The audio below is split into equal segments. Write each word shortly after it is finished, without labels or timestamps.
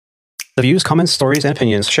The views, comments, stories, and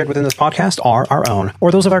opinions shared within this podcast are our own,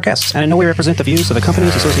 or those of our guests, and in no way represent the views of the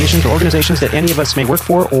companies, associations, or organizations that any of us may work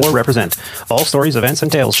for or represent. All stories, events,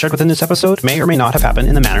 and tales shared within this episode may or may not have happened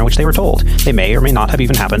in the manner in which they were told. They may or may not have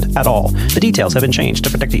even happened at all. The details have been changed to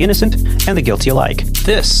protect the innocent and the guilty alike.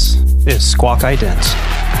 This is Squawk Ident.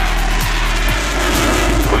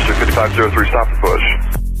 Blue 5503, stop and push.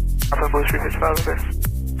 Blue 5503.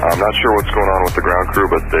 I'm not sure what's going on with the ground crew,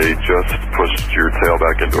 but they just pushed your tail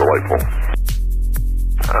back into a light pole.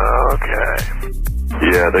 Okay.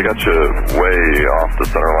 Yeah, they got you way off the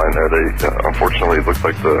center line there. They, unfortunately, it looks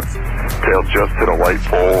like the tail just hit a light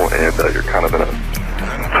pole, and you're kind of in a,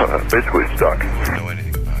 basically stuck.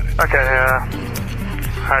 Okay,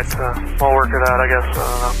 alright, we'll work it out, I guess.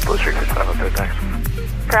 Blue Street 5503, thanks.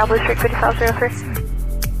 Ground Blue Street 5503.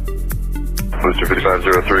 Blue Street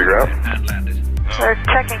 5503, ground. They're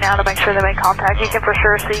checking now to make sure they made contact. You can for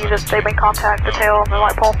sure see that they made contact, the tail on the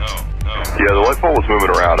light pole. Yeah, the light pole was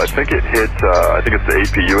moving around. I think it hit, I think it's the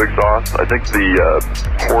APU exhaust. I think the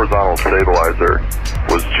horizontal stabilizer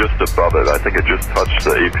was just above it. I think it just touched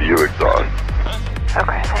the APU exhaust.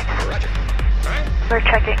 Okay, thanks. They're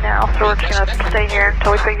checking now, so we're just going to stay here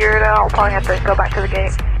until we figure it out. We'll probably have to go back to the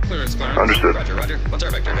gate. Understood.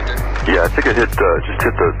 Yeah, I think it hit, just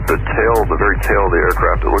hit the tail, the very tail of the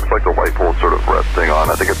aircraft. It looks like the light pole sort of resting on,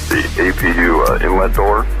 I think it's the APU inlet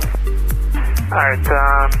door. Alright,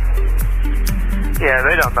 yeah,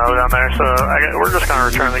 they don't know down there, so we're just going to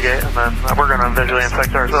return the gate, and then we're going to visually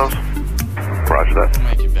inspect ourselves. Roger that.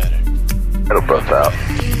 It'll bust out.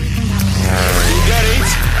 You get it?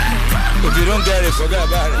 If you don't get it, forget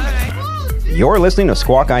about it. You're listening to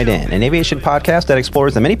Squawk Ident, an aviation podcast that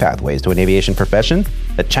explores the many pathways to an aviation profession,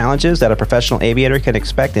 the challenges that a professional aviator can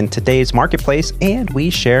expect in today's marketplace, and we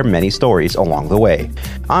share many stories along the way.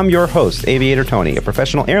 I'm your host, Aviator Tony, a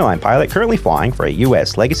professional airline pilot currently flying for a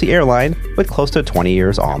U.S. legacy airline with close to 20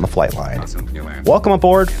 years on the flight line. Welcome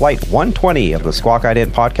aboard Flight 120 of the Squawk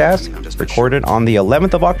Ident podcast, recorded on the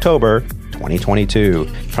 11th of October, 2022,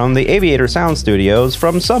 from the Aviator Sound Studios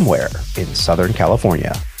from somewhere in Southern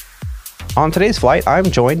California. On today's flight, I'm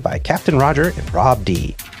joined by Captain Roger and Rob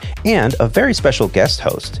D, and a very special guest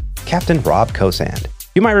host, Captain Rob Kosand.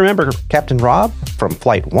 You might remember Captain Rob from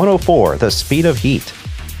Flight 104, The Speed of Heat.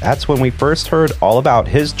 That's when we first heard all about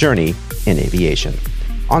his journey in aviation.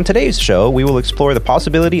 On today's show, we will explore the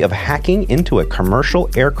possibility of hacking into a commercial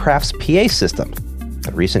aircraft's PA system,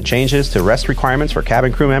 the recent changes to rest requirements for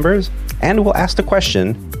cabin crew members, and we'll ask the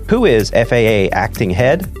question, who is FAA acting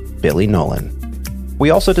head Billy Nolen? We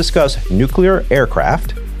also discuss nuclear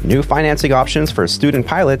aircraft, new financing options for student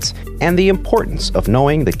pilots, and the importance of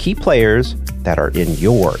knowing the key players that are in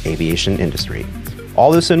your aviation industry.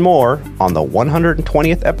 All this and more on the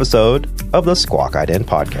 120th episode of the Squawk Ident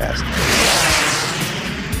podcast.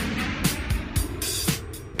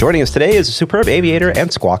 Joining us today is a superb aviator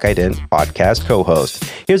and Squawk Ident podcast co-host.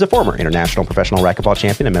 He is a former international professional racquetball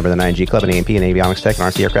champion, a member of the 9G Club, an AMP and avionics tech, an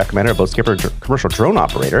RC aircraft commander, a boat skipper, commercial drone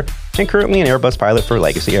operator, and currently an Airbus pilot for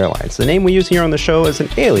Legacy Airlines. The name we use here on the show is an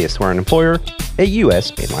alias to our employer, a U.S.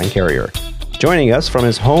 mainline carrier. Joining us from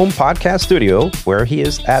his home podcast studio, where he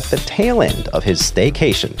is at the tail end of his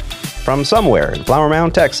staycation, from somewhere in Flower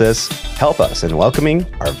Mound, Texas, help us in welcoming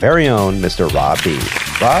our very own Mr. Rob D.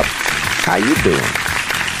 Rob, how you doing?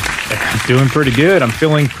 I'm doing pretty good. I'm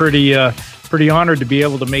feeling pretty honored to be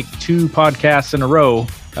able to make two podcasts in a row.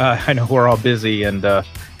 I know we're all busy and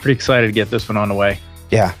pretty excited to get this one on the way.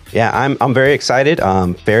 Yeah, I'm very excited.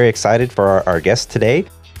 Very excited for our guest today.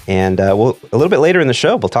 And we'll a little bit later in the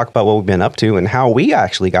show, we'll talk about what we've been up to and how we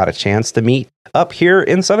actually got a chance to meet up here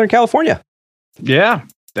in Southern California. Yeah,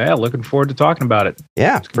 looking forward to talking about it.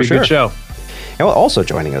 Yeah, it's for sure. Good show. And also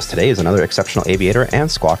joining us today is another exceptional aviator and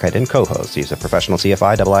Squawk Ident co-host. He's a professional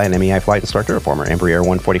CFI, II, and MEI flight instructor, a former Embraer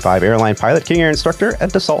 145 airline pilot, King Air instructor, a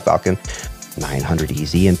Dassault Falcon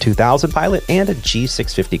 900EZ and 2000 pilot, and a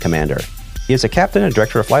G650 commander. He is a captain and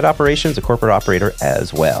director of flight operations, a corporate operator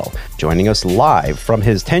as well. Joining us live from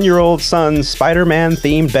his 10-year-old son's Spider-Man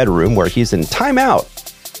themed bedroom, where he's in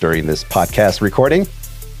timeout during this podcast recording.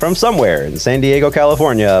 From somewhere in San Diego,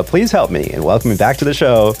 California, please help me and welcome me back to the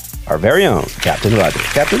show, our very own Captain Roger.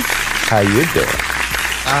 Captain, how you doing?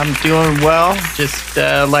 I'm doing well. Just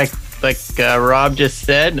like Rob just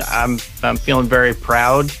said, I'm feeling very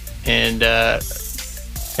proud and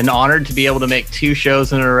honored to be able to make two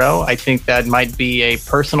shows in a row. I think that might be a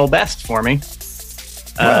personal best for me,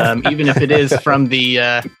 even if it is from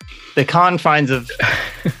the confines of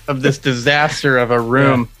this disaster of a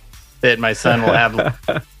room that my son will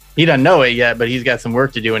have He doesn't know it yet, but he's got some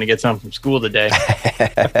work to do when he gets home from school today.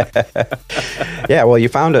 Yeah, well, you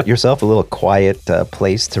found yourself a little quiet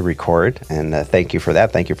place to record, and thank you for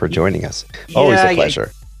that. Thank you for joining us. Always a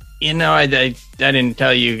pleasure. I didn't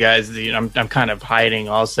tell you guys. I'm kind of hiding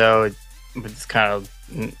also. It's kind of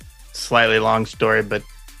slightly long story, but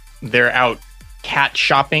they're out cat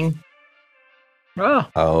shopping.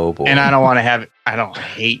 Oh boy! And I don't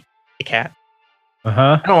hate the cat.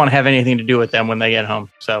 Uh-huh. I don't want to have anything to do with them when they get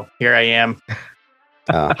home. So here I am,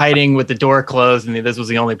 hiding with the door closed, and this was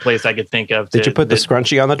the only place I could think of. Did you put the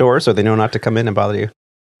scrunchie on the door so they know not to come in and bother you?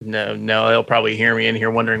 No, they'll probably hear me in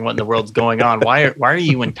here wondering what in the world's going on. Why are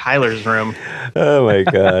you in Tyler's room? Oh my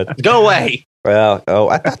God! Go away. Well,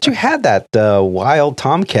 I thought you had that wild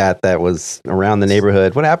tomcat that was around the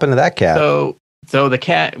neighborhood. What happened to that cat? So the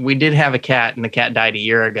cat, we did have a cat, and the cat died a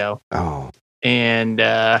year ago. Oh, and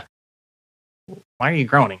why are you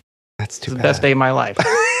groaning? That's too bad. The best day of my life.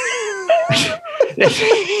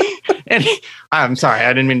 And I'm sorry,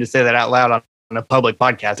 I didn't mean to say that out loud on a public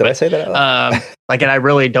podcast. Did I say that out loud? And I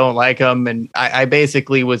really don't like him, and I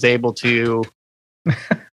basically was able to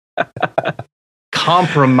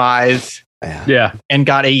compromise. Yeah. And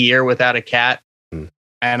got a year without a cat.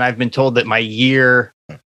 And I've been told that my year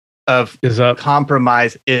of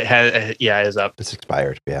compromise is up. It's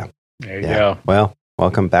expired. Yeah. There you go. Well,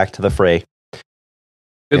 welcome back to the fray.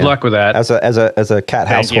 Good luck with that. As a cat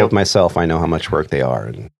household myself, I know how much work they are,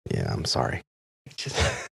 and I'm sorry.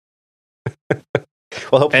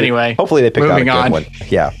 Well, hopefully they picked out a good one.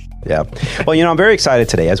 Yeah. Yeah. Well, I'm very excited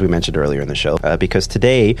today, as we mentioned earlier in the show, because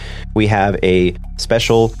today we have a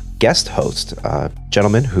special guest host,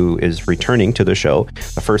 gentleman who is returning to the show.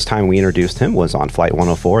 The first time we introduced him was on Flight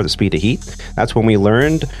 104, The Speed of Heat. That's when we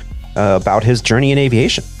learned about his journey in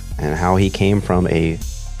aviation and how he came from a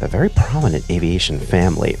very prominent aviation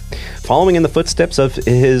family. Following in the footsteps of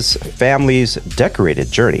his family's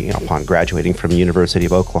decorated journey upon graduating from the University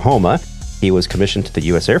of Oklahoma, he was commissioned to the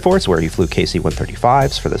U.S. Air Force, where he flew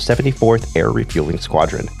KC-135s for the 74th Air Refueling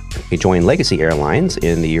Squadron. He joined Legacy Airlines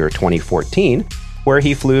in the year 2014, where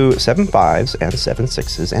he flew 75s and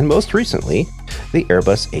 76s, and most recently, the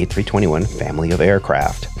Airbus A321 family of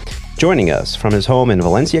aircraft. Joining us from his home in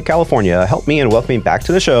Valencia, California, help me and welcome me back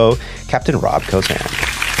to the show, Captain Rob Kosan.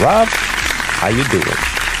 Rob, how you doing?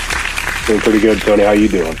 Doing pretty good, Tony. How you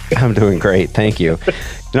doing? I'm doing great, thank you.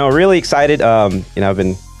 Really excited. I've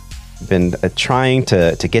been trying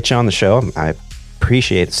to get you on the show. I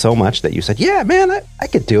appreciate it so much that you said, "Yeah, man, I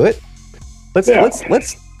could do it. Let's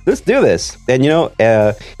do this." And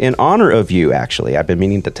in honor of you, actually, I've been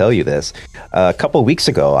meaning to tell you this. A couple of weeks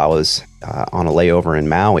ago, I was on a layover in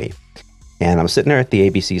Maui, and I'm sitting there at the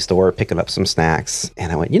ABC store picking up some snacks,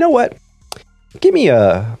 and I went, "You know what? Give me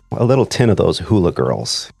a little tin of those Hula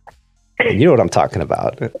Girls." And you know what I'm talking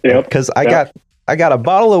about? Because I got a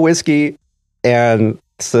bottle of whiskey, and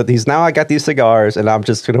so I got these cigars, and I'm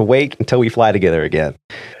just going to wait until we fly together again.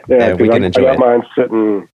 Yeah, and we can enjoy I got mine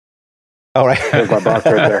sitting. All right. There's my box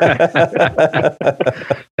right there.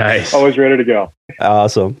 Nice. Always ready to go.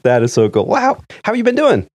 Awesome. That is so cool. Wow. How have you been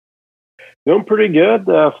doing? Doing pretty good.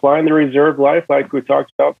 Flying the reserve life like we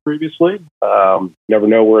talked about previously. Never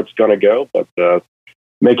know where it's going to go, but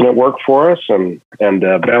making it work for us and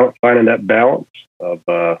finding that balance of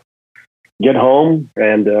get home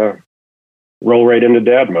and roll right into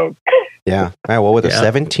dad mode. Yeah. Well, with a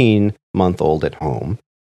 17-month-old at home,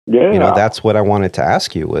 yeah, that's what I wanted to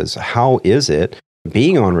ask you was, how is it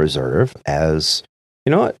being on reserve as,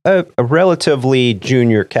 a relatively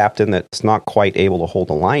junior captain that's not quite able to hold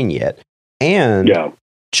a line yet and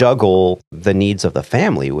juggle the needs of the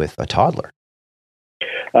family with a toddler?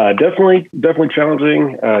 Definitely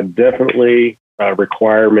challenging. Definitely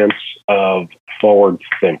requirements of forward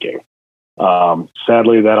thinking.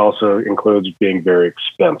 Sadly, that also includes being very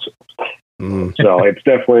expensive. So it's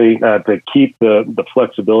definitely to keep the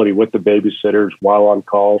flexibility with the babysitters while on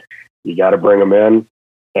call. You got to bring them in.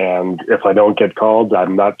 And if I don't get called,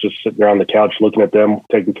 I'm not just sitting there on the couch looking at them,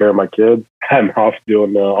 taking care of my kids. I'm off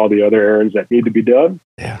doing all the other errands that need to be done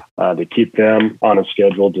to keep them on a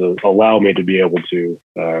schedule to allow me to be able to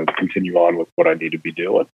continue on with what I need to be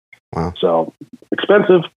doing. Wow. So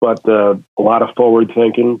expensive, but a lot of forward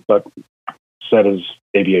thinking, but said as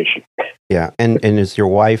aviation. Yeah. And is your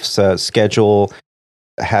wife's schedule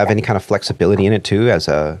have any kind of flexibility in it too? She's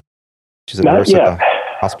a nurse at the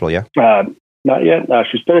hospital, yeah? Not yet.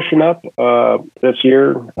 She's finishing up this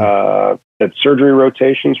year at surgery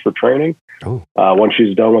rotations for training. Once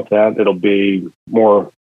she's done with that, it'll be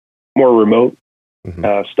more remote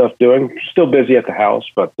stuff doing. Still busy at the house,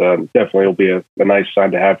 but definitely it'll be a nice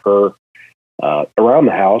time to have her around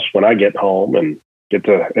the house when I get home and get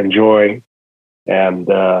to enjoy and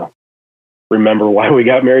remember why we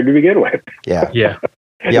got married to begin with. Yeah. Yeah.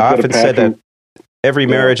 Yeah. I often said that every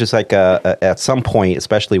marriage is like at some point,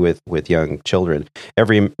 especially with young children,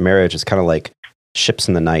 every marriage is kind of like ships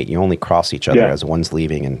in the night. You only cross each other as one's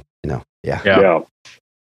leaving, and yeah.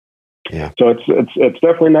 So it's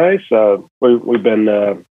definitely nice. We've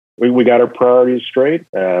been we got our priorities straight.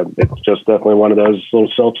 It's just definitely one of those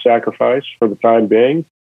little self-sacrifice for the time being,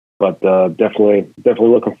 but definitely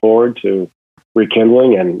looking forward to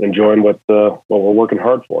rekindling and enjoying what we're working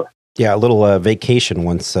hard for. Yeah, a little vacation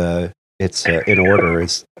once it's in order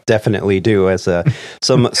is definitely due. As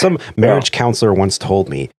some marriage counselor once told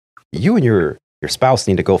me, you and your spouse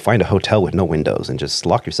need to go find a hotel with no windows and just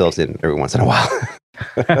lock yourselves in every once in a while.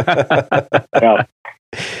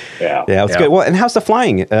 Yeah, that's good. Well, and how's the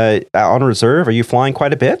flying on reserve? Are you flying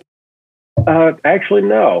quite a bit? Actually,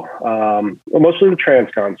 no. Mostly the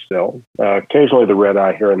Transcon still. Occasionally the red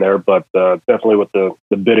eye here and there, but definitely with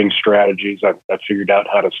the bidding strategies, I figured out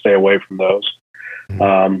how to stay away from those.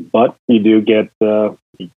 But you do get what's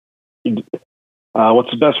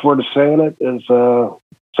the best word to say in it is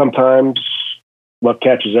sometimes luck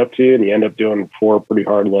catches up to you and you end up doing 4 pretty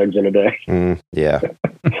hard legs in a day. Yeah.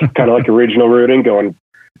 Kind of like a regional routing going,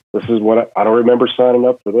 this is what I don't remember signing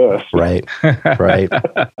up for this. Right.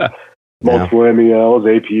 Multiple MELs,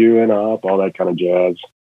 APU and up, all that kind of jazz.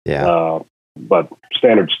 Yeah. But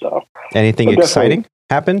standard stuff. Anything exciting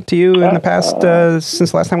happened to you in the past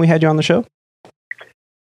since last time we had you on the show?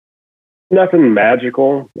 Nothing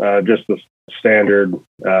magical, just the standard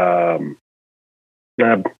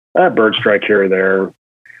bird strike here or there.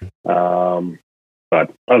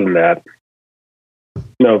 But other than that,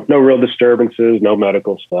 no real disturbances, no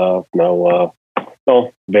medical stuff, no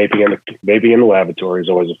vaping in the laboratory is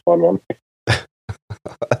always a fun one.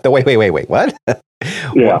 Wait, what?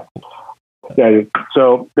 Yeah.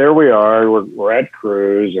 So there we are. We're at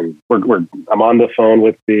cruise, and I'm on the phone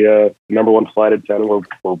with the number 1 flight attendant.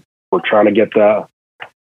 We're trying to get the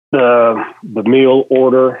meal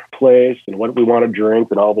order placed and what we want to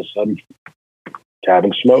drink, and all of a sudden,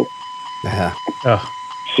 cabin smoke.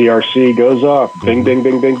 CRC goes off. Bing, bing,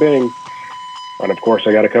 bing, bing, bing. And of course,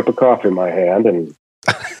 I got a cup of coffee in my hand and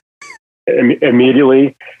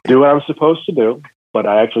immediately do what I'm supposed to do. But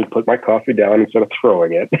I actually put my coffee down instead of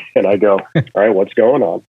throwing it. And I go, all right, what's going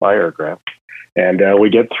on? My aircraft. And we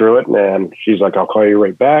get through it. And she's like, I'll call you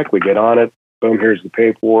right back. We get on it. Boom, here's the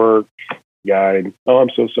paperwork. Guy, oh, I'm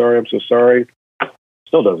so sorry.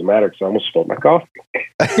 Still doesn't matter because I almost spilled my coffee.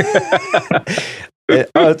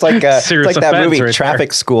 It's like that movie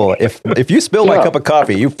Traffic School. If you spill my cup of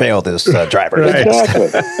coffee, you failed as driver. Exactly.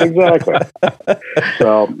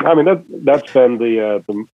 So, I mean, that's been the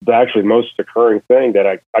actually most occurring thing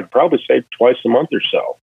that I'd probably say twice a month or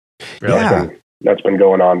so. Really? That's been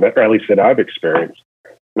going on, or at least that I've experienced.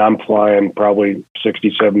 And I'm flying probably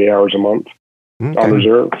 60, 70 hours a month on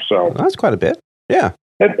reserve. So that's quite a bit. Yeah.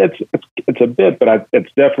 It's a bit, but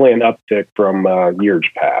it's definitely an uptick from years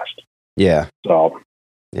past. Yeah. So,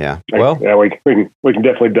 yeah. Well, we can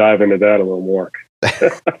definitely dive into that a little more.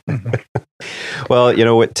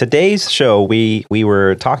 Well, with today's show, we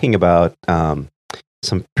were talking about some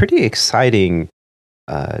pretty exciting,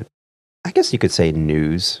 I guess you could say,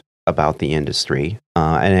 news about the industry.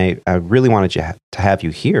 And I really wanted to have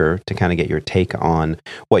you here to kind of get your take on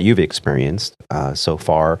what you've experienced so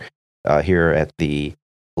far here at the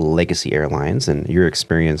Legacy Airlines and your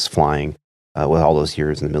experience flying with all those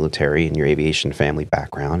years in the military and your aviation family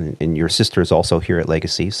background. And your sister is also here at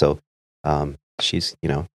Legacy. So she's,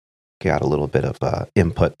 got a little bit of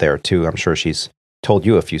input there too. I'm sure she's told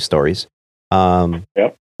you a few stories.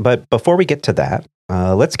 Yep. But before we get to that,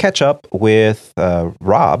 let's catch up with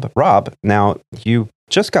Rob. Rob, now you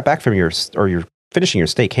just got back from you're finishing your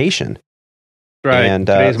staycation. Right. And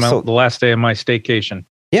today's the last day of my staycation.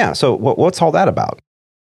 Yeah. So what's all that about?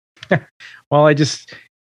 Well, I just,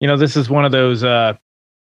 this is one of those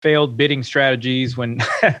failed bidding strategies when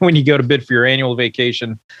when you go to bid for your annual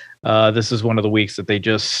vacation. This is one of the weeks that they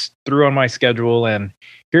just threw on my schedule, and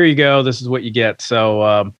here you go. This is what you get.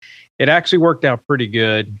 So it actually worked out pretty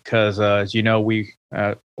good because, as you know, we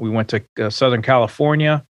went to Southern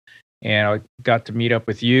California, and I got to meet up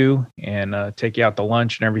with you and take you out to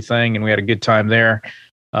lunch and everything, and we had a good time there.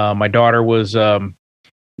 My daughter was my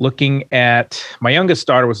youngest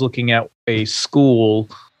daughter was looking at a school.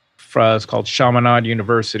 It's called Chaminade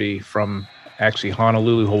University from actually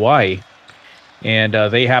Honolulu, Hawaii. And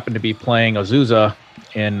they happened to be playing Azusa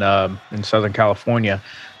in Southern California.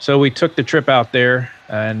 So we took the trip out there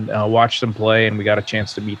and watched them play, and we got a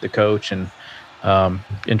chance to meet the coach and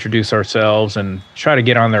introduce ourselves and try to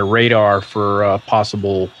get on their radar for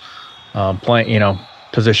possible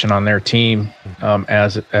position on their team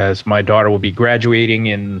as my daughter will be graduating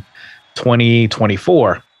in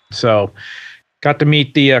 2024. So got to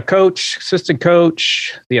meet the coach, assistant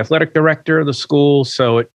coach, the athletic director of the school.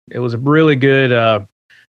 So it was a really good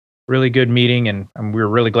meeting, and we were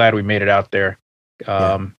really glad we made it out there.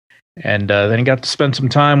 And then I got to spend some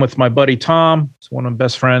time with my buddy Tom. He's one of my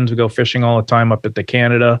best friends. We go fishing all the time up at the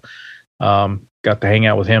Canada. Got to hang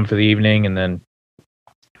out with him for the evening, and then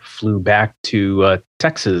flew back to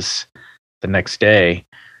Texas the next day.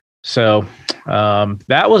 So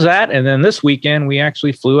that was that. And then this weekend, we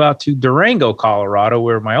actually flew out to Durango, Colorado,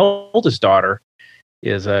 where my oldest daughter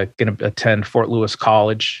is going to attend Fort Lewis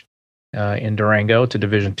College in Durango. It's a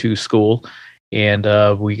Division II school. And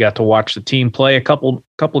we got to watch the team play a couple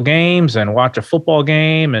games and watch a football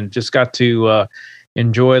game, and just got to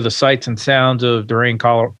enjoy the sights and sounds of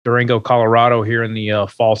Durango, Colorado here in the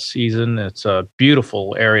fall season. It's a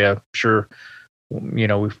beautiful area. I'm sure,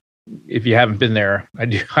 if you haven't been there, I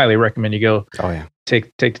do highly recommend you go. Oh yeah,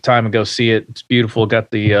 take the time and go see it. It's beautiful.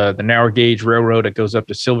 Got the narrow gauge railroad that goes up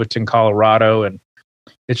to Silverton, Colorado, and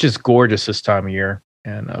it's just gorgeous this time of year.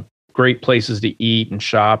 And great places to eat and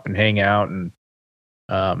shop and hang out. And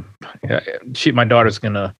my daughter's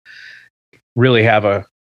gonna really have a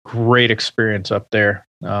great experience up there.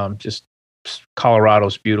 Just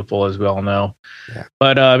Colorado's beautiful, as we all know. Yeah.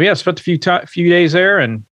 But spent a few days there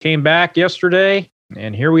and came back yesterday,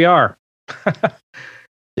 and here we are.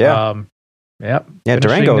 Yeah. Yep. Yeah,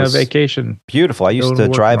 Durango's vacation. Beautiful. I used to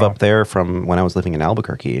drive up there from when I was living in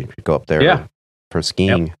Albuquerque. Go up there for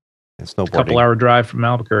skiing and snowboarding. Couple hour drive from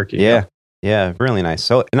Albuquerque. Yeah. Yeah, really nice.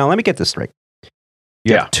 So now let me get this straight.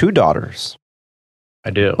 You have two daughters. I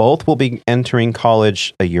do. Both will be entering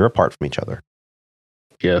college a year apart from each other.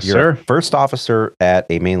 Yes, You're sir. First officer at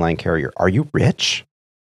a mainline carrier. Are you rich?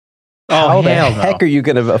 Oh, how the heck are you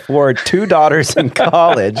going to afford two daughters in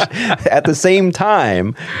college at the same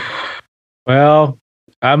time? Well,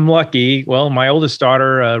 I'm lucky. Well, my oldest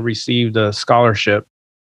daughter received a scholarship,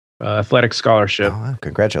 athletic scholarship. Oh,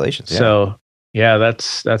 congratulations! Yeah. So, yeah,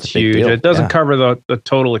 that's huge. It doesn't cover the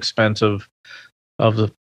total expense of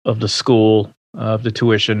the school, of the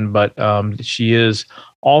tuition, but she is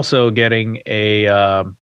also getting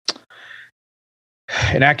an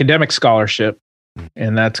academic scholarship,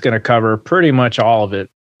 and that's going to cover pretty much all of it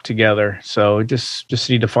together. So just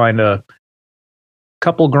need to find a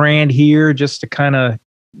couple grand here just to kind of,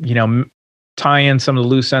 tie in some of the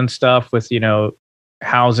loose end stuff with,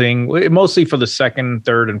 housing, mostly for the second,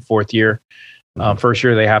 third, and fourth year. First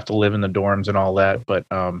year they have to live in the dorms and all that, but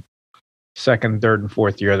second, third, and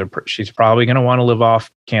fourth year, she's probably going to want to live off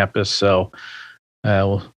campus. So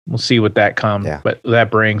we'll see what that but that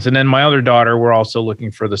brings. And then my other daughter, we're also looking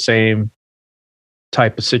for the same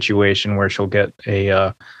type of situation where she'll get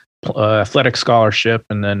a athletic scholarship,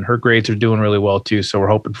 and then her grades are doing really well too. So we're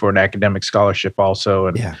hoping for an academic scholarship also.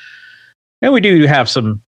 And we do have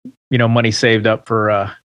some, money saved up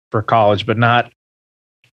for college, but not,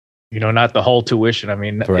 not the whole tuition. I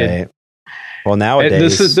mean, right. Well,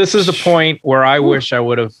 nowadays, this is the point where I wish I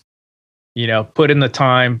would have, put in the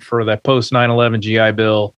time for that post 9/11 GI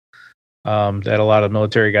Bill that a lot of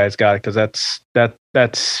military guys got, because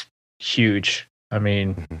that's huge. I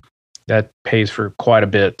mean, that pays for quite a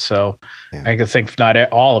bit. So I could think not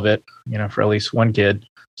all of it, for at least one kid.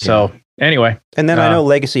 So anyway, and then I know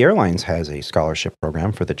Legacy Airlines has a scholarship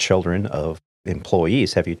program for the children of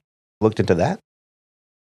employees. Have you looked into that?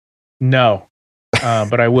 No.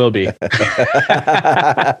 But I will be.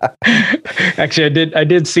 Actually, I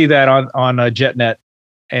did see that on JetNet,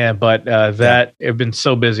 but I've been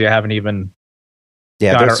so busy I haven't even.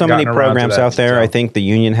 Yeah, there's so many programs out there. So. I think the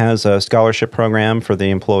union has a scholarship program for the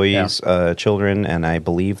employees' children, and I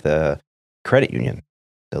believe the credit union,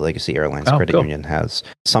 the Legacy Airlines credit union, has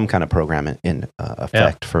some kind of program in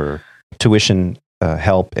effect for tuition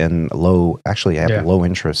help and low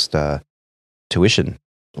interest tuition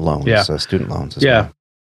loans, student loans as well.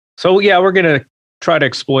 So we're going to try to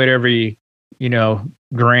exploit every,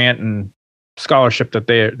 grant and scholarship that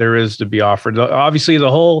there is to be offered. Obviously,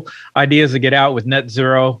 the whole idea is to get out with net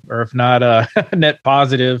zero, or if not net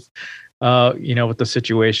positive, with the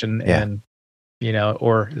situation, and,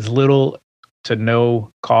 or as little to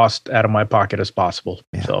no cost out of my pocket as possible.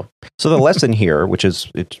 So the lesson here, which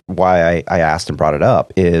is why I asked and brought it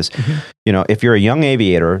up, is, if you're a young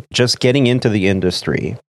aviator just getting into the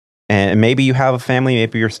industry, and maybe you have a family,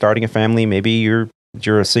 maybe you're starting a family, maybe you're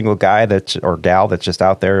a single guy or gal that's just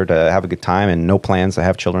out there to have a good time and no plans to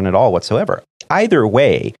have children at all whatsoever. Either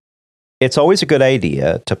way, it's always a good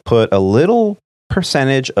idea to put a little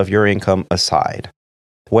percentage of your income aside,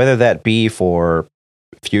 whether that be for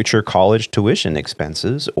future college tuition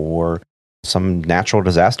expenses or some natural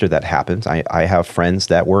disaster that happens. I have friends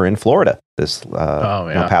that were in Florida this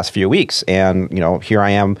past few weeks, and here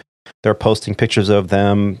I am. They're posting pictures of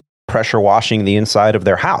them pressure washing the inside of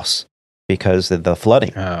their house because of the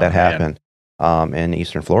flooding that happened in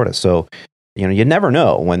Eastern Florida. So, you never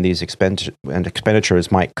know when these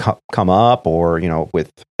expenditures might come up, or,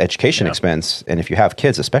 with education expense. And if you have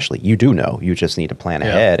kids, especially, you do know. You just need to plan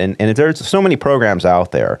ahead. And there's so many programs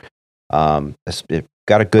out there. If you've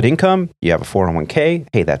got a good income, you have a 401k,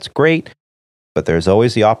 hey, that's great. But there's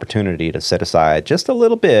always the opportunity to set aside just a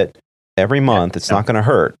little bit every month. It's not going to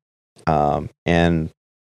hurt. And,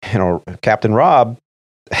 Captain Rob,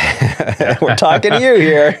 we're talking to you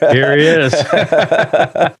here. Here he is.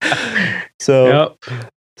 So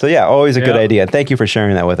yeah, always a good idea. Thank you for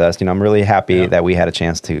sharing that with us. I'm really happy that we had a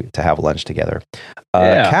chance to have lunch together.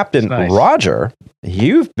 Captain Roger,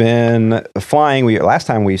 you've been flying. Last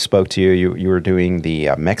time we spoke to you were doing the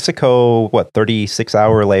Mexico,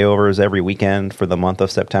 36-hour layovers every weekend for the month of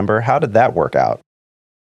September. How did that work out?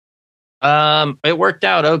 It worked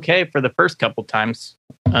out okay for the first couple times.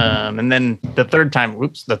 And then the third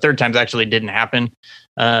times actually didn't happen.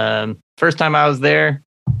 First time I was there.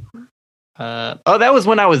 That was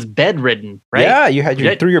when I was bedridden, right? Yeah,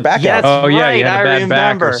 you threw your back out. Oh, yeah, you had a bad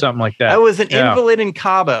back or something like that. I was an invalid in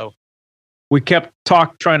Cabo. We kept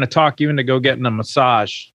trying to talk you into go getting a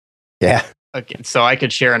massage. Yeah. Okay, so I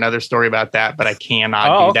could share another story about that, but I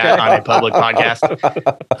cannot do that on a public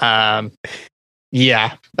podcast.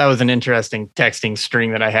 Yeah, that was an interesting texting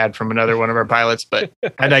string that I had from another one of our pilots, but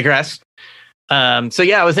I digress. I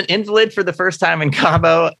was an invalid for the first time in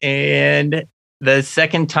Cabo, and the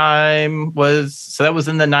second time that was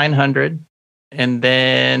in the 900. And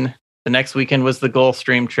then the next weekend was the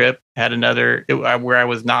Gulfstream trip. Had another where I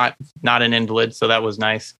was not an invalid, so that was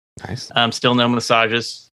nice. Nice. Still no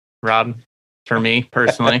massages, Rob, for me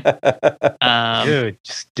personally. Dude,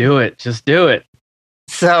 just do it. Just do it.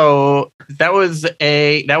 So that was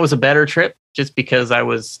a better trip just because I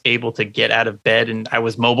was able to get out of bed and I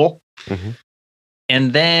was mobile. Mm-hmm.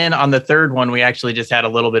 And then on the third one, we actually just had a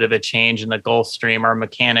little bit of a change in the Gulfstream. Our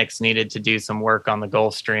mechanics needed to do some work on the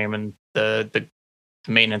Gulfstream, and the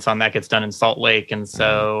maintenance on that gets done in Salt Lake. And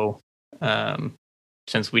so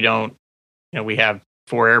since we don't, we have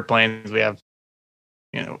 4 airplanes, we have,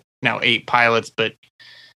 now 8 pilots, but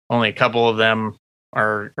only a couple of them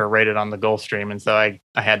are rated on the Gulfstream. And so I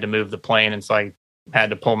had to move the plane. And so I had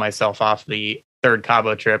to pull myself off the third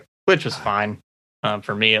Cabo trip, which was fine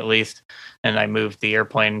for me at least. And I moved the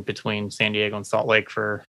airplane between San Diego and Salt Lake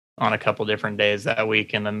on a couple different days that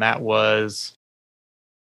week. And then that was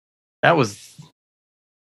the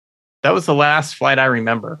last flight I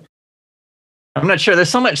remember. I'm not sure. There's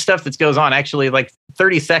so much stuff that goes on. Actually, like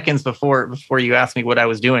 30 seconds before you asked me what I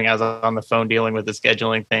was doing, I was on the phone dealing with the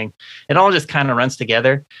scheduling thing. It all just kind of runs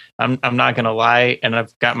together. I'm not going to lie. And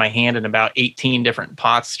I've got my hand in about 18 different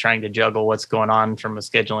pots trying to juggle what's going on from a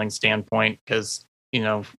scheduling standpoint. Because,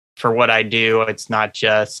 for what I do, it's not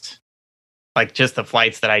just the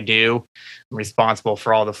flights that I do. I'm responsible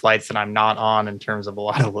for all the flights that I'm not on in terms of a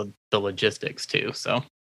lot of the logistics too. So,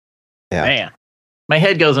 yeah. Man. My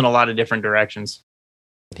head goes in a lot of different directions.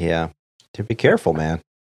 Yeah. To be careful, man.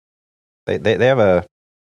 They have a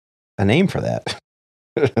name for that.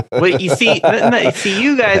 Well, you see,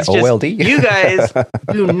 you guys OLD. You guys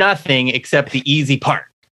do nothing except the easy part.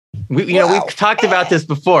 We've talked about this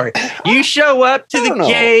before. You show up to the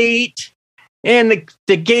gate, and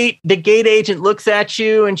the gate agent looks at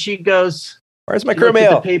you, and she goes, "Where's my crew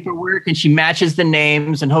mail?" The paperwork, and she matches the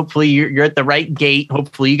names, and hopefully you're at the right gate.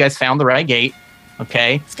 Hopefully you guys found the right gate.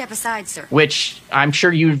 Okay. Step aside, sir. Which I'm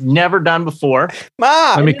sure you've never done before.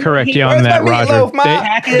 Mom, let me correct you on that, Roger.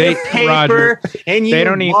 Paper, and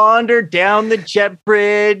you wander down the jet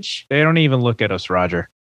bridge. They don't even look at us, Roger.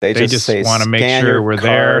 They just want to make sure we're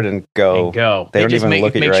there and go. They don't even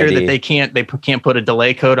look at your ID. Make sure that they can't put a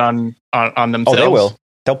delay code on themselves. Oh, they will.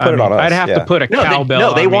 They'll put it on us. I'd have to put a cowbell.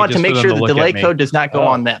 No, they want to make sure the delay code does not go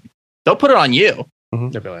on them. They'll put it on you. Mm-hmm.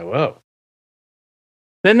 They'll be like, "Whoa."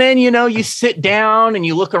 And then, you sit down and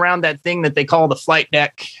you look around that thing that they call the flight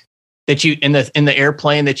deck that you in the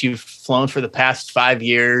airplane that you've flown for the past 5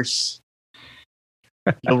 years.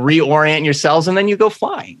 You'll reorient yourselves and then you go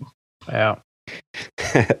flying. Yeah.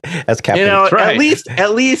 As Captain, at least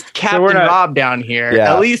Captain Rob down here,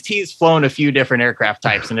 at least he's flown a few different aircraft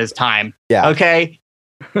types in his time. Yeah. Okay.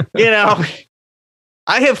 I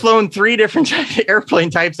have flown 3 different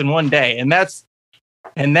airplane types in one day, and that's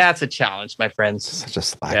a challenge, my friends. Such a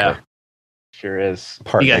slacker. Yeah, sure is.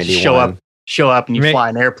 Part you guys 91. show up show up and you Ma- fly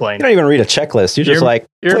an airplane. You don't even read a checklist. You're just like,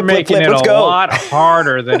 You're flip, making flip, it let's a go. lot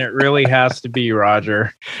harder than it really has to be,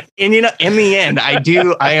 Roger. And you know, in the end, I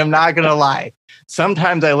am not going to lie.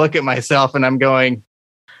 Sometimes I look at myself and I'm going,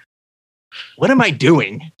 what am I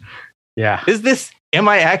doing? Yeah. Is this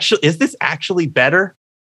actually better?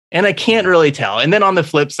 And I can't really tell. And then on the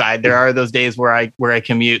flip side, there are those days where I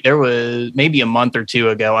commute. There was maybe a month or two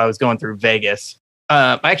ago, I was going through Vegas.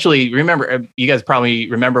 I actually remember, you guys probably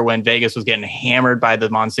remember when Vegas was getting hammered by the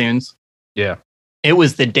monsoons. Yeah. It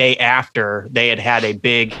was the day after they had a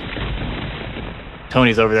big.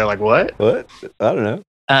 Tony's over there like, what? What? I don't know.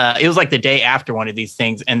 It was like the day after one of these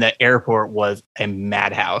things, and the airport was a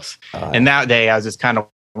madhouse. And that day, I was just kind of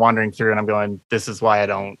wandering through, and I'm going, "This is why I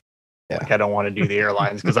don't want to do the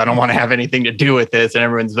airlines, because I don't want to have anything to do with this." And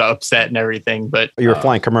everyone's upset and everything. But You were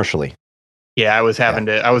flying commercially. yeah, I was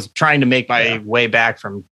I was trying to make my way back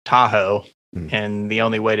from Tahoe, and the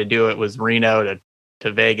only way to do it was Reno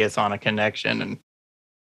to Vegas on a connection.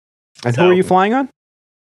 And who were you flying on?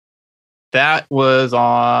 That was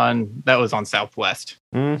on Southwest.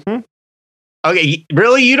 Mm-hmm. Okay,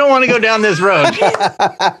 really? You don't want to go down this road?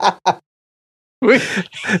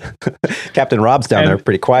 Captain Rob's down there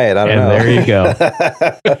pretty quiet. I don't know. There you go.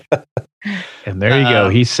 And there you go.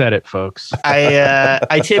 He said it, folks.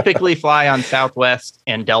 I typically fly on Southwest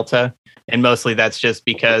and Delta, and mostly that's just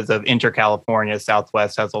because of Inter-California.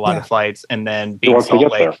 Southwest has a lot of flights, and then being wants to Salt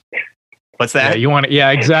get Lake. there. What's that? Yeah, you want?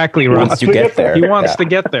 Yeah, exactly. He Rob. wants to get there. He wants to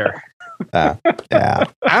get there. Yeah.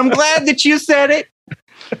 I'm glad that you said it.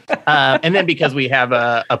 And then because we have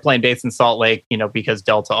a plane base in Salt Lake, because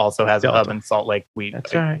Delta also has a hub in Salt Lake,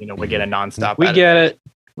 That's all right. we get a nonstop. We get it.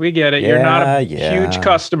 We get it. You're not a Yeah. huge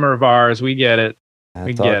customer of ours. We get it.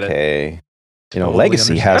 We That's get it. okay. Totally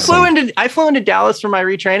Legacy has I flew into Dallas for my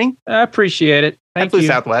retraining. I appreciate it. I Thank flew you.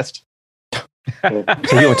 Southwest.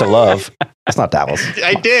 So you went to Love. That's not Dallas.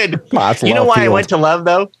 I did. Come on, it's You know Love why I Field. went to Love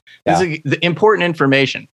though? Yeah. This is the important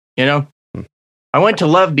information. I went to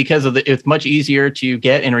Love because it's much easier to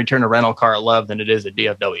get and return a rental car at Love than it is at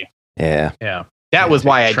DFW. Yeah. Yeah. That was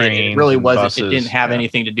why I did it. It Trains really and wasn't. buses, It didn't have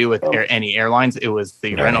anything to do with any airlines. It was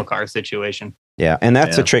the Right. rental car situation. Yeah, and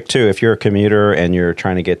that's Yeah. a trick too. If you're a commuter and you're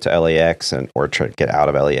trying to get to LAX or try to get out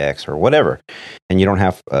of LAX or whatever, and you don't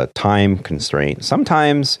have a time constraint,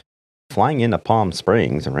 sometimes flying into Palm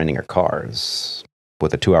Springs and renting a car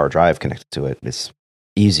with a 2-hour drive connected to it is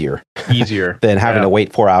easier Easier than having Yeah. to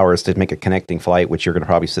wait 4 hours to make a connecting flight, which you're going to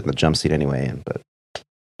probably sit in the jump seat anyway.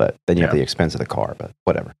 But then you have Yeah. the expense of the car. But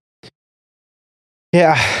whatever.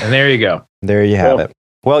 Yeah, And there you go. there you have Well, it.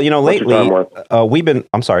 Well, what's your lately time worth? we've been.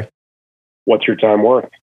 I'm sorry. What's your time worth?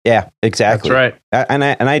 Yeah, exactly. That's right.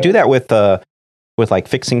 And I do that with like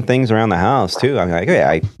fixing things around the house too. I'm like,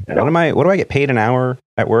 okay, what do I get paid an hour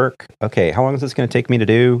at work? Okay, how long is this going to take me to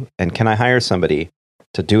do? And can I hire somebody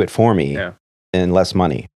to do it for me in less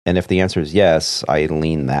money? And if the answer is yes, I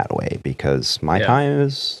lean that way because my time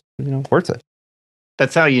is worth it.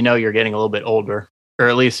 That's how you know you're getting a little bit older, or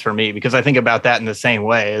at least for me, because I think about that in the same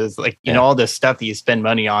way. It's like all this stuff that you spend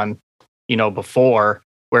money on, before,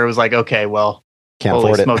 where it was like, okay, well, Can't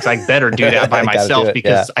holy afford smokes, it. I better do that by I gotta myself do it,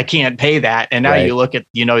 because I can't pay that. And now Right. you look at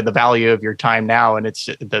the value of your time now, and it's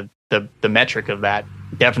the metric of that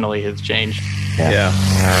definitely has changed. Yeah.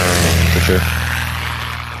 For sure.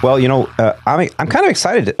 Well, I'm kind of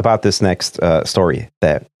excited about this next story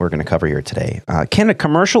that we're going to cover here today. Can a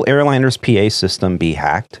commercial airliner's PA system be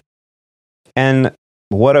hacked? And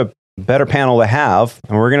what a better panel to have.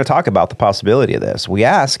 And we're going to talk about the possibility of this. We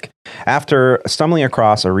ask after stumbling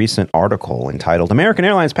across a recent article entitled American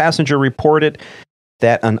Airlines Passenger Reported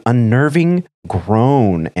that an unnerving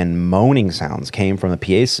groan and moaning sounds came from the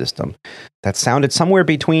PA system that sounded somewhere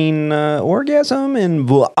between orgasm and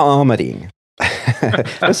vomiting.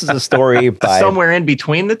 This is a story by Somewhere in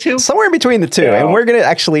between the two? Somewhere in between the two. Yeah. And we're going to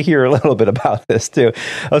actually hear a little bit about this too.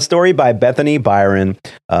 A story by Bethany Byron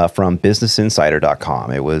from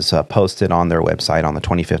businessinsider.com. It was posted on their website on the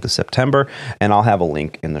 25th of September, and I'll have a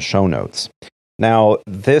link in the show notes. Now,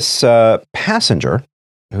 this passenger,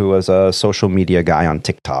 who was a social media guy on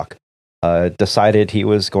TikTok, decided he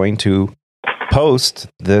was going to post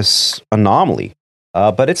this anomaly.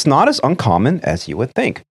 But it's not as uncommon as you would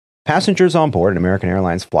think. Passengers on board an American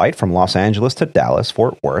Airlines flight from Los Angeles to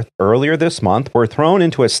Dallas-Fort Worth earlier this month were thrown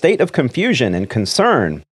into a state of confusion and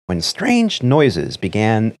concern when strange noises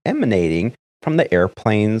began emanating from the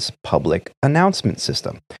airplane's public announcement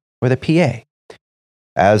system, or the PA.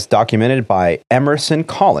 As documented by Emerson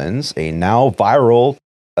Collins, a now viral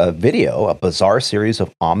video, a bizarre series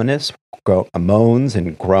of ominous moans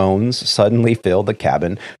and groans suddenly filled the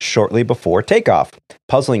cabin shortly before takeoff,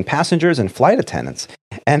 puzzling passengers and flight attendants.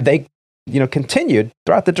 And they continued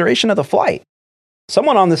throughout the duration of the flight.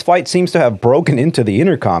 Someone on this flight seems to have broken into the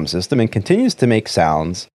intercom system and continues to make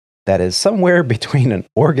sounds that is somewhere between an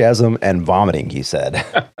orgasm and vomiting, he said.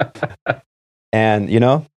 And,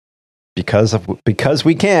 because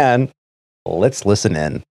we can, let's listen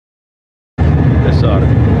in. This ought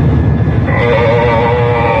to.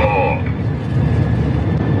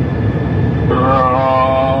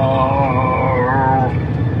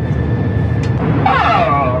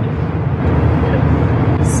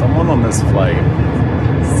 Someone on this flight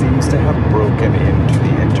seems to have broken into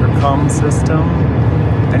the intercom system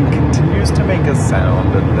and continues to make a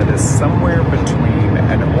sound that is somewhere between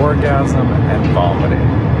an orgasm and vomiting.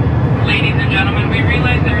 Ladies and gentlemen, we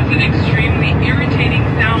realize there is an extremely irritating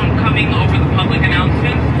sound coming over the public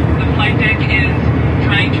announcements. The flight deck is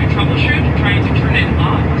trying to troubleshoot, trying to turn it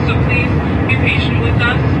off, so please be patient with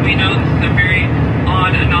us. We know this is a very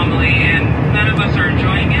odd anomaly and none of us are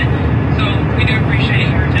enjoying it, so we do appreciate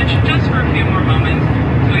your attention just for a few more moments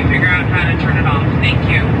until we figure out how to turn it off. Thank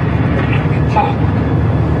you.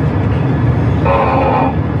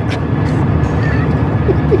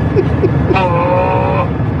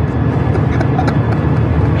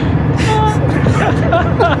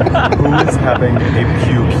 Who is having a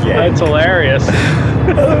puke yet? That's hilarious.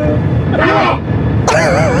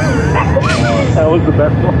 That was the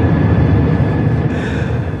best one.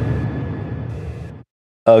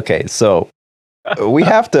 Okay, so we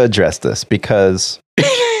have to address this because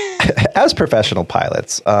as professional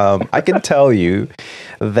pilots, I can tell you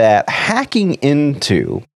that hacking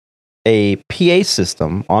into a PA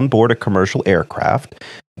system on board a commercial aircraft,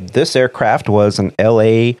 this aircraft was an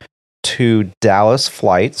LA to Dallas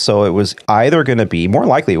flight, so it was either going to be, more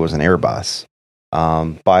likely it was an Airbus.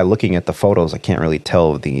 By looking at the photos, I can't really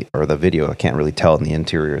tell the video, I can't really tell in the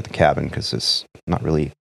interior of the cabin because it's not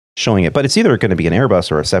really showing it, but it's either going to be an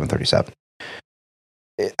Airbus or a 737.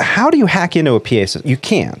 How do you hack into a PA system? You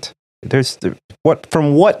can't.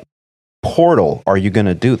 From what portal are you going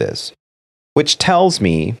to do this? Which tells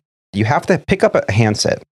me you have to pick up a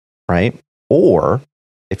handset, right? Or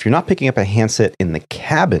if you're not picking up a handset in the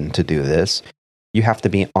cabin to do this, you have to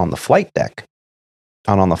be on the flight deck.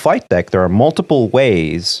 And on the flight deck, there are multiple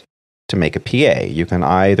ways to make a PA. You can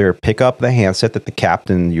either pick up the handset that the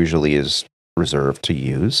captain usually is reserved to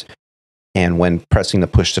use, and when pressing the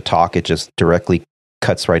push to talk, it just directly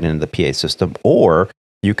cuts right into the PA system. Or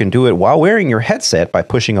you can do it while wearing your headset by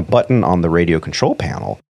pushing a button on the radio control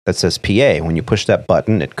panel that says PA. When you push that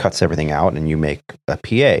button, it cuts everything out and you make a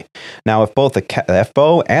PA. Now, if both the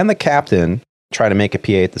FO and the captain try to make a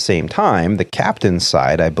PA at the same time, the captain's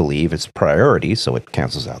side, I believe, is priority, so it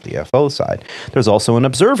cancels out the FO side. There's also an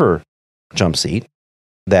observer jump seat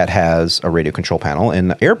that has a radio control panel. In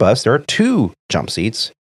the Airbus, there are 2 jump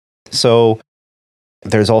seats. So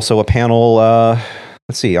there's also a panel, on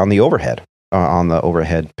the overhead, on the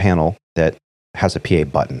overhead panel that has a PA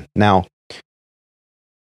button. Now,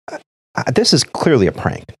 this is clearly a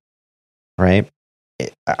prank, right?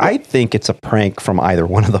 I think it's a prank from either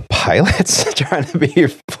one of the pilots trying to be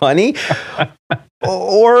funny,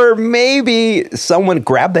 or maybe someone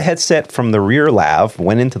grabbed the headset from the rear lav,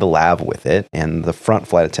 went into the lav with it, and the front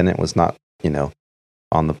flight attendant was not,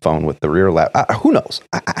 on the phone with the rear lav. Who knows?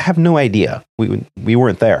 I have no idea. We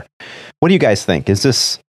weren't there. What do you guys think? Is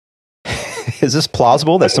this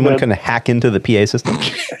plausible that someone can hack into the PA system?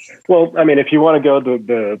 Well, I mean, if you want to go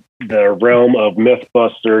the realm of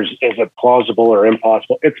Mythbusters, is it plausible or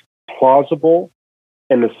impossible? It's plausible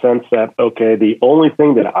in the sense that, okay, the only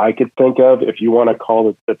thing that I could think of, if you want to call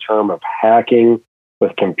it the term of hacking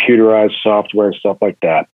with computerized software and stuff like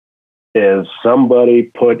that, is somebody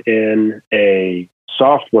put in a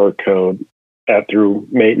software code through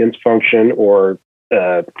maintenance function or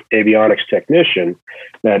avionics technician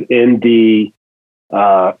that in the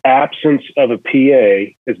absence of a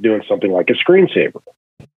PA is doing something like a screensaver.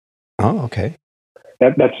 Oh, okay.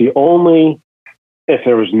 That's the only, if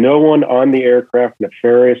there was no one on the aircraft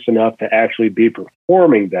nefarious enough to actually be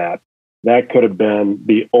performing that, that could have been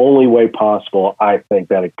the only way possible, I think,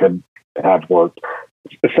 that it could have worked.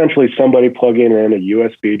 Essentially, somebody plugging in a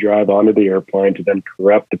USB drive onto the airplane to then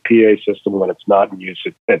corrupt the PA system when it's not in use.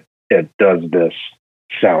 It does this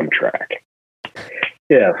soundtrack.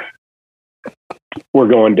 If we're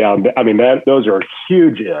going down, I mean, those are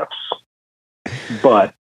huge ifs.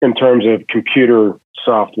 But in terms of computer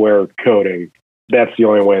software coding, that's the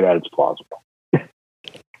only way that it's plausible.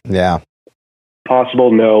 Yeah.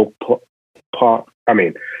 Possible, no.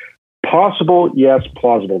 Possible, yes.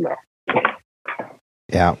 Plausible, no.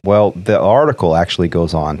 Yeah, well, the article actually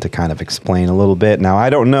goes on to kind of explain a little bit. Now, I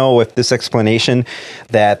don't know if this explanation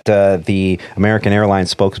that the American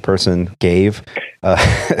Airlines spokesperson gave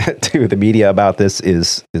to the media about this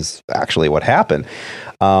is actually what happened.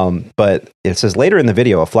 But it says later in the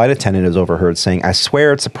video, a flight attendant is overheard saying, "I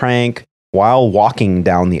swear it's a prank," while walking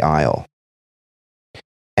down the aisle.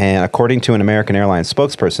 And according to an American Airlines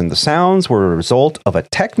spokesperson, the sounds were a result of a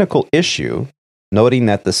technical issue, noting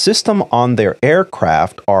that the system on their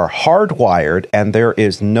aircraft are hardwired and there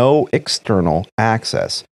is no external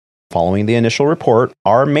access. Following the initial report,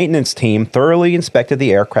 our maintenance team thoroughly inspected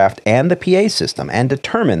the aircraft and the PA system and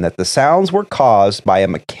determined that the sounds were caused by a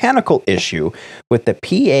mechanical issue with the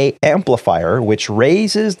PA amplifier, which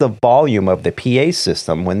raises the volume of the PA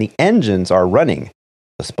system when the engines are running,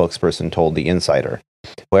 the spokesperson told the Insider.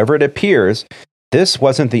 However, it appears this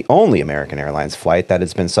wasn't the only American Airlines flight that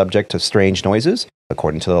has been subject to strange noises.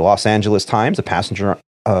 According to the Los Angeles Times, a passenger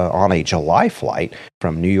on a July flight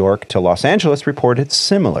from New York to Los Angeles reported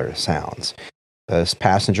similar sounds. This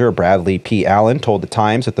passenger, Bradley P. Allen, told the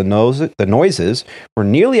Times that the noises were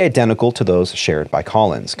nearly identical to those shared by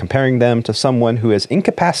Collins, comparing them to someone who is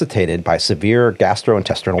incapacitated by severe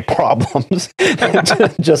gastrointestinal problems,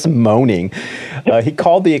 just moaning. He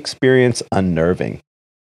called the experience unnerving.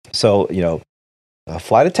 So,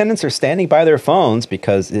 flight attendants are standing by their phones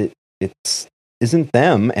because it isn't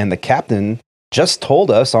them, and the captain just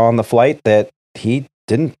told us on the flight that he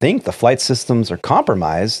didn't think the flight systems are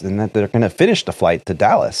compromised and that they're going to finish the flight to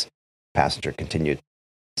Dallas. Passenger continued.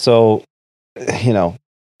 So,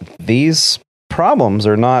 these problems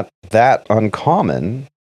are not that uncommon.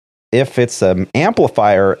 If it's an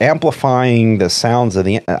amplifier amplifying the sounds of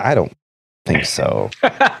I don't think so.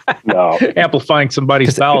 No. Amplifying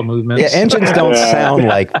somebody's bowel movements. Yeah, engines don't sound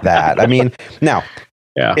like that. I mean, now,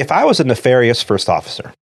 if I was a nefarious first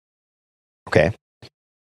officer, okay,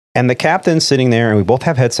 and the captain's sitting there and we both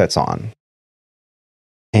have headsets on,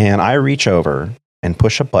 and I reach over and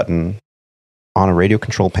push a button on a radio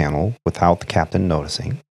control panel without the captain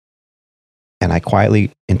noticing, and I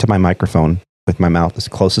quietly, into my microphone with my mouth as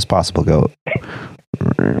close as possible, go,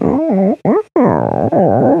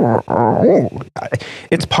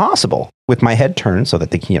 it's possible with my head turned so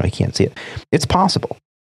that he can't see it. It's possible.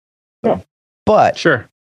 Yeah. But sure,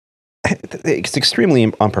 it's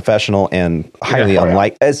extremely unprofessional and highly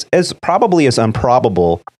unlike as probably as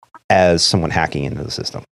improbable as someone hacking into the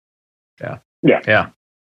system. Yeah.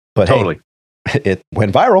 But totally, hey, it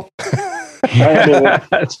went viral.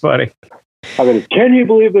 That's funny. I mean, can you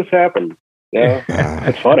believe this happened? Yeah,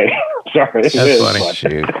 it's funny. Sorry, that's funny.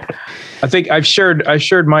 Shoot. I think I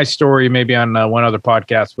shared my story maybe on one other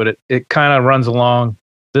podcast, but it kind of runs along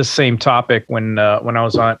this same topic when I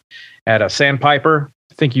was at a Sandpiper.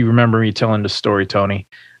 I think you remember me telling the story, Tony.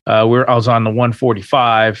 I was on the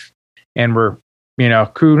 145, and we're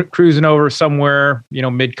cruising over somewhere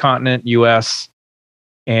mid-continent U.S.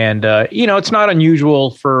 And it's not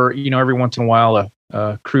unusual for every once in a while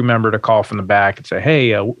a crew member to call from the back and say,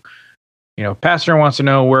 "Hey, passenger wants to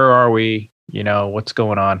know where are we? What's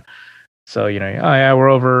going on?" So we're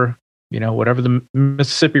over whatever the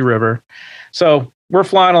Mississippi River. So we're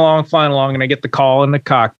flying along, and I get the call in the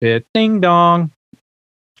cockpit, ding dong.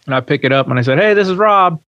 And I pick it up and I said, "Hey, this is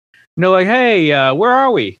Rob." And they're like, "Hey, where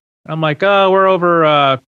are we?" And I'm like, "Oh, we're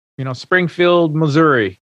over, Springfield, Missouri."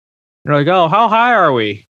 And they're like, "Oh, how high are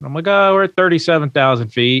we?" And I'm like, "Oh, we're at 37,000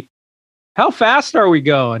 feet." "How fast are we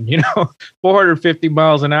going?" 450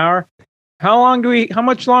 miles an hour. How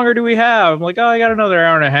much longer do we have? I'm like, "Oh, I got another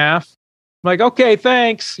hour and a half." I'm like, "Okay,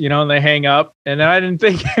 thanks." And they hang up, and then I didn't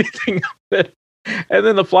think anything of it. And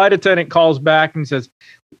then the flight attendant calls back and says,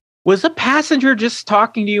 "Was the passenger just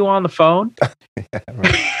talking to you on the phone?" And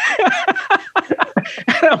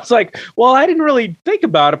I was like, "Well, I didn't really think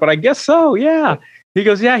about it, but I guess so. Yeah." He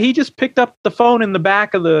goes, "Yeah, he just picked up the phone in the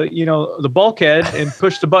back of the, the bulkhead and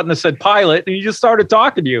pushed the button that said pilot, and he just started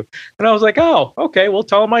talking to you." And I was like, "Oh, okay. Well,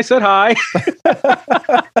 tell him I said hi."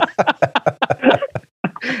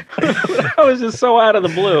 I was just so out of the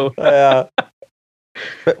blue.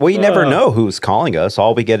 But we never know who's calling us.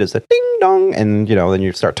 All we get is a ding dong, and then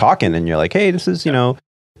you start talking, and you're like, "Hey, this is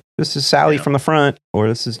Sally from the front, or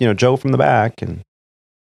this is Joe from the back," and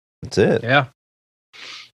that's it. Yeah,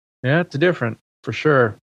 it's different for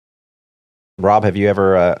sure. Rob, have you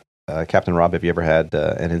ever, Captain Rob, have you ever had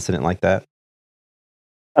an incident like that?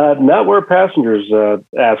 Not where passengers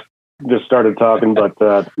just started talking, but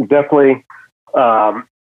definitely,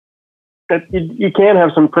 you can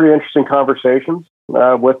have some pretty interesting conversations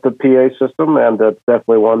with the PA system, and that's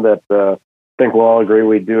definitely one that I think we'll all agree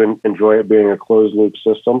we do enjoy it being a closed loop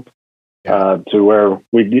system. to where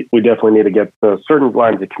we definitely need to get certain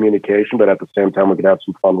lines of communication, but at the same time, we can have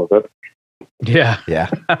some fun with it. Yeah. Yeah.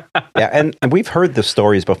 Yeah. And we've heard the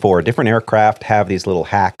stories before. Different aircraft have these little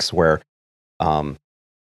hacks where,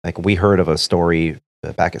 like we heard of a story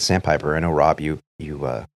back at Sandpiper. I know, Rob, you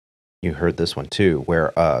heard this one too,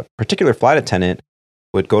 where a particular flight attendant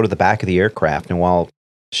would go to the back of the aircraft, and while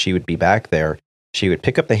she would be back there, she would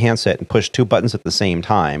pick up the handset and push 2 buttons at the same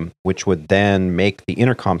time, which would then make the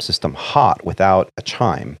intercom system hot without a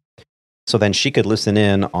chime. So then she could listen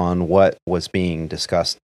in on what was being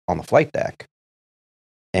discussed on the flight deck,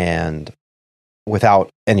 and without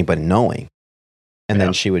anybody knowing. And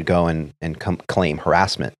then she would go and claim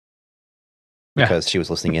harassment because she was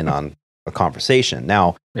listening in on a conversation.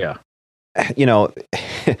 Now, you know,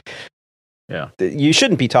 you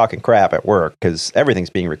shouldn't be talking crap at work because everything's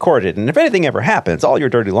being recorded. And if anything ever happens, all your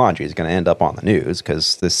dirty laundry is going to end up on the news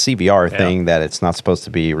because the CVR thing that it's not supposed to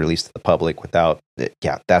be released to the public without it,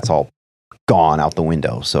 that's all gone out the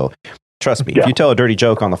window. So trust me, if you tell a dirty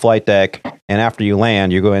joke on the flight deck and after you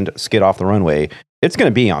land, you're going to skid off the runway, it's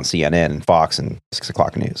going to be on CNN and Fox and 6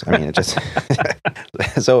 o'clock news. I mean, it just,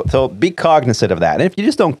 so be cognizant of that. And if you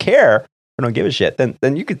just don't care or don't give a shit,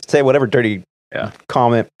 then you could say whatever dirty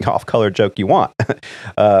comment, off-color joke you want.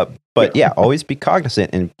 But always be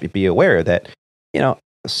cognizant and be aware that, you know,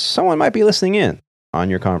 someone might be listening in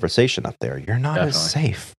on your conversation up there. You're not as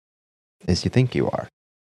safe as you think you are.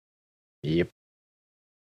 Yep.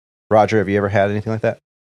 Roger, have you ever had anything like that?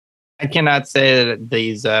 I cannot say that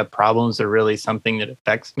these problems are really something that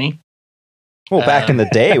affects me. Well, back in the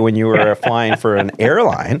day when you were flying for an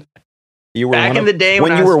airline, you were back in the day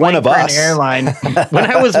when you were one of us. An airline, when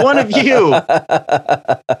I was one of you.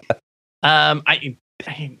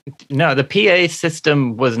 No, the PA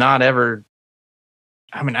system was not ever.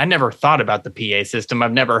 I mean, I never thought about the PA system.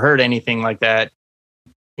 I've never heard anything like that.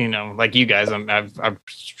 You know, like you guys, I've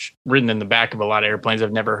ridden in the back of a lot of airplanes.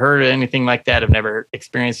 I've never heard anything like that. I've never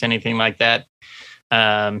experienced anything like that.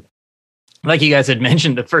 Like you guys had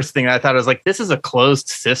mentioned, the first thing I thought was like, this is a closed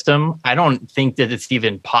system. I don't think that it's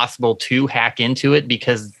even possible to hack into it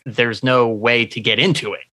because there's no way to get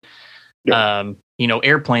into it. Yeah. You know,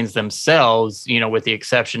 airplanes themselves, you know, with the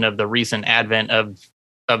exception of the recent advent of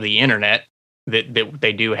the internet, that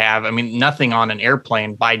they do have. I mean, nothing on an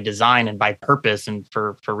airplane by design and by purpose and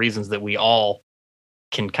for reasons that we all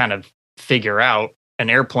can kind of figure out, an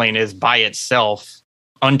airplane is by itself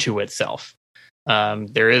unto itself.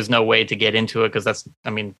 There is no way to get into it because that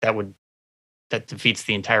defeats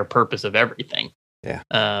the entire purpose of everything. Yeah.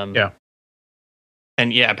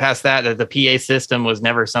 And past that, the PA system was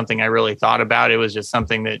never something I really thought about. It was just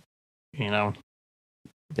something that, you know,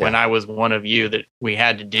 when I was one of you that we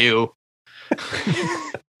had to do.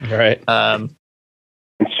 Right. And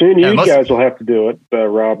soon you guys will have to do it,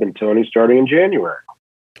 Rob and Tony, starting in January.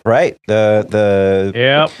 Right.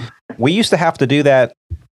 We used to have to do that.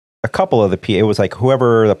 A couple of the PA, it was like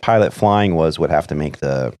whoever the pilot flying was would have to make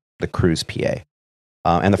the cruise PA.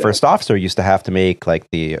 And the first officer used to have to make like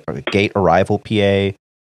the gate arrival PA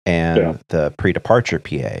and the pre-departure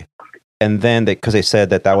PA. And then because they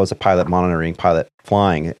said that was a pilot monitoring, pilot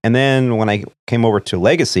flying. And then when I came over to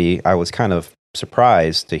Legacy, I was kind of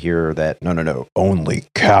surprised to hear that, no, only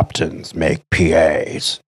captains make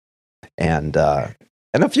PAs. And a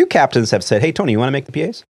few captains have said, hey, Tony, you want to make the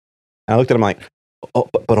PAs? And I looked at them like, oh,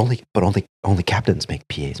 but only captains make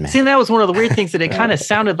PAs, man. See, that was one of the weird things that it kind of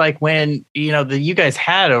sounded like when, you know, you guys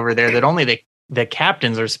had over there that only the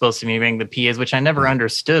captains are supposed to be making the PAs, which I never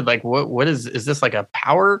understood. Like, what is this like a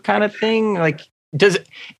power kind of thing? Like,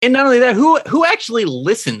 and not only that, who actually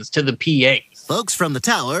listens to the PAs? Folks from the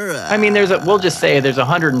tower. I mean, we'll just say there's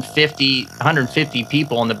 150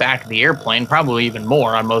 people in the back of the airplane, probably even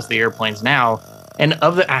more on most of the airplanes now. And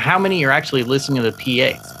how many are actually listening to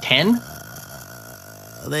the PAs? 10?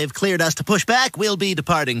 They've cleared us to push back. We'll be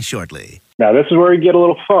departing shortly. Now, this is where you get a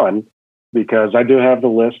little fun because I do have the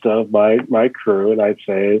list of my crew, and I'd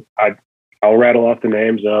say I'll rattle off the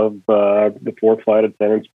names of the 4 flight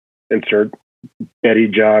attendants. Insert Betty,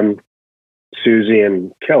 John, Susie,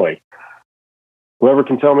 and Kelly. Whoever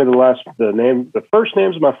can tell me the first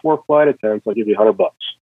names of my 4 flight attendants, I'll give you $100.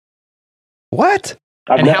 What?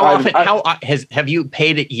 Have you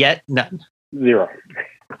paid it yet? None. 0.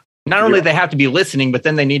 Not only they have to be listening, but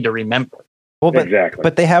then they need to remember. Well, exactly.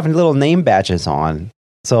 But they have little name badges on,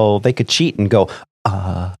 so they could cheat and go.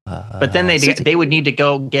 But then they would need to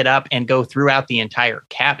go get up and go throughout the entire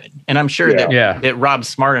cabin, and I'm sure that Rob's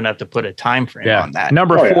smart enough to put a time frame on that.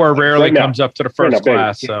 Number 4 rarely comes up to the first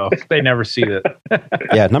class, so they never see that.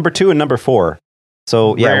 Yeah, number 2 and number 4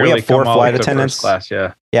 So yeah, Rarely we have 4 come all flight the first attendants. class,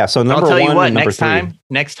 yeah. Yeah. So number I'll tell 1 you what. and number 3.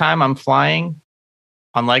 Next time I'm flying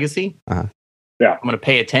on Legacy, Uh-huh. Yeah. I'm going to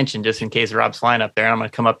pay attention just in case Rob's flying up there, and I'm going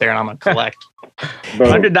to come up there and I'm going to collect Boom.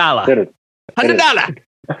 $100. Hit it. $100.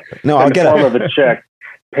 No, In I'll the get form a of a check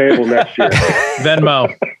payable next year.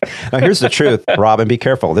 Venmo. Now, here's the truth, Robin. Be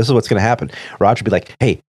careful. This is what's going to happen. Roger will be like,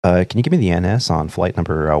 "Hey, can you give me the NS on flight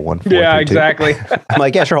number 1432?" Yeah, exactly. I'm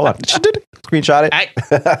like, "Yeah, sure. Hold on." Screenshot it.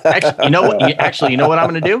 Actually, you know what I'm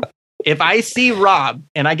going to do? If I see Rob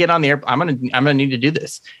and I get on the air, I'm gonna need to do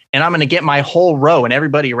this, and I'm gonna get my whole row and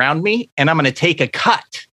everybody around me, and I'm gonna take a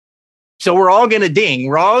cut. So we're all gonna ding.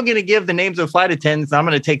 We're all gonna give the names of flight attendants. And I'm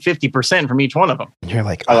gonna take 50% from each one of them. You're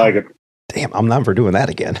like, I like it. Damn, I'm never doing that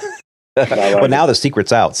again. like Now the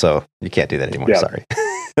secret's out, so you can't do that anymore. Yeah. Sorry.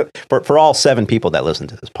 for all 7 people that listen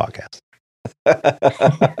to this podcast.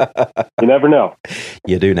 You never know.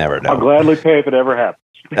 You do never know. I'll gladly pay if it ever happens.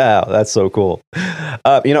 Oh, that's so cool.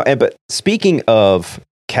 But speaking of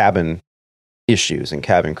cabin issues and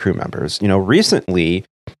cabin crew members, recently,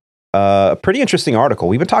 a pretty interesting article.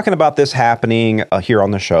 We've been talking about this happening here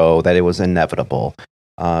on the show, that it was inevitable.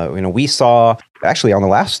 We saw, actually on the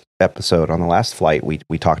last episode, on the last flight,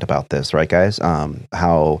 we talked about this, right, guys?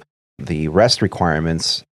 How the rest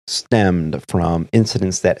requirements stemmed from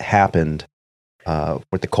incidents that happened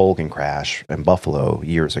with the Colgan crash in Buffalo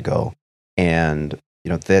years ago. And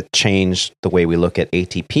that changed the way we look at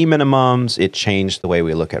ATP minimums. It changed the way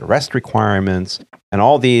we look at rest requirements. And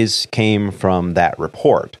all these came from that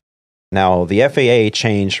report. Now, the FAA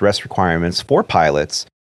changed rest requirements for pilots,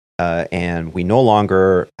 and we no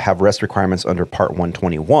longer have rest requirements under Part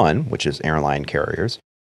 121, which is airline carriers.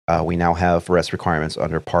 We now have rest requirements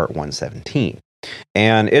under Part 117.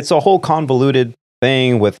 And it's a whole convoluted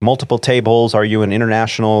thing with multiple tables. Are you an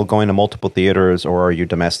international going to multiple theaters, or are you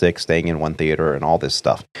domestic staying in one theater, and all this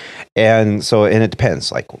stuff? And it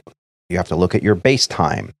depends. Like, you have to look at your base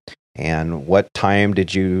time and what time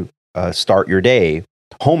did you start your day,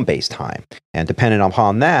 home base time. And depending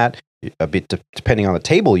upon that, a bit depending on the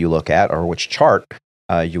table you look at or which chart,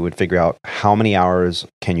 you would figure out how many hours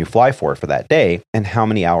can you fly for that day, and how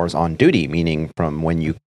many hours on duty, meaning from when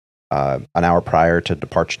you an hour prior to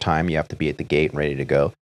departure time, you have to be at the gate and ready to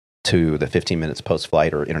go, to the 15 minutes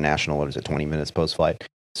post-flight, or international, what is it, 20 minutes post-flight.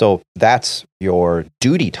 So that's your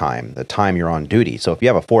duty time, the time you're on duty. So if you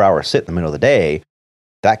have a 4-hour sit in the middle of the day,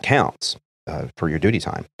 that counts for your duty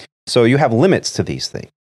time. So you have limits to these things.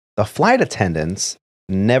 The flight attendants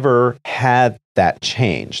never had that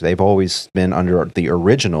change. They've always been under the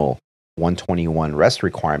original 121 rest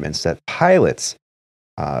requirements that pilots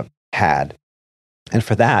had. And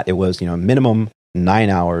for that, it was, minimum 9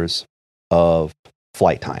 hours of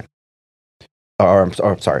flight time.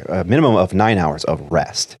 A minimum of 9 hours of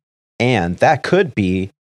rest. And that could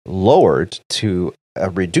be lowered to a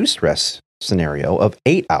reduced rest scenario of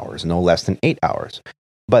 8 hours, no less than 8 hours.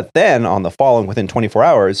 But then within 24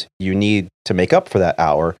 hours, you need to make up for that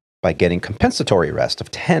hour by getting compensatory rest of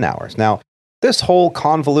 10 hours. Now, this whole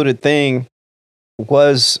convoluted thing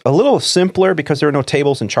was a little simpler because there were no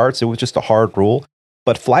tables and charts. It was just a hard rule.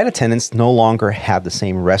 But flight attendants no longer have the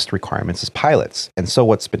same rest requirements as pilots. And so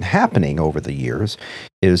what's been happening over the years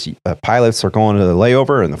is pilots are going to the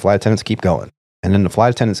layover and the flight attendants keep going. And then the flight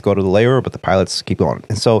attendants go to the layover, but the pilots keep going.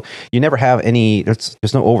 And so you never have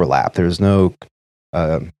there's no overlap. There's no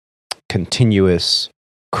continuous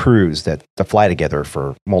crews that fly together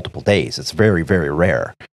for multiple days. It's very, very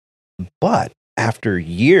rare. But after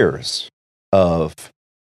years of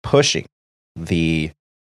pushing, the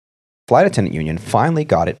flight attendant union finally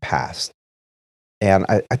got it passed. And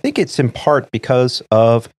I think it's in part because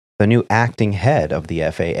of the new acting head of the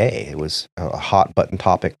FAA. It was a hot button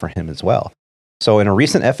topic for him as well. So in a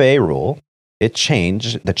recent FAA rule, it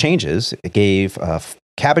gave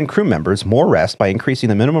cabin crew members more rest by increasing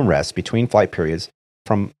the minimum rest between flight periods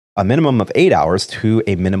from a minimum of 8 hours to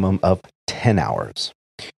a minimum of 10 hours.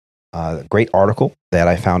 A great article that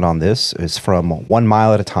I found on this is from 1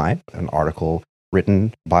 Mile at a Time, an article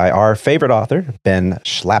written by our favorite author, Ben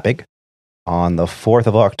Schlappig, on the 4th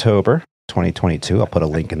of October, 2022. I'll put a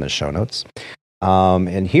link in the show notes.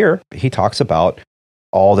 And here he talks about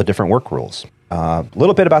all the different work rules. A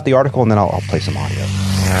little bit about the article, and then I'll play some audio.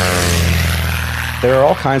 There are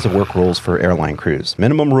all kinds of work rules for airline crews.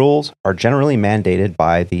 Minimum rules are generally mandated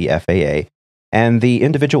by the FAA, and the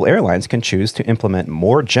individual airlines can choose to implement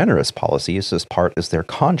more generous policies as part of their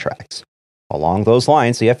contracts. Along those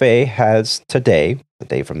lines, the FAA has today, the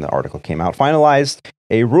day from the article came out, finalized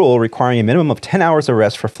a rule requiring a minimum of 10 hours of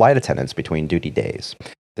rest for flight attendants between duty days.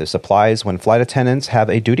 This applies when flight attendants have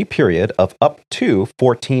a duty period of up to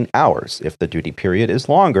 14 hours. If the duty period is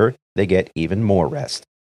longer, they get even more rest.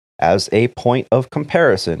 As a point of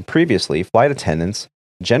comparison, previously, flight attendants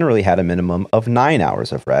generally had a minimum of 9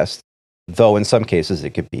 hours of rest, though in some cases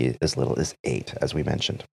it could be as little as 8, as we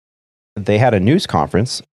mentioned. They had a news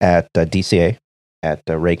conference at DCA, at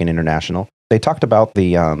Reagan International. They talked about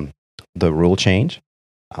the rule change.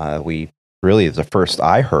 Really, the first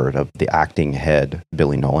I heard of the acting head,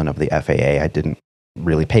 Billy Nolan of the FAA. I didn't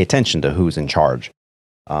really pay attention to who's in charge.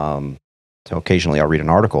 So occasionally I'll read an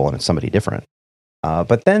article and it's somebody different.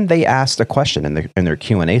 But then they asked a question in their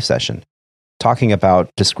Q&A session, talking about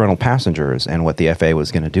disgruntled passengers and what the FAA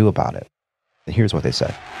was going to do about it. And here's what they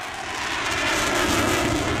said.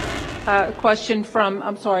 Question from,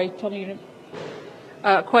 I'm sorry, Tony.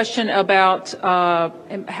 Question about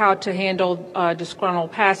how to handle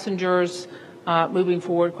disgruntled passengers moving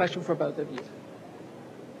forward. Question for both of you.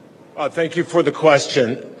 Thank you for the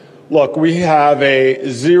question. Look, we have a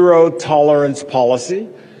zero tolerance policy.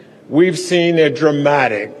 We've seen a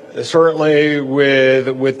dramatic, certainly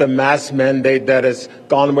with the mask mandate that has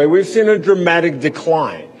gone away, we've seen a dramatic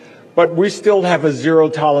decline. But we still have a zero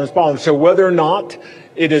tolerance policy. So whether or not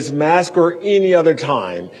it is mask or any other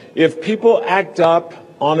time, if people act up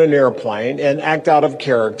on an airplane and act out of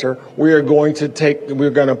character, we're going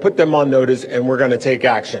to put them on notice and we're going to take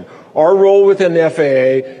action. Our role within the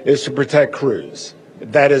FAA is to protect crews.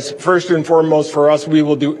 That is first and foremost for us. We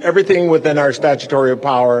will do everything within our statutory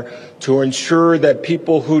power to ensure that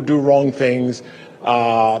people who do wrong things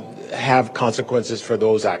have consequences for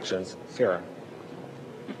those actions. Sarah.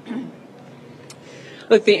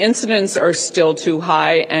 Look, the incidents are still too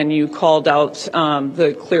high, and you called out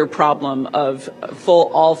the clear problem of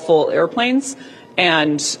all full airplanes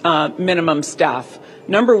and minimum staff.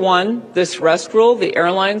 Number one, this rest rule, the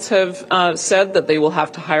airlines have said that they will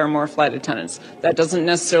have to hire more flight attendants. That doesn't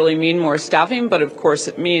necessarily mean more staffing, but of course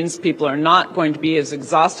it means people are not going to be as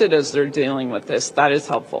exhausted as they're dealing with this. That is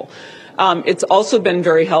helpful. It's also been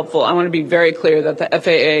very helpful. I want to be very clear that the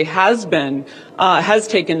FAA has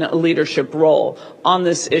taken a leadership role on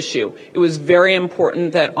this issue. It was very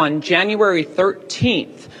important that on January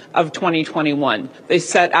 13th of 2021, they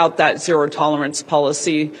set out that zero tolerance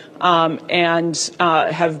policy and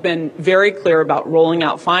have been very clear about rolling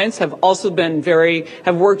out fines, have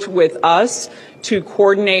worked with us to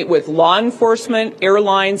coordinate with law enforcement,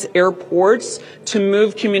 airlines, airports, to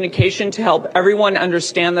move communication to help everyone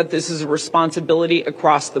understand that this is a responsibility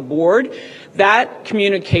across the board. That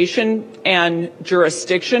communication and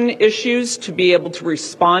jurisdiction issues to be able to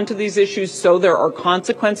respond to these issues so there are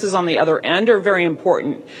consequences on the other end are very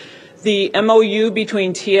important. The MOU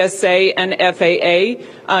between TSA and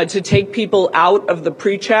FAA to take people out of the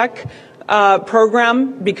pre-check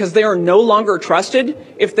program because they are no longer trusted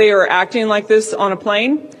if they are acting like this on a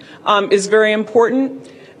plane is very important.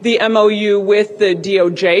 The MOU with the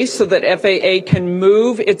DOJ so that FAA can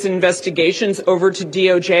move its investigations over to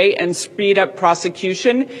DOJ and speed up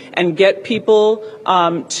prosecution and get people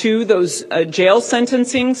to those jail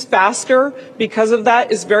sentencings faster because of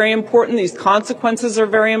that is very important. These consequences are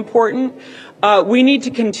very important. We need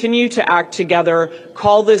to continue to act together,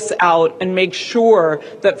 call this out, and make sure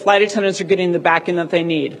that flight attendants are getting the backing that they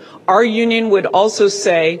need. Our union would also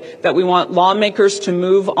say that we want lawmakers to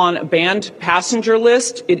move on a banned passenger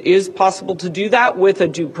list. It is possible to do that with a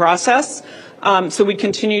due process. So we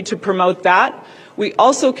continue to promote that. We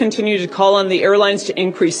also continue to call on the airlines to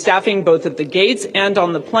increase staffing both at the gates and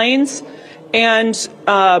on the planes. And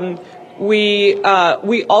we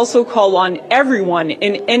also call on everyone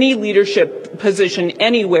in any leadership position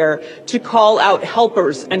anywhere to call out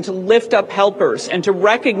helpers and to lift up helpers and to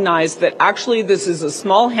recognize that actually this is a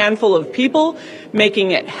small handful of people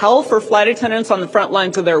making it hell for flight attendants on the front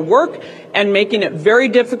lines of their work and making it very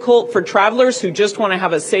difficult for travelers who just want to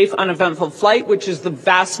have a safe, uneventful flight, which is the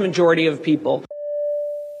vast majority of people.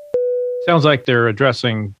 Sounds like they're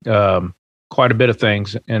addressing quite a bit of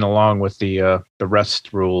things, and along with the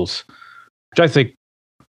rest rules, which I think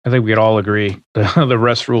we could all agree the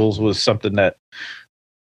rest rules was something that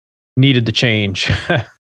needed to change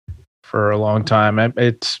for a long time.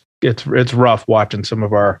 It's rough watching some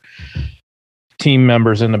of our team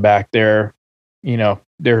members in the back there. You know,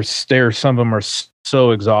 there's some of them are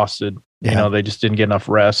so exhausted. Yeah. You know, they just didn't get enough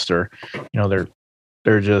rest, or you know,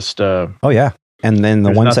 they're just oh yeah. And then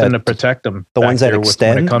the ones that to protect them, the ones that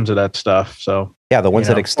extend when it comes to that stuff. So yeah, the ones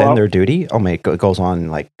that extend their duty. Oh my, it goes on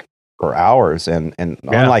like for hours, and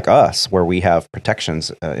unlike us, where we have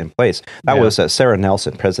protections in place. That was Sarah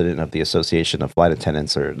Nelson, president of the Association of Flight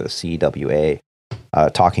Attendants, or the CWA.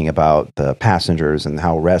 talking about the passengers and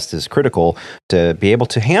how rest is critical to be able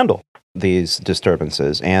to handle these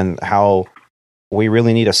disturbances, and how we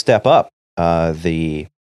really need to step up the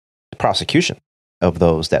prosecution of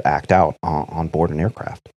those that act out on board an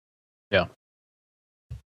aircraft.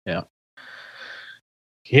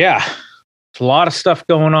 Yeah. It's a lot of stuff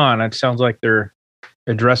going on. It sounds like they're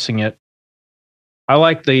addressing it. I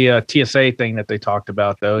like the TSA thing that they talked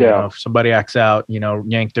about, though. Yeah. You know, if somebody acts out,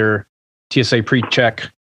 yank their TSA pre-check.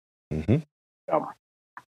 Mm-hmm.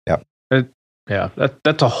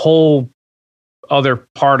 That's a whole other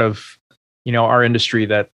part of, our industry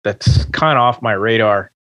that's kind of off my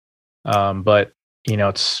radar. But,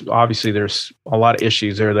 it's obviously there's a lot of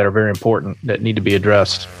issues there that are very important that need to be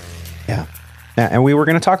addressed. Yeah. And we were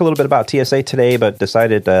going to talk a little bit about TSA today, but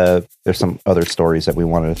decided there's some other stories that we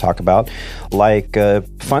wanted to talk about, like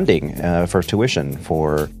funding for tuition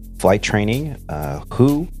for flight training,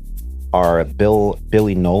 who our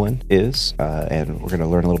Billy Nolen is, and we're going to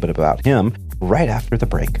learn a little bit about him right after the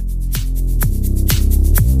break.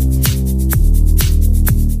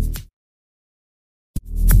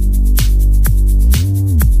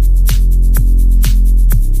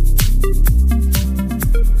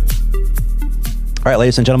 All right,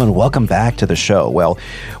 ladies and gentlemen, welcome back to the show. Well,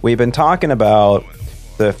 we've been talking about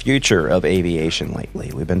the future of aviation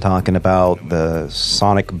lately. We've been talking about the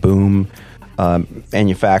sonic boom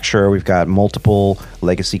manufacturer. We've got multiple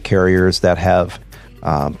legacy carriers that have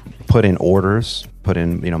put in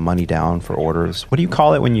money down for orders. What do you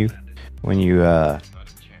call it when you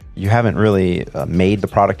haven't really made the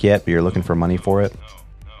product yet, but you're looking for money for it?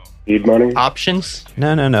 Need money? Options?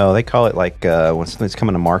 No. They call it like when something's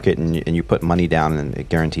coming to market and you put money down and it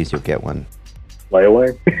guarantees you'll get one.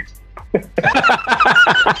 Layaway?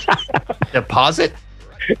 Deposit?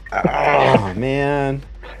 Oh, man.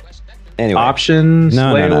 Anyway. Options?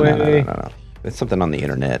 No. layaway? It's something on the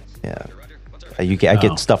internet. Yeah. I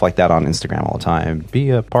get stuff like that on Instagram all the time.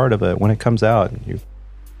 Be a part of it when it comes out.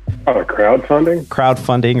 Crowdfunding?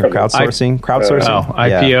 Crowdfunding or crowdsourcing? Crowdsourcing?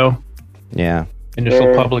 IPO? Yeah.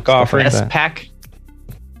 Initial public offering. SPAC?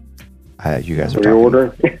 You guys are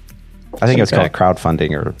Reorder? talking. I think it's called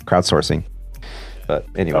crowdfunding or crowdsourcing. But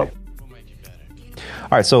anyway. All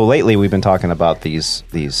right. So lately we've been talking about these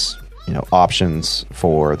options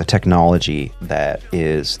for the technology that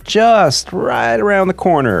is just right around the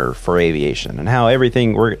corner for aviation, and how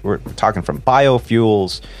everything we're talking from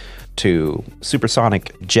biofuels to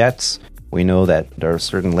supersonic jets. We know that there are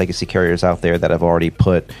certain legacy carriers out there that have already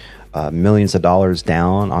put millions of dollars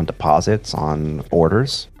down on deposits on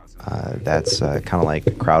orders. That's kind of like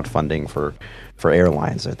crowdfunding for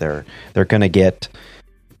airlines. That they're going to get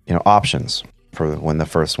options for when the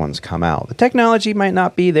first ones come out. The technology might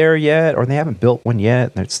not be there yet, or they haven't built one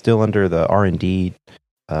yet. It's still under the R&D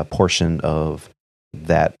portion of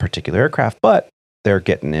that particular aircraft, but they're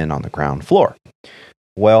getting in on the ground floor.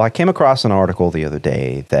 Well, I came across an article the other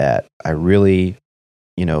day that I really,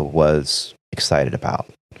 was excited about.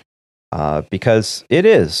 Because it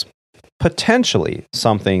is potentially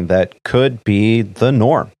something that could be the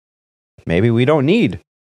norm. Maybe we don't need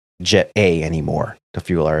Jet A anymore to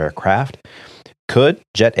fuel our aircraft. Could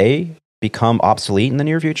Jet A become obsolete in the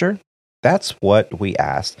near future? That's what we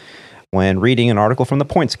asked when reading an article from the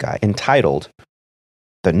Points Guy entitled,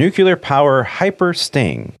 "The Nuclear Power Hyper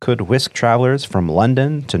Sting Could Whisk Travelers from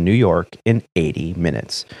London to New York in 80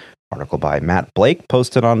 Minutes. Article by Matt Blake,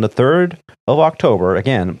 posted on the 3rd of October.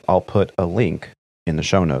 Again, I'll put a link in the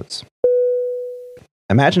show notes.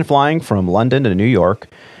 Imagine flying from London to New York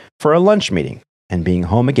for a lunch meeting and being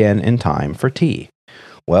home again in time for tea.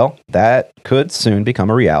 Well, that could soon become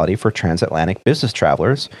a reality for transatlantic business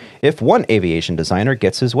travelers if one aviation designer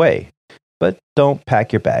gets his way. But don't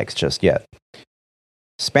pack your bags just yet.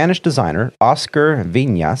 Spanish designer Oscar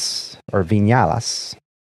Viñas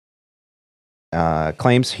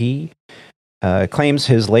claims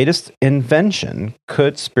his latest invention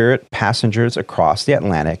could spirit passengers across the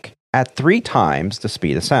Atlantic at 3 times the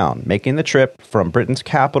speed of sound, making the trip from Britain's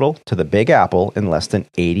capital to the Big Apple in less than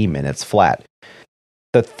 80 minutes flat.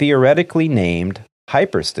 The theoretically named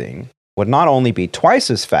Hypersting would not only be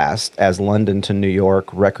twice as fast as London to New York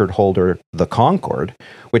record holder the Concorde,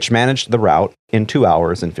 which managed the route in 2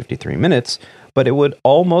 hours and 53 minutes, but it would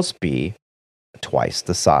almost be twice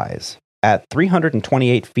the size. At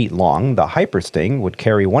 328 feet long, the Hypersting would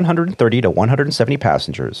carry 130 to 170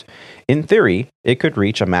 passengers. In theory, it could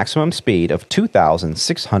reach a maximum speed of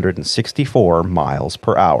 2,664 miles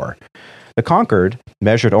per hour. The Concorde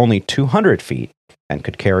measured only 200 feet and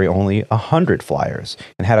could carry only 100 flyers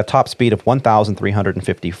and had a top speed of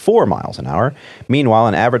 1,354 miles an hour. Meanwhile,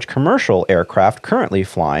 an average commercial aircraft currently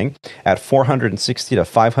flying at 460 to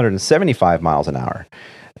 575 miles an hour.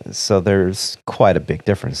 So there's quite a big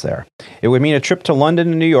difference there. It would mean a trip to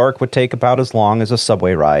London and New York would take about as long as a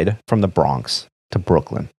subway ride from the Bronx to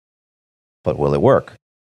Brooklyn. But will it work?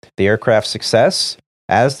 The aircraft's success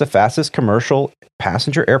as the fastest commercial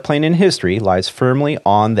passenger airplane in history lies firmly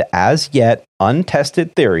on the as-yet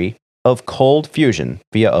untested theory of cold fusion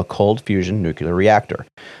via a cold fusion nuclear reactor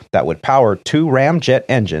that would power 2 ramjet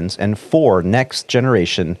engines and 4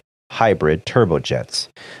 next-generation hybrid turbojets.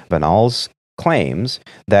 Van Al's claims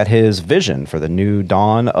that his vision for the new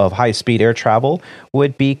dawn of high-speed air travel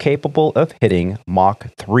would be capable of hitting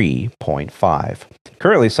Mach 3.5.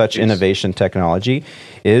 Currently, such innovation technology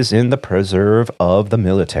is in the preserve of the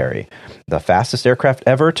military. The fastest aircraft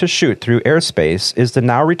ever to shoot through airspace is the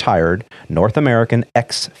now retired North American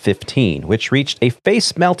X-15, which reached a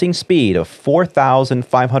face-melting speed of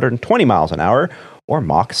 4,520 miles an hour, or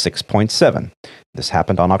Mach 6.7. This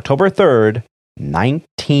happened on October 3rd,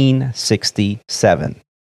 1967,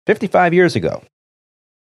 55 years ago.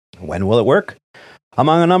 When will it work?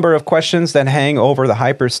 Among a number of questions that hang over the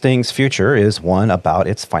Hypersting's future is one about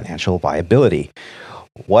its financial viability.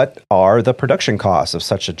 What are the production costs of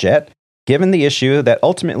such a jet, given the issue that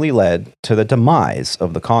ultimately led to the demise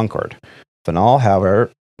of the Concorde? Van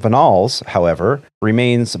Al's, however,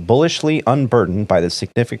 remains bullishly unburdened by the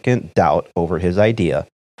significant doubt over his idea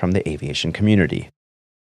from the aviation community.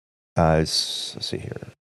 Let's see here.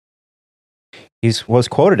 He was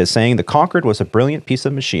quoted as saying, "The Concorde was a brilliant piece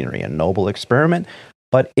of machinery, a noble experiment,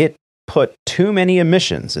 but it put too many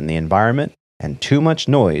emissions in the environment and too much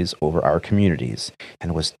noise over our communities,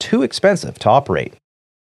 and was too expensive to operate.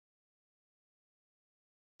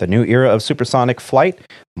 The new era of supersonic flight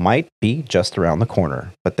might be just around the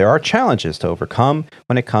corner, but there are challenges to overcome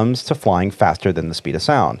when it comes to flying faster than the speed of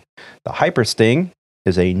sound. The Hypersting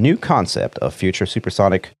is a new concept of future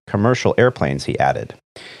supersonic commercial airplanes," he added.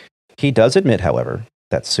 He does admit, however,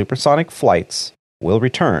 that supersonic flights will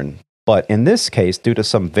return, but in this case, due to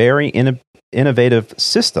some very innovative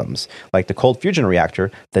systems like the cold fusion reactor,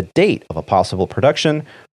 the date of a possible production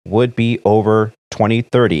would be over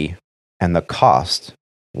 2030, and the cost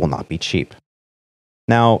will not be cheap.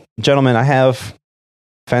 Now, gentlemen, I have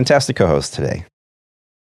fantastic co-hosts today.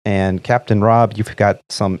 And Captain Rob, you've got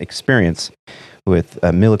some experience with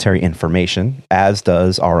military information, as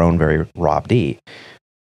does our own very Rob D.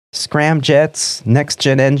 Scramjets,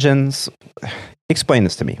 next-gen engines. Explain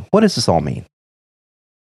this to me. What does this all mean?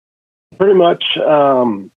 Pretty much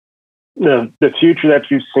the future that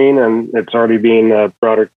you've seen, and it's already being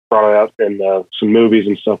brought out in some movies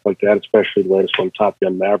and stuff like that, especially the latest one, Top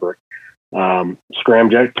Gun Maverick.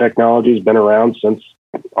 Scramjet technology has been around since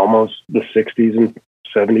almost the 60s and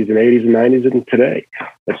 70s and 80s and 90s and today.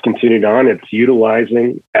 It's continued on. It's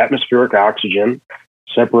utilizing atmospheric oxygen,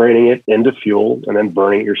 separating it into fuel, and then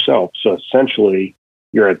burning it yourself. So essentially,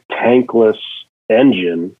 you're a tankless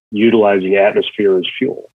engine utilizing atmosphere as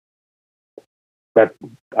fuel. That's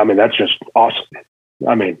just awesome.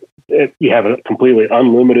 You have a completely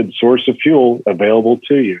unlimited source of fuel available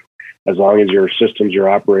to you as long as your systems are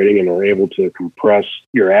operating and are able to compress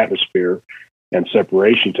your atmosphere and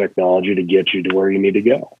separation technology to get you to where you need to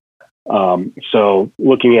go. So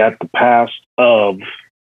looking at the past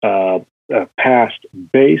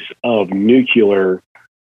base of nuclear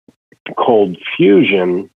cold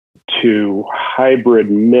fusion to hybrid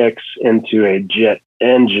mix into a jet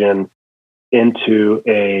engine into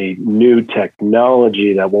a new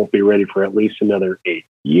technology that won't be ready for at least another 8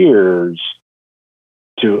 years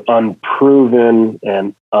to unproven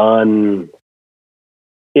and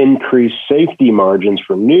increased safety margins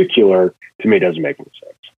from nuclear, to me, doesn't make any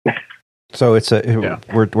sense. So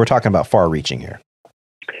we're talking about far-reaching here.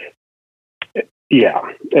 Yeah,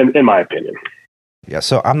 in my opinion. Yeah,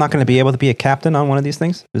 so I'm not going to be able to be a captain on one of these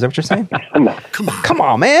things? Is that what you're saying? No. Come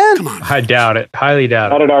on, man. Come on. I doubt it. Highly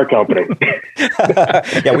doubt it. Not at our company.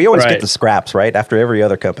 Yeah, we always get the scraps, right? After every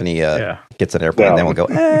other company gets an airplane, then we'll go,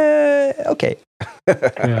 okay.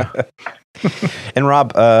 Yeah. And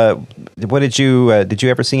Rob, what did you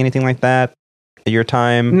ever see anything like that at your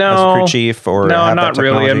time as a crew chief? Or no, not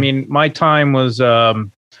really. I mean, my time was,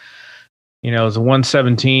 the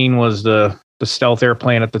 117 was the stealth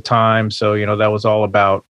airplane at the time. So, that was all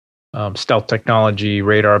about stealth technology,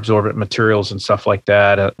 radar absorbent materials and stuff like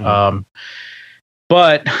that.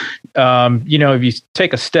 But if you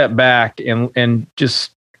take a step back and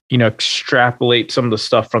just, extrapolate some of the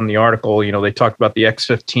stuff from the article, they talked about the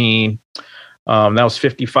X-15, That was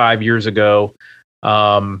 55 years ago.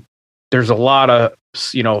 There's a lot of,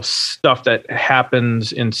 stuff that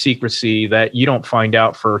happens in secrecy that you don't find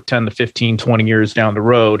out for 10 to 15, 20 years down the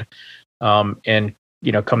road. And,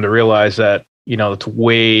 come to realize that, it's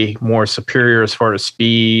way more superior as far as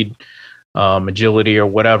speed, agility, or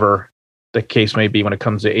whatever the case may be when it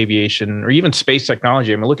comes to aviation or even space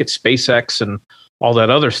technology. I mean, look at SpaceX and all that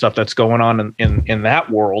other stuff that's going on in that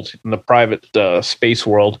world, in the private space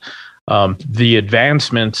world. The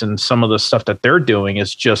advancements and some of the stuff that they're doing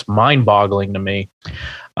is just mind-boggling to me.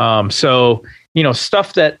 So,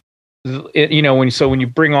 stuff that, when you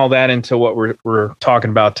bring all that into what we're talking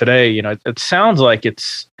about today, it sounds like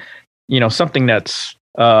it's, something that's,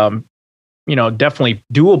 definitely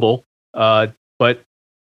doable, but,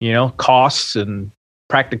 costs and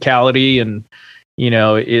practicality and,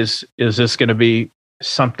 is this going to be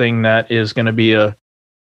something that is going to be a,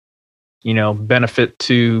 benefit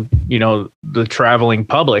to, the traveling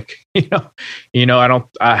public. I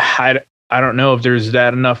don't know if there's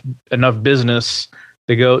that enough business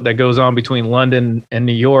that goes on between London and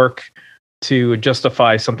New York to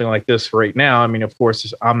justify something like this right now. I mean, of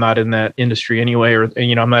course, I'm not in that industry anyway, or,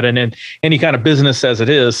 I'm not in any kind of business as it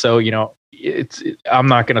is. So, I'm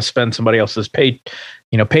not going to spend somebody else's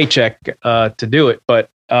paycheck to do it. But,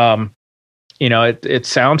 it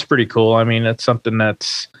sounds pretty cool. I mean, it's something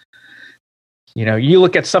that's, you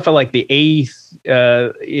look at stuff like the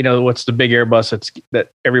what's the big Airbus that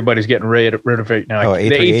everybody's getting rid of right now? Like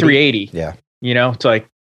the A380. Yeah. It's like,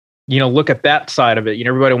 look at that side of it.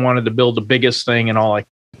 Everybody wanted to build the biggest thing and all, like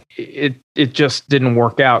it just didn't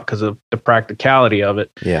work out because of the practicality of it.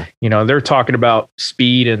 Yeah. They're talking about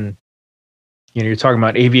speed and, you're talking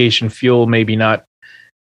about aviation fuel, maybe not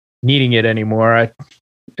needing it anymore. I think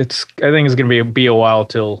it's going to be a while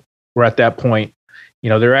till we're at that point.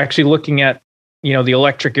 They're actually looking at, the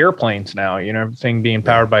electric airplanes now, everything being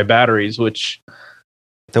powered by batteries, which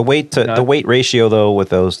the weight ratio though with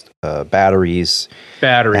those batteries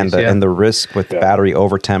and the risk with battery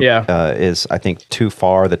over temp is, I think, too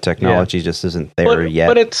far. The technology just isn't there yet.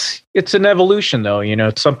 But it's an evolution though.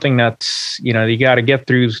 It's something that's, you got to get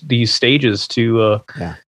through these stages to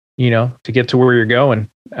to get to where you're going.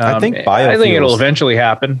 I think it'll eventually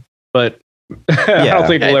happen, but I don't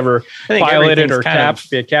think we'll ever pilot it or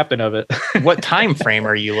be a captain of it. What time frame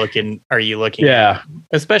are you looking yeah. at?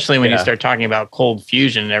 Especially when you start talking about cold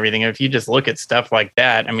fusion and everything. If you just look at stuff like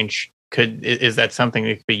that, I mean, is that something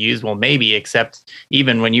that could be used? Well, maybe, except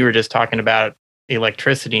even when you were just talking about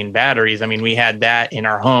electricity and batteries, I mean, we had that in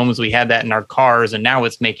our homes, we had that in our cars, and now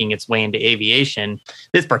it's making its way into aviation.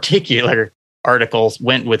 This particular article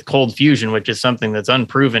went with cold fusion, which is something that's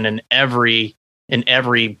unproven in every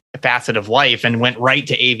facet of life, and went right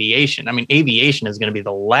to aviation. I mean, aviation is going to be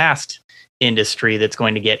the last industry that's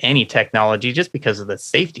going to get any technology just because of the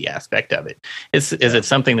safety aspect of it. Is it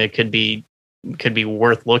something that could be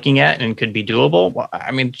worth looking at and could be doable? Well,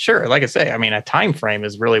 I mean, sure. Like I say, I mean, a time frame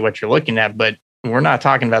is really what you're looking at, but we're not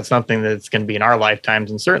talking about something that's going to be in our lifetimes,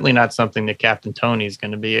 and certainly not something that Captain Tony is going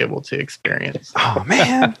to be able to experience. Oh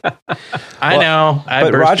man, I know.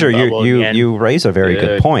 But Roger, you raise a very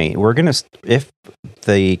good point. We're gonna, if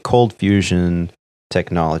the cold fusion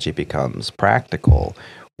technology becomes practical,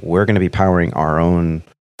 we're going to be powering our own.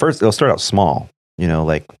 First, it'll start out small,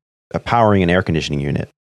 like powering an air conditioning unit.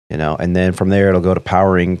 And then from there it'll go to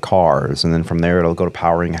powering cars, and then from there it'll go to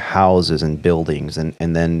powering houses and buildings, and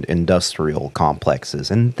then industrial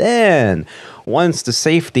complexes. And then once the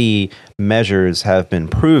safety measures have been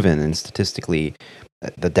proven and statistically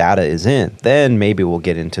the data is in, then maybe we'll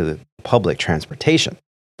get into the public transportation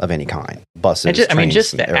of any kind, buses, trains,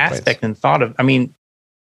 just the airplanes. aspect and thought of,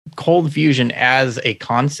 cold fusion as a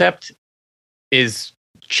concept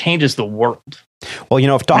changes the world. Well,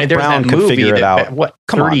 if Doc Brown could figure it out,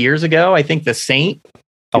 30 years ago, I think The Saint.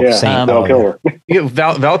 Saint. Val Kilmer.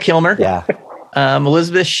 Val Kilmer. Yeah.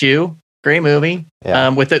 Elizabeth Shue. Great movie. Yeah.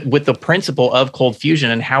 With the principle of cold fusion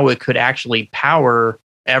and how it could actually power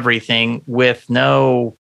everything with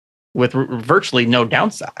virtually no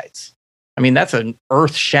downsides. I mean, that's an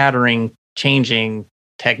earth-shattering, changing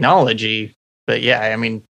technology. But yeah,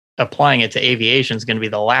 applying it to aviation is going to be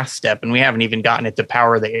the last step, and we haven't even gotten it to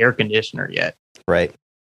power the air conditioner yet. Right.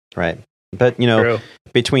 But,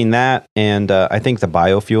 between that and I think the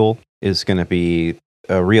biofuel is going to be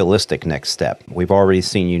a realistic next step. We've already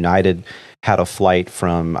seen United had a flight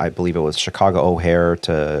from, I believe it was Chicago O'Hare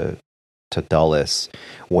to Dulles,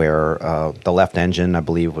 where the left engine, I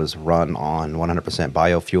believe, was run on 100%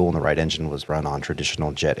 biofuel, and the right engine was run on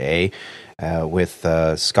traditional Jet A, with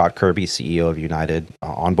Scott Kirby, CEO of United,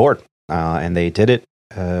 on board. And they did it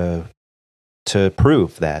to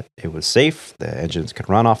prove that it was safe, the engines could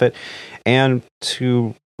run off it, and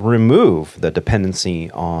to remove the dependency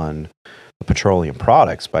on the petroleum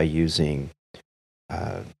products by using,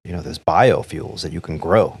 those biofuels that you can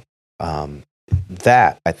grow.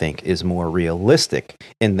 That, I think, is more realistic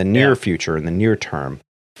in the near future, in the near term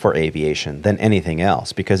for aviation than anything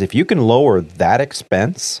else. Because if you can lower that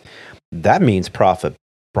expense, that means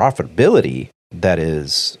profitability that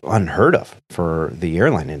is unheard of for the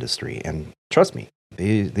airline industry. And trust me,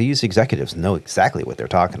 these executives know exactly what they're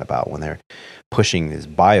talking about when they're pushing this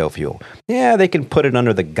biofuel. Yeah, they can put it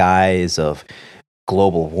under the guise of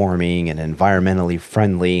global warming and environmentally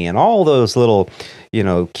friendly and all those little,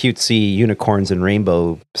 cutesy unicorns and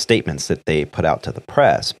rainbow statements that they put out to the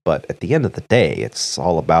press. But at the end of the day, it's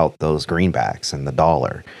all about those greenbacks and the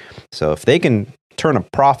dollar. So if they can turn a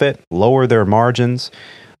profit, lower their margins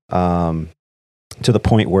to the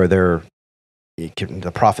point where the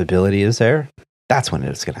profitability is there, that's when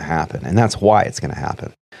it's going to happen. And that's why it's going to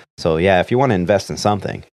happen. So yeah, if you want to invest in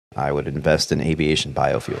something, I would invest in aviation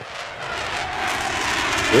biofuel.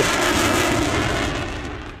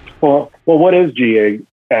 Well, what is GA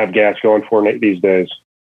avgas going for these days?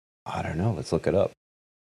 I don't know. Let's look it up.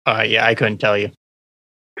 I couldn't tell you.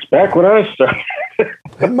 It's back when I started.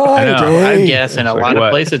 I'm guessing a lot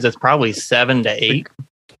of places it's probably 7 to 8.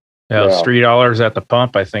 Yeah, it's $3 at the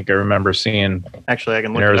pump. I think I remember seeing. Actually, I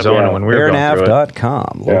can look in Arizona it up. when we were going through it.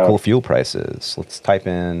 Airnav.com, local fuel prices. Let's type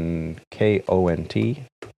in KONT.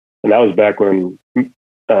 And that was back when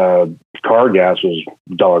car gas was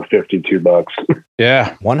 $1.50, $2.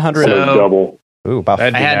 Yeah, 100 double. Ooh, about.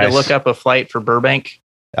 I had to look up a flight for Burbank.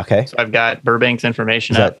 Okay, so I've got Burbank's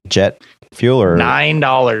information. Is that jet fuel or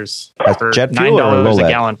 $9? For jet fuel $9 or a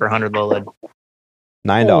gallon for 100 low lead.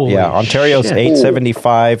 $9. Yeah, Ontario's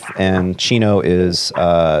 $8.75, and Chino is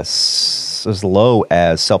as low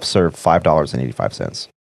as self-serve $5.85.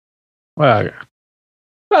 Well, yeah.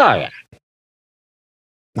 Oh yeah.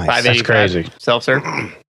 Nice. That's crazy. Self-serve?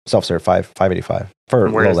 Self-serve, $5.85 for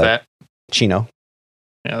where is that? Chino.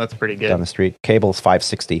 Yeah, that's pretty good. Down the street. Cable's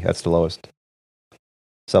 $5.60. That's the lowest.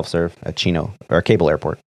 Self-serve at Chino, or Cable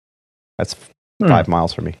Airport. That's 5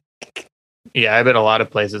 miles from me. Yeah, I bet a lot of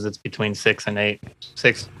places it's between 6 and 8.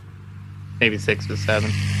 6, maybe 6 to 7.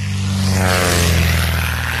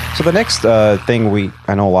 So the next thing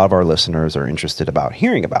I know a lot of our listeners are interested about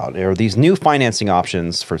hearing about are these new financing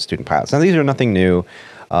options for student pilots. Now, these are nothing new.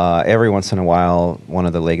 Every once in a while, one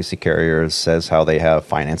of the legacy carriers says how they have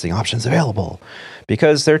financing options available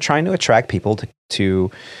because they're trying to attract people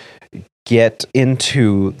to get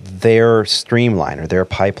into their streamline or their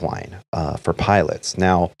pipeline for pilots.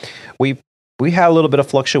 Now, we had a little bit of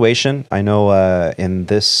fluctuation. I know in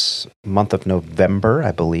this month of November,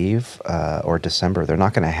 I believe, or December, they're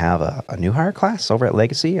not going to have a new hire class over at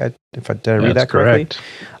Legacy. Did I read that correctly?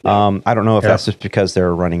 I don't know if that's just because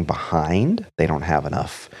they're running behind. They don't have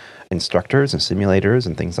enough instructors and simulators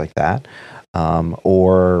and things like that,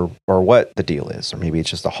 or what the deal is, or maybe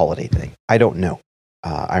it's just a holiday thing. I don't know.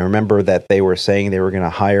 I remember that they were saying they were going to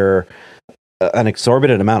hire an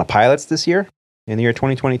exorbitant amount of pilots this year. In the year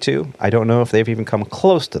 2022, I don't know if they've even come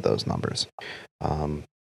close to those numbers,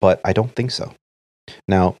 but I don't think so.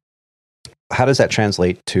 Now, how does that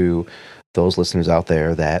translate to those listeners out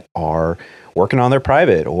there that are working on their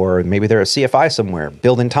private, or maybe they're a CFI somewhere,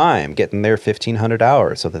 building time, getting their 1,500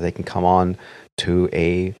 hours so that they can come on to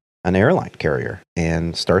an airline carrier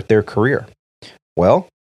and start their career? Well,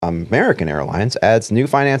 American Airlines adds new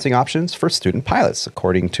financing options for student pilots,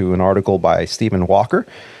 according to an article by Stephen Walker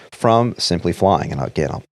from Simply Flying. And again,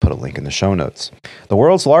 I'll put a link in the show notes. The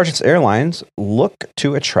world's largest airlines look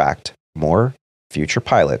to attract more future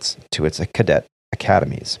pilots to its cadet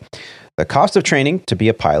academies. The cost of training to be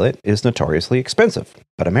a pilot is notoriously expensive,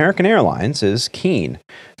 but American Airlines is keen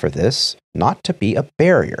for this not to be a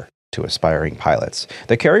barrier to aspiring pilots.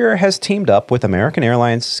 The carrier has teamed up with American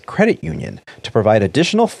Airlines Credit Union to provide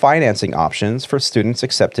additional financing options for students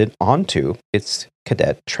accepted onto its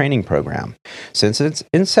cadet training program. Since its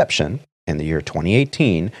inception in the year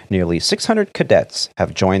 2018, nearly 600 cadets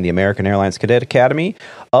have joined the American Airlines Cadet Academy,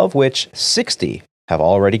 of which 60 have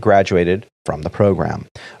already graduated from the program.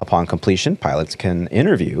 Upon completion, pilots can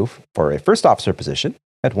interview for a first officer position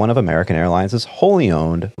at one of American Airlines' wholly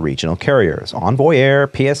owned regional carriers, Envoy Air,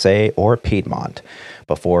 PSA, or Piedmont,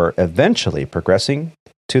 before eventually progressing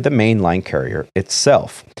to the mainline carrier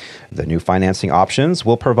itself. The new financing options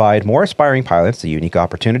will provide more aspiring pilots the unique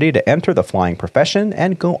opportunity to enter the flying profession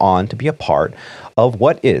and go on to be a part of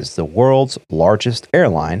what is the world's largest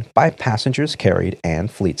airline by passengers carried and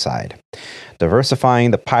fleet side.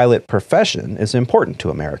 Diversifying the pilot profession is important to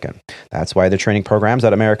American. That's why the training programs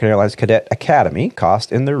at American Airlines Cadet Academy cost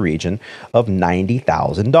in the region of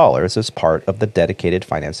 $90,000 as part of the dedicated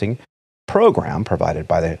financing program provided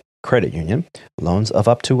by the credit union. Loans of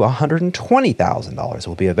up to $120,000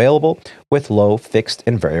 will be available with low fixed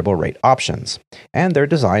and variable rate options. And they're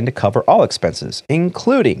designed to cover all expenses,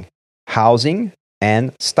 including housing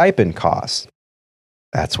and stipend costs.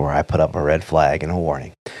 That's where I put up a red flag and a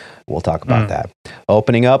warning. We'll talk about that.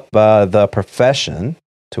 Opening up the profession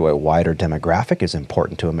to a wider demographic is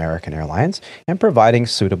important to American Airlines, and providing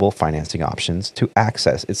suitable financing options to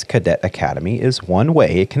access its Cadet Academy is one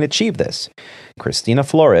way it can achieve this. Christina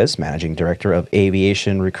Flores, Managing Director of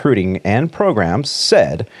Aviation Recruiting and Programs,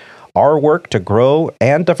 said, "Our work to grow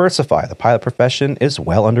and diversify the pilot profession is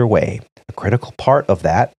well underway. A critical part of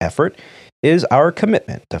that effort is our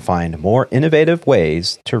commitment to find more innovative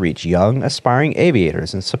ways to reach young, aspiring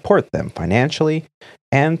aviators and support them financially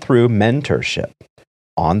and through mentorship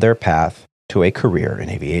on their path to a career in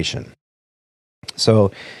aviation."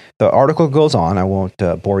 So the article goes on. I won't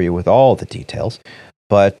bore you with all the details,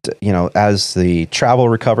 but as the travel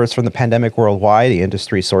recovers from the pandemic worldwide, the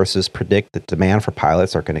industry sources predict that demand for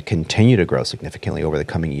pilots are going to continue to grow significantly over the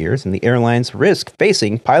coming years, and the airlines risk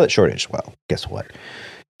facing pilot shortage. Well, guess what?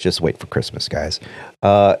 Just wait for Christmas, guys.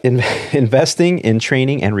 Investing in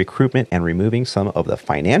training and recruitment and removing some of the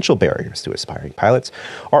financial barriers to aspiring pilots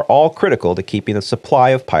are all critical to keeping the supply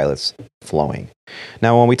of pilots flowing.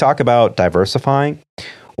 Now, when we talk about diversifying,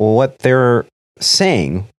 what they're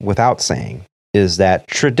saying without saying is that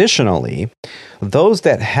traditionally, those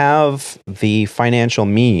that have the financial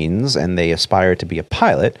means and they aspire to be a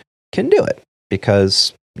pilot can do it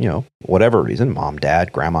because whatever reason, mom,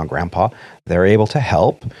 dad, grandma, grandpa, they're able to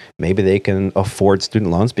help. Maybe they can afford student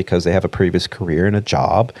loans because they have a previous career and a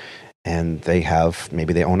job, and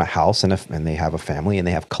maybe they own a house and they have a family and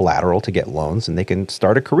they have collateral to get loans and they can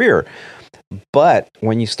start a career. But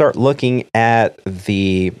when you start looking at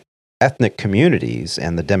the ethnic communities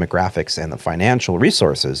and the demographics and the financial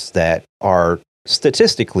resources that are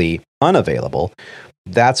statistically unavailable,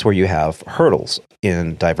 that's where you have hurdles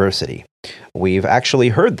in diversity. We've actually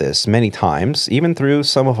heard this many times, even through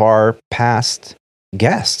some of our past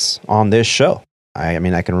guests on this show. I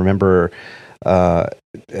can remember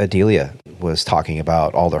Adelia was talking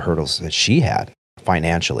about all the hurdles that she had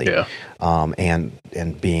financially,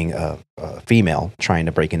 and being a female trying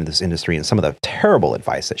to break into this industry, and some of the terrible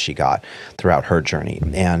advice that she got throughout her journey.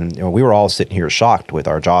 And we were all sitting here shocked with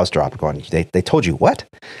our jaws dropped, going, "They told you what?"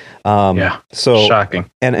 So shocking.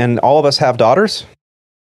 And all of us have daughters.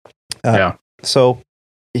 So,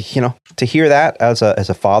 to hear that as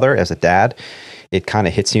a father, as a dad, it kind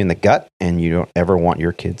of hits you in the gut, and you don't ever want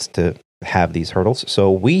your kids to have these hurdles.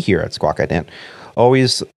 So we here at Squawk Ident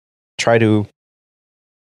always try to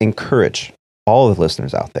encourage all of the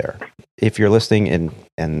listeners out there. If you're listening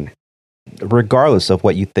and regardless of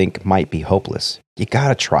what you think might be hopeless, you got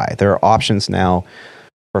to try. There are options now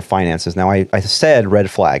for finances. Now, I said red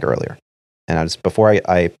flag earlier, and before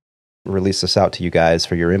I release this out to you guys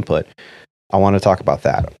for your input, I want to talk about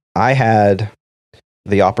that. I had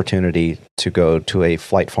the opportunity to go to a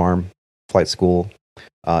flight school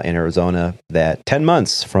in Arizona that 10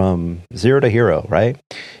 months from zero to hero, right?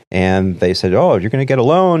 And they said, "Oh, you're going to get a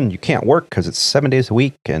loan. You can't work because it's 7 days a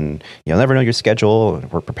week and you'll never know your schedule.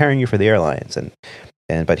 We're preparing you for the airlines.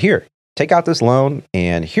 But here, take out this loan,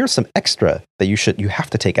 and here's some extra that you have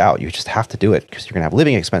to take out. You just have to do it because you're going to have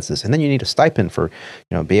living expenses, and then you need a stipend for,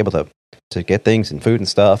 be able to get things and food and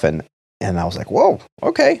stuff." And I was like, "Whoa,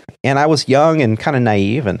 okay." And I was young and kind of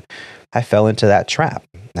naive, and I fell into that trap.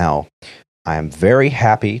 Now, I am very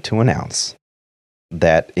happy to announce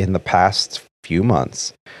that in the past few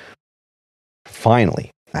months, finally,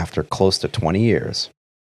 after close to 20 years,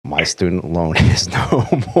 my student loan is no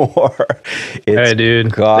more. Hey,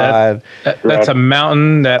 dude. God. That's a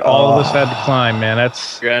mountain that all of us had to climb, man.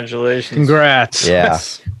 Congratulations. Congrats. Yeah.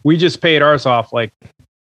 We just paid ours off like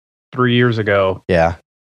 3 years ago. Yeah.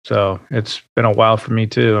 So it's been a while for me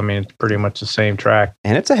too. I mean, it's pretty much the same track.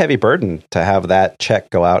 And it's a heavy burden to have that check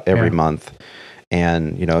go out every month.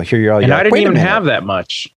 And, here you're all, and I didn't even have that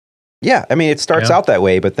much. Yeah. I mean, it starts out that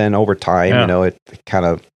way, but then over time, it kind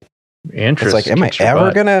of, interest. It's like, am I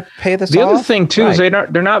ever going to pay this off? The other thing too is they're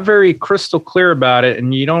not very crystal clear about it,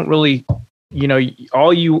 and you don't really,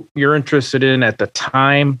 all you're interested in at the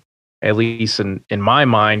time at least in my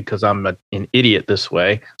mind, because I'm an idiot this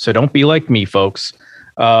way. So don't be like me, folks.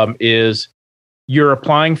 Is you're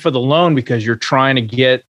applying for the loan because you're trying to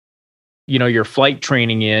get, your flight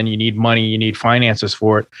training in. You need money, you need finances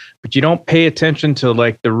for it, but you don't pay attention to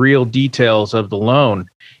like the real details of the loan.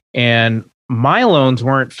 And my loans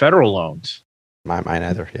weren't federal loans. Mine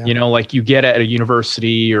either. Yeah. Like you get at a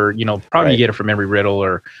university, or probably Right. you get it from Embry-Riddle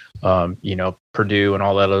or Purdue and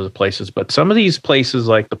all that other places. But some of these places,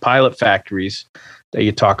 like the pilot factories that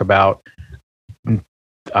you talk about,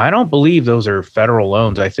 I don't believe those are federal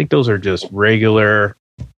loans. I think those are just regular.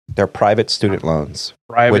 They're private student loans,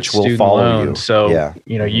 Private which will student follow loans. you. So yeah.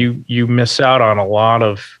 you miss out on a lot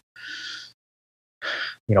of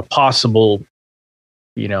possible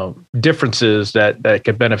differences that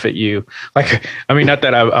could benefit you. Like, I mean, not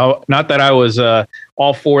that I was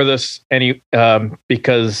all for this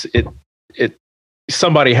because it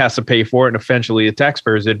somebody has to pay for it, and eventually the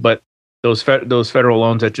taxpayers did. But those federal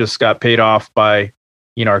loans that just got paid off by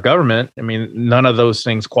our government, I mean, none of those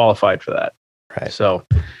things qualified for that. Right. So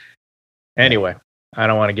anyway, I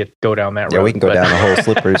don't want to go down that road. Yeah, we can go down the whole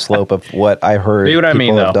slippery slope of what I heard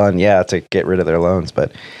people have done, to get rid of their loans.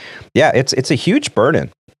 But yeah, it's a huge burden.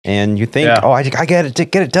 And you think, I got to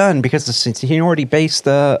get it done because it's a seniority-based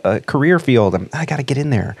career field. I got to get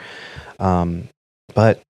in there.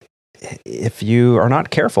 But if you are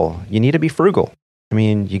not careful, you need to be frugal. I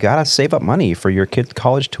mean, you got to save up money for your kid's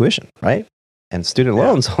college tuition, right? And student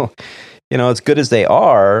loans, as good as they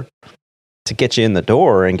are to get you in the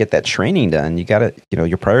door and get that training done, you got to,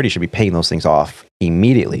 your priority should be paying those things off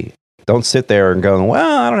immediately. Don't sit there and go,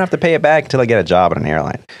 well, I don't have to pay it back until I get a job at an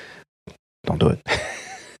airline. Don't do it.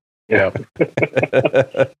 Yeah.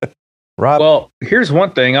 Rob? Well, here's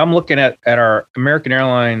one thing. I'm looking at our American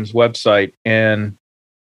Airlines website, and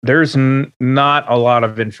there's not a lot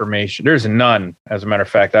of information. There's none, as a matter of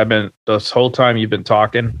fact. This whole time you've been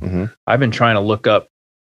talking, I've been trying to look up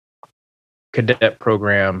cadet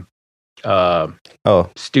program,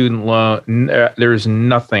 student loan. There's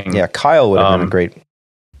nothing. Yeah, Kyle would have been a great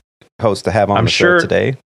host to have on the show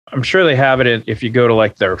today. I'm sure they have it if you go to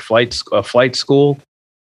like their flight school.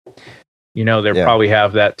 They probably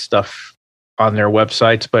have that stuff on their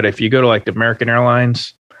websites. But if you go to like the American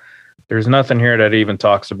Airlines, there's nothing here that even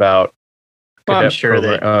talks about. Well, I'm sure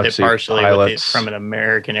that partially from an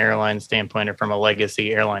American Airlines standpoint or from a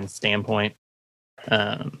legacy airline standpoint,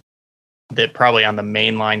 that probably on the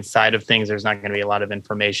mainline side of things, there's not going to be a lot of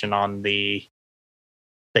information on the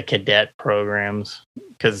cadet programs,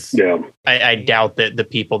 because I doubt that the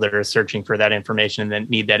people that are searching for that information and that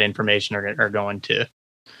need that information are going to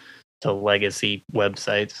legacy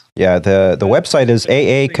websites. Yeah, the website is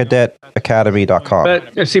aacadetacademy.com.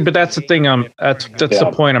 But that's the thing. That's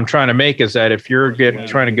the point I'm trying to make, is that if you're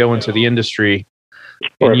trying to go into the industry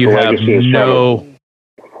and you have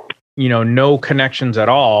no connections at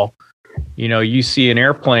all, you see an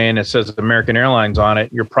airplane that says American Airlines on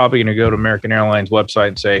it, you're probably going to go to American Airlines website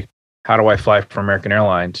and say, how do I fly for American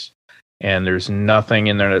Airlines? And there's nothing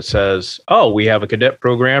in there that says, we have a cadet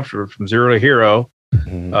program from zero to hero.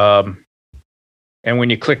 And when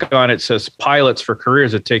you click on it, it says pilots for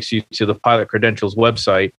careers. It takes you to the pilot credentials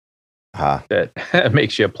website that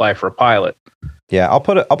makes you apply for a pilot. Yeah, I'll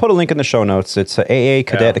put a link in the show notes. It's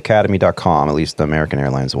aacadetacademy.com, at least the American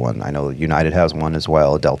Airlines one. I know United has one as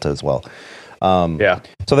well, Delta as well.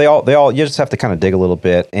 So they all you just have to kind of dig a little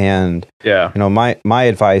bit, and my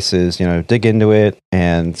advice is dig into it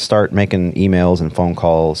and start making emails and phone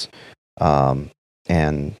calls,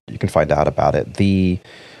 and you can find out about it. The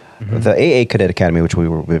AA Cadet Academy, which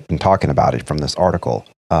we've been talking about it from this article,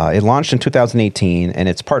 it launched in 2018, and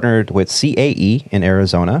it's partnered with CAE in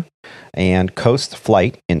Arizona and Coast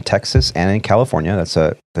Flight in Texas and in California. That's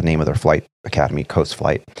the name of their flight academy, Coast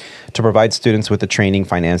Flight, to provide students with the training,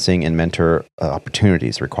 financing, and mentor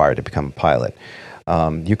opportunities required to become a pilot.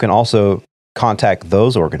 You can also contact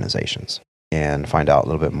those organizations and find out a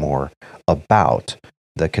little bit more about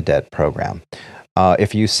the cadet program.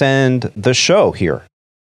 If you send the show here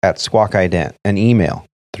at Squawk Ident an email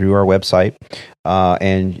through our website,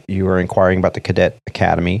 and you are inquiring about the Cadet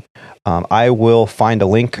Academy, I will find a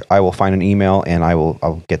link. I will find an email, and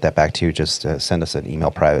I'll get that back to you. Just send us an email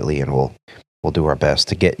privately, and we'll do our best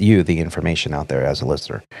to get you the information out there as a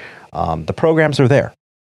listener. The programs are there.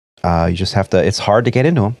 You just have to. It's hard to get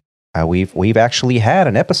into them. We've actually had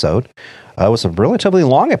an episode. It was a relatively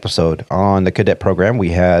long episode on the cadet program.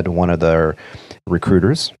 We had one of their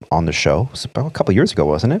recruiters on the show. It was about a couple years ago,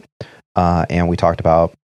 wasn't it? And we talked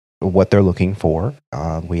about what they're looking for.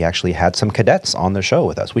 We actually had some cadets on the show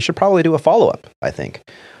with us. We should probably do a follow-up, I think.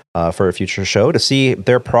 for a future show to see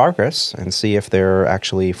their progress and see if they're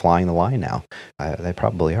actually flying the line now. They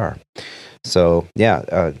probably are. So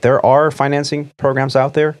yeah, there are financing programs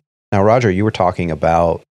out there. Now, Roger, you were talking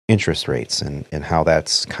about interest rates and how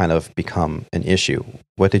that's kind of become an issue.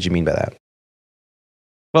 What did you mean by that?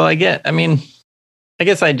 Well, I guess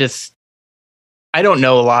I don't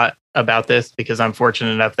know a lot about this because I'm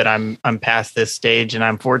fortunate enough that I'm past this stage, and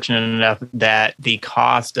I'm fortunate enough that the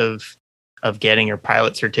cost of getting your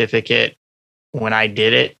pilot certificate when I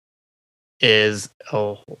did it is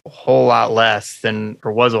a whole lot less than,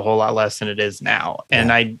 or was a whole lot less than it is now. Yeah.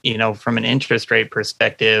 And I, from an interest rate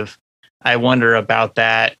perspective, I wonder about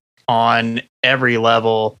that on every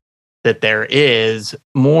level that there is,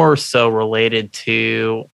 more so related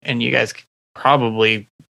to, and you guys probably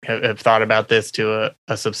have thought about this to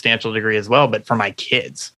a substantial degree as well, but for my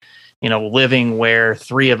kids, living where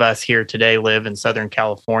 3 of us here today live in Southern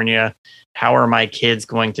California, how are my kids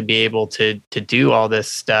going to be able to do all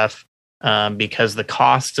this stuff? Because the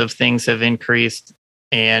costs of things have increased,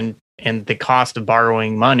 and the cost of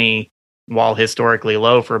borrowing money, while historically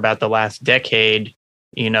low for about the last decade,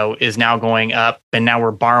 is now going up, and now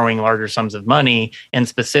we're borrowing larger sums of money. And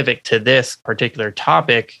specific to this particular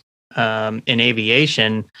topic, in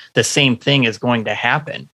aviation, the same thing is going to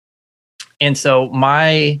happen. And so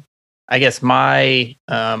my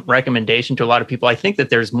recommendation to a lot of people, I think that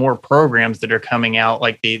there's more programs that are coming out,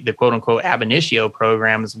 like the quote unquote ab initio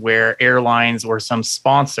programs, where airlines or some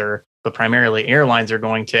sponsor, but primarily airlines, are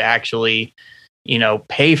going to actually,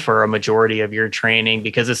 pay for a majority of your training.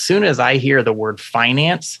 Because as soon as I hear the word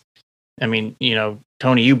finance, I mean,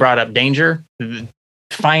 Tony, you brought up danger.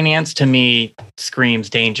 Finance to me screams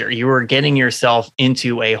danger. You are getting yourself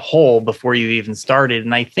into a hole before you even started.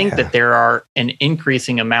 And I think that there are an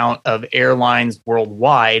increasing amount of airlines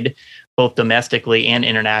worldwide, both domestically and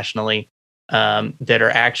internationally, that are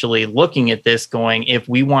actually looking at this going, if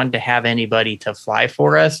we want to have anybody to fly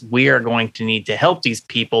for us, we are going to need to help these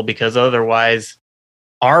people, because otherwise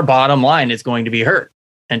our bottom line is going to be hurt.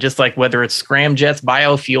 And just like whether it's scramjets,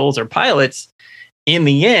 biofuels, or pilots, in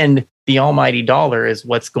the end, the almighty dollar is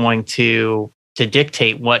what's going to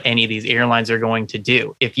dictate what any of these airlines are going to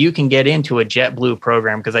do. If you can get into a JetBlue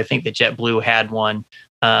program, because I think that JetBlue had one.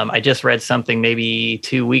 I just read something maybe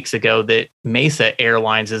 2 weeks ago that Mesa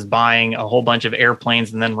Airlines is buying a whole bunch of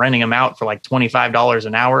airplanes and then renting them out for like $25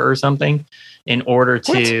 an hour or something in order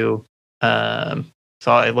to.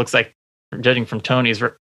 So it looks like, judging from Tony's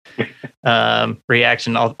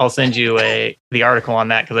reaction, I'll send you the article on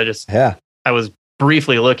that, because I was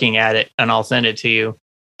briefly looking at it, and I'll send it to you.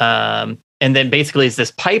 And then basically it's this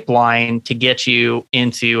pipeline to get you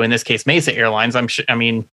into, in this case, Mesa Airlines.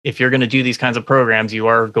 If you're going to do these kinds of programs, you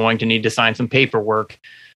are going to need to sign some paperwork,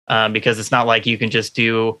 because it's not like you can just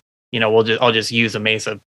do, I'll just use a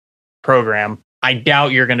Mesa program. I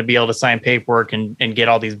doubt you're going to be able to sign paperwork and get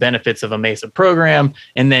all these benefits of a Mesa program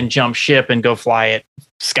and then jump ship and go fly at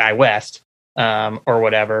SkyWest, or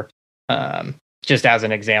whatever, just as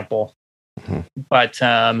an example. But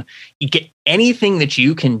you get anything that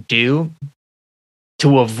you can do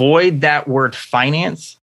to avoid that word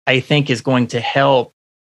finance, I think, is going to help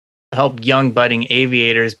young budding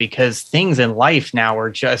aviators, because things in life now are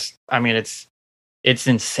just, it's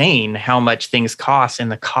insane how much things cost,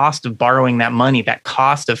 and the cost of borrowing that money, that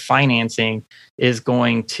cost of financing, is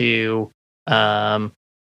going to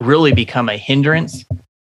really become a hindrance.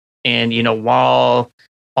 And while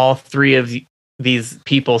all 3 of these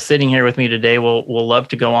people sitting here with me today will love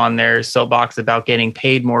to go on their soapbox about getting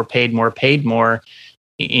paid more,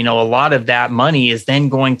 a lot of that money is then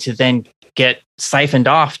going to get siphoned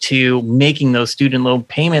off to making those student loan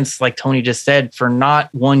payments, like Tony just said, for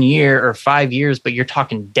not 1 year or 5 years, but you're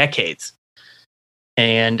talking decades.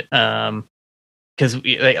 And because,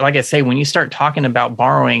 like I say, when you start talking about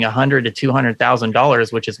borrowing $100,000 to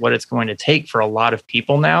 $200,000, which is what it's going to take for a lot of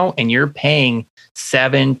people now, and you're paying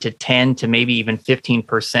 7 to 10 to maybe even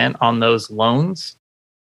 15% on those loans,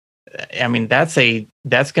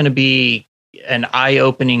 that's going to be an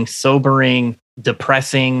eye-opening, sobering,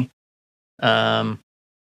 depressing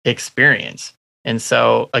experience. And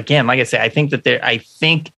so, again, like I say, I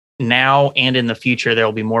think now and in the future there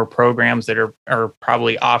will be more programs that are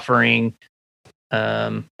probably offering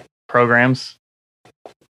programs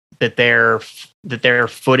that they're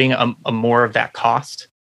footing a more of that cost,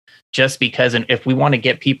 just because, and if we want to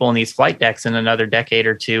get people in these flight decks in another decade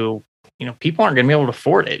or two, people aren't going to be able to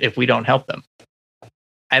afford it if we don't help them.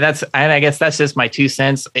 And I guess that's just my 2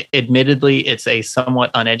 cents. Admittedly, it's a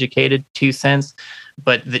somewhat uneducated 2 cents,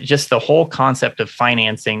 but just the whole concept of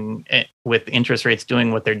financing with interest rates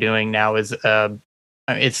doing what they're doing now is,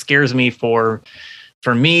 it scares me for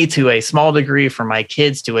for me to a small degree, for my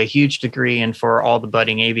kids to a huge degree, and for all the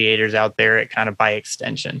budding aviators out there, it kind of by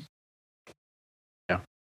extension.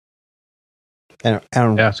 And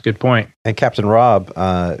yeah, that's a good point. And Captain Rob,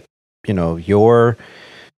 your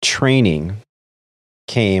training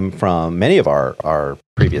came from many of our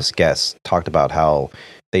previous guests talked about how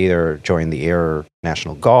they either joined the Air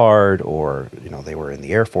National Guard or, they were in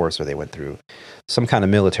the Air Force or they went through some kind of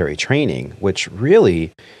military training, which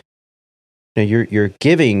really, you're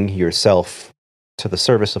giving yourself to the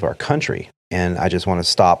service of our country. And I just want to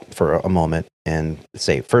stop for a moment and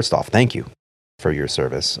say, first off, thank you for your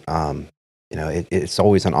service. It's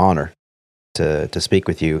always an honor to speak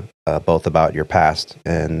with you, both about your past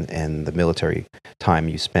and the military time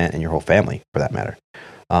you spent and your whole family, for that matter.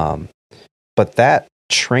 But that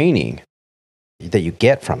training that you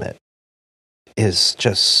get from it is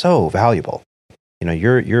just so valuable.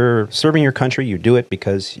 You're serving your country. You do it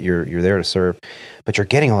because you're there to serve, but you're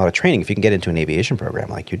getting a lot of training if you can get into an aviation program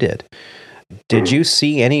like you did. Did you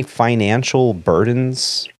see any financial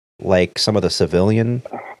burdens like some of the civilian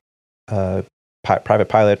private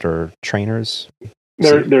pilot or trainers?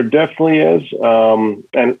 There definitely is,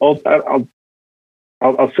 and I'll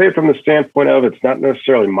say it from the standpoint of it's not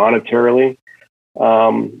necessarily monetarily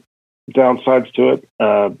downsides to it.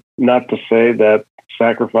 Not to say that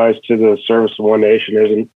sacrifice to the service of one nation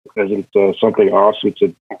isn't something awesome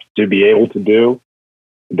to be able to do.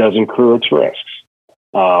 It does incur its risks.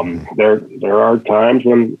 There are times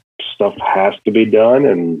when stuff has to be done,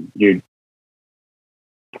 and you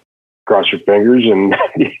cross your fingers and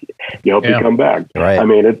you hope you come back. Right. I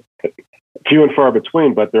mean, it's few and far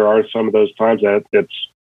between, but there are some of those times that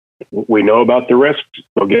we know about the risks.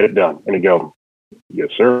 We'll get it done, and you go, yes,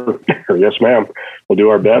 sir, or yes, ma'am. We'll do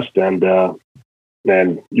our best, and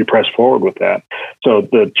you press forward with that. So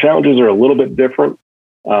the challenges are a little bit different.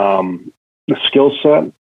 The skill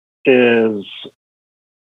set is,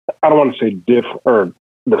 I don't want to say different or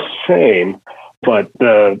the same, but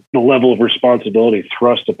the level of responsibility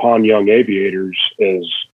thrust upon young aviators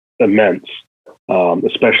is immense,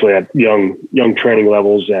 especially at young training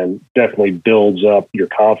levels, and definitely builds up your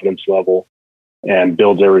confidence level and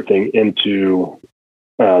builds everything into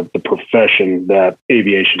the profession that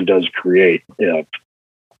aviation does create.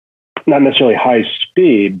 Not necessarily high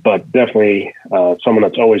speed, but definitely someone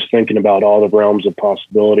that's always thinking about all the realms of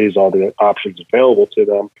possibilities, all the options available to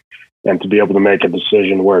them, and to be able to make a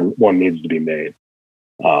decision where one needs to be made.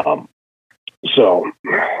 So,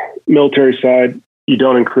 military side, you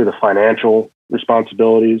don't incur the financial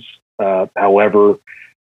responsibilities. However,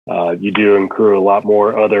 you do incur a lot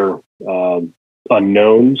more other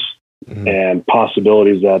unknowns and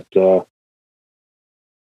possibilities that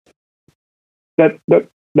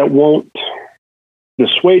won't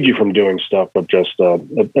dissuade you from doing stuff, but just a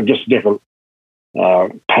different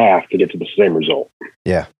path to get to the same result.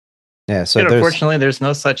 Yeah. Yeah. So unfortunately, there's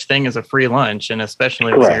no such thing as a free lunch, and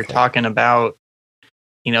especially when you're talking about,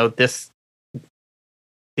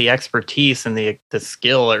 the expertise and the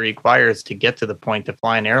skill it requires to get to the point to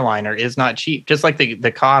fly an airliner is not cheap. Just like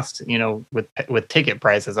the cost, with ticket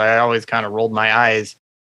prices, I always kind of rolled my eyes.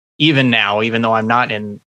 Even now, even though I'm not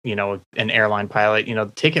in, an airline pilot,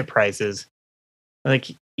 ticket prices, like,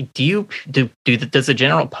 does the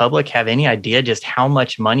general public have any idea just how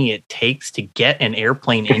much money it takes to get an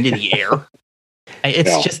airplane into the air?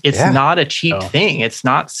 It's not a cheap thing. It's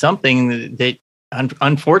not something that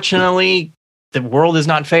unfortunately, the world is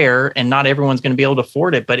not fair and not everyone's going to be able to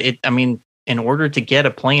afford it. But in order to get a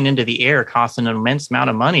plane into the air costs an immense amount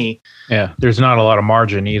of money. Yeah. There's not a lot of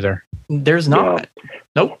margin either. There's not.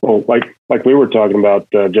 Nope. Well, like we were talking about,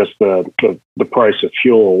 just the price of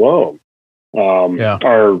fuel alone.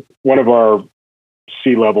 One of our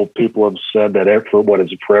C-level people have said that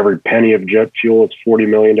for every penny of jet fuel, it's $40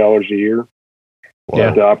 million a year.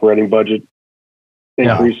 The operating budget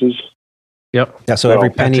increases. Yep. Yeah. So every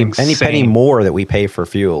penny more that we pay for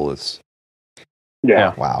fuel is.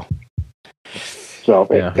 Yeah. Wow. So,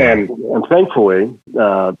 and thankfully,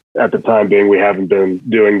 at the time being, we haven't been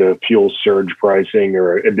doing the fuel surge pricing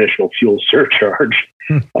or additional fuel surcharge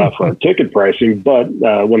for our ticket pricing. But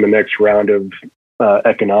when the next round of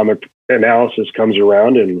economic analysis comes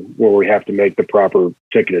around and where we have to make the proper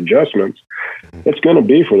ticket adjustments, it's going to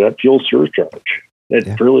be for that fuel surcharge.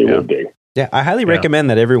 It really will be. Yeah, I highly recommend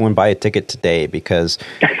that everyone buy a ticket today because,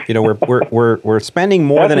 you know, we're spending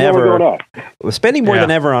more than ever. We're spending more than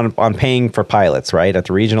ever on paying for pilots, right? At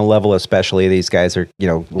the regional level, especially, these guys are, you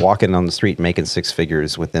know, walking on the street making six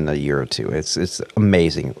figures within a year or two. It's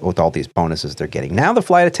amazing with all these bonuses they're getting. Now the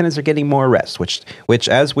flight attendants are getting more rest, which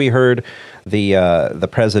as we heard the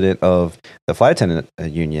president of the flight attendant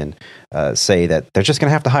union say that they're just going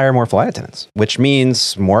to have to hire more flight attendants, which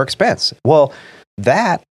means more expense. Well,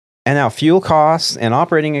 that. And now fuel costs and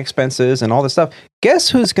operating expenses and all this stuff. Guess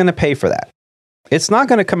who's going to pay for that? It's not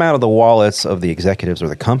going to come out of the wallets of the executives or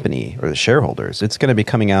the company or the shareholders. It's going to be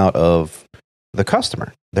coming out of the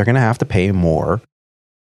customer. They're going to have to pay more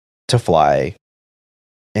to fly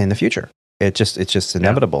in the future. It's just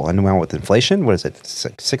inevitable. And now with inflation, what is it?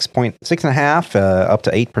 6.5 up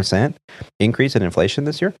to 8% increase in inflation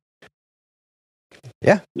this year.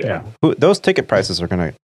 Yeah. Those ticket prices are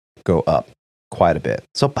going to go up quite a bit.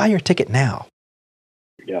 So buy your ticket now.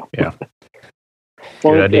 Yeah.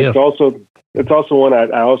 Well, Good idea. It's also one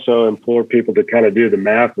I also implore people to kind of do the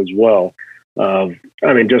math as well. I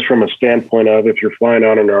mean, just from a standpoint of if you're flying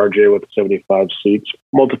on an RJ with 75 seats,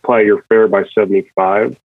 multiply your fare by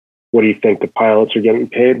 75. What do you think the pilots are getting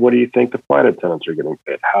paid? What do you think the flight attendants are getting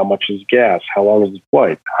paid? How much is gas? How long is the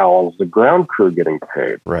flight? How long is the ground crew getting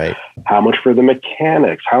paid? Right. How much for the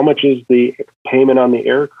mechanics? How much is the payment on the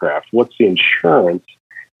aircraft? What's the insurance?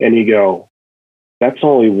 And you go, that's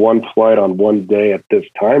only one flight on one day at this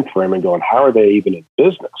time frame, and going, how are they even in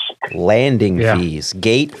business? Landing fees,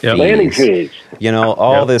 gate fees, landing fees. You know,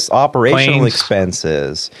 all this operational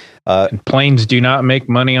expenses. Planes do not make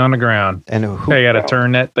money on the ground. And they got to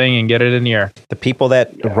turn that thing and get it in the air. The people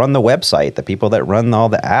that run the website, the people that run all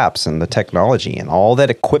the apps and the technology and all that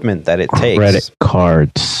equipment that it takes. Credit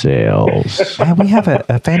card sales. We have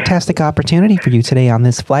a fantastic opportunity for you today on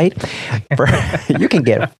this flight. You can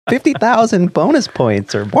get 50,000 bonus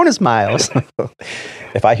points or bonus miles.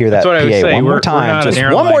 If I hear that PA one more time, just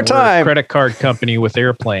one more time. We're a credit card company with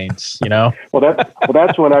airplanes, you know? Well,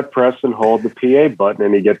 that's when I press and hold the PA button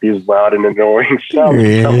and you get these loud and annoying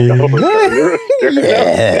sounds coming over.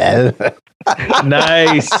 Yeah.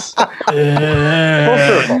 Nice.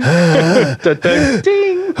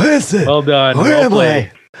 Ding. Well done. Well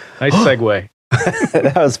played. Nice segue.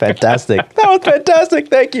 That was fantastic.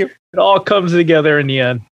 Thank you. It all comes together in the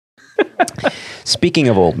end. Speaking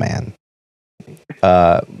of old man,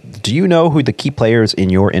 do you know who the key players in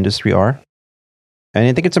your industry are? And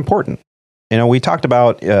I think it's important. You know, we talked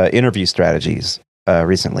about interview strategies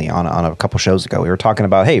recently on a couple shows ago. We were talking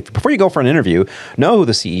about, hey, before you go for an interview, know who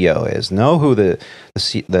the CEO is, know who the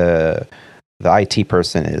IT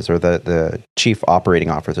person is, or the chief operating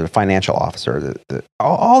officer, the financial officer,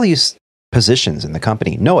 all these positions in the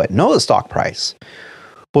company. Know the stock price.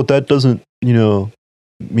 But that doesn't,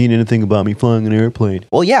 mean anything about me flying an airplane.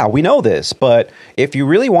 Well, yeah, we know this, but if you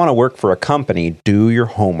really want to work for a company, do your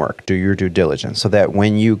homework, do your due diligence, so that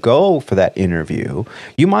when you go for that interview,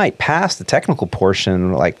 you might pass the technical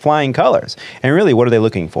portion like flying colors. And really, what are they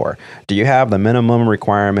looking for? Do you have the minimum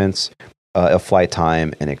requirements of flight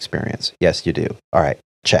time and experience? Yes, you do. All right,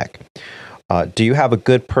 check. Do you have a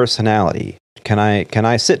good personality? Can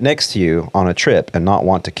I sit next to you on a trip and not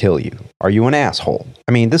want to kill you? Are you an asshole?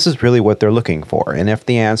 I mean, this is really what they're looking for. And if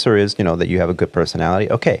the answer is, that you have a good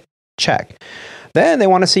personality, okay, check. Then they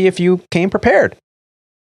want to see if you came prepared.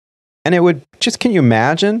 And can you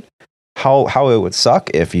imagine how it would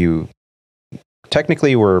suck if you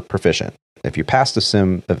technically were proficient, if you passed the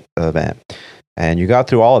sim event and you got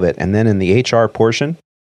through all of it. And then in the HR portion,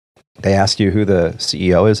 they ask you who the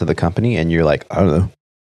CEO is of the company. And you're like, I don't know.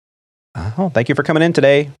 Oh, thank you for coming in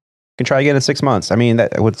today. You can try again in 6 months. I mean,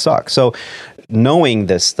 that would suck. So knowing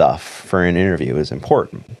this stuff for an interview is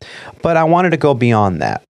important. But I wanted to go beyond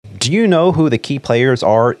that. Do you know who the key players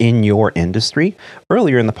are in your industry?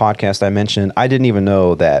 Earlier in the podcast, I mentioned I didn't even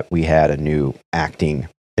know that we had a new acting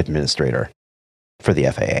administrator for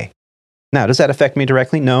the FAA. Now, does that affect me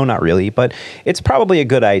directly? No, not really. But it's probably a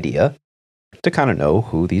good idea to kind of know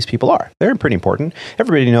who these people are. They're pretty important.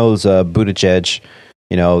 Everybody knows Buttigieg,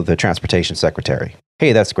 the transportation secretary.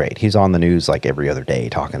 Hey, that's great. He's on the news like every other day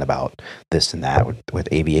talking about this and that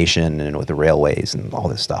with aviation and with the railways and all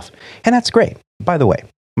this stuff. And that's great. By the way,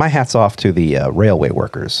 my hat's off to the railway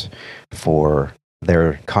workers for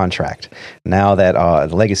their contract. Now that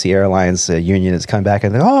the Legacy Airlines union has come back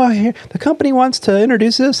and the company wants to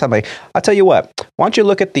introduce this. I'm like, I'll tell you what, why don't you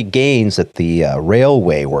look at the gains that the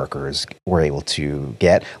railway workers were able to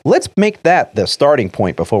get? Let's make that the starting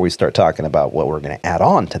point before we start talking about what we're going to add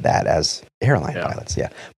on to that as airline pilots. Yeah.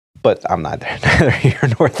 But I'm neither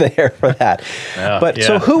here nor there for that.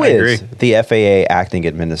 So who is the FAA acting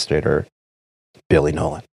administrator Billy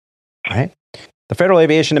Nolen, right? The Federal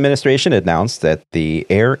Aviation Administration announced that the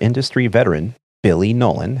air industry veteran Billy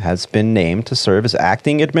Nolen has been named to serve as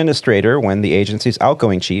acting administrator when the agency's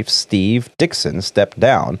outgoing chief, Steve Dixon, stepped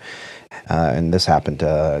down. And this happened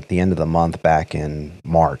at the end of the month back in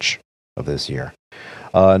March of this year.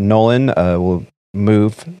 Nolen will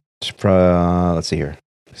move from, let's see here.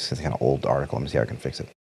 This is kind of old article. Let me see how I can fix it.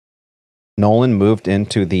 Nolen moved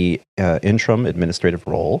into the interim administrative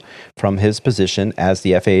role from his position as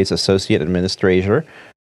the FAA's associate administrator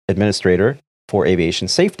for aviation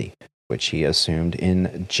safety, which he assumed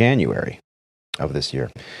in January of this year.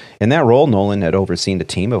 In that role, Nolen had overseen a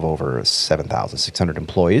team of over 7,600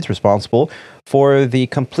 employees responsible for the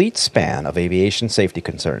complete span of aviation safety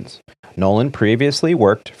concerns. Nolen previously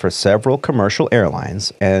worked for several commercial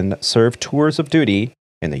airlines and served tours of duty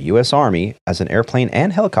in the U.S. Army as an airplane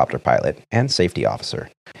and helicopter pilot and safety officer.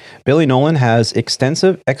 Billy Nolen has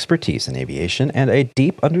extensive expertise in aviation and a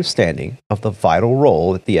deep understanding of the vital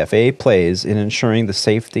role that the FAA plays in ensuring the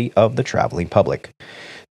safety of the traveling public.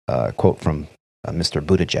 Quote from Mr.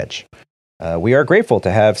 Buttigieg. We are grateful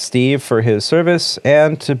to have Steve for his service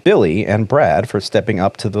and to Billy and Brad for stepping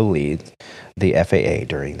up to the lead the FAA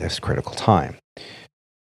during this critical time.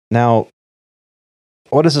 Now,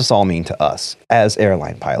 what does this all mean to us as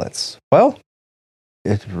airline pilots? Well,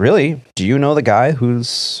 do you know the guy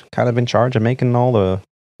who's kind of in charge of making all the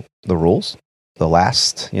rules? The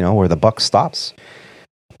last, where the buck stops?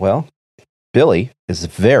 Well, Billy is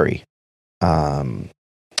very,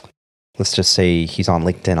 let's just say he's on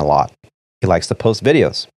LinkedIn a lot. He likes to post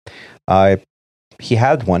videos. He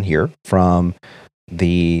had one here from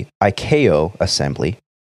the ICAO assembly,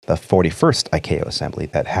 the 41st ICAO assembly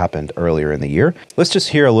that happened earlier in the year. Let's just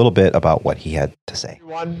hear a little bit about what he had to say.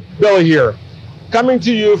 Billy here, coming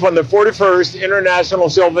to you from the 41st International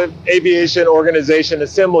Civil Aviation Organization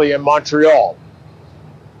Assembly in Montreal.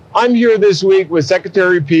 I'm here this week with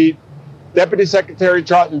Secretary Pete, Deputy Secretary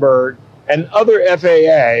Trottenberg, and other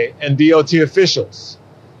FAA and DOT officials.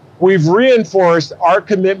 We've reinforced our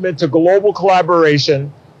commitment to global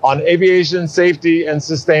collaboration on aviation safety and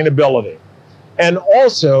sustainability, and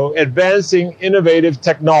also advancing innovative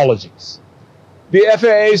technologies. The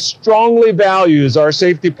FAA strongly values our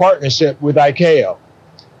safety partnership with ICAO.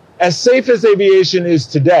 As safe as aviation is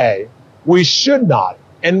today, we should not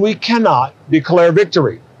and we cannot declare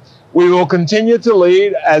victory. We will continue to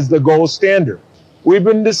lead as the gold standard. We've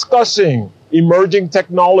been discussing emerging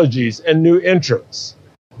technologies and new entrants.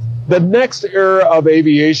 The next era of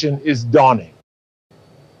aviation is dawning.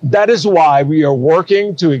 That is why we are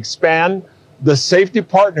working to expand the safety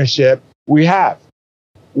partnership we have,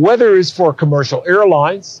 whether it's for commercial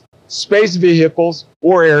airlines, space vehicles,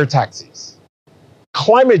 or air taxis.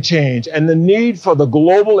 Climate change and the need for the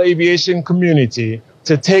global aviation community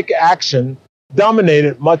to take action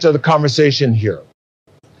dominated much of the conversation here.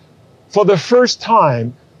 For the first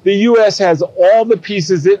time, the U.S. has all the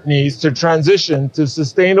pieces it needs to transition to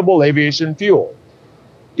sustainable aviation fuel.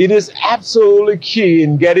 It is absolutely key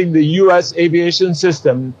in getting the U.S. aviation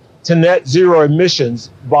system to net zero emissions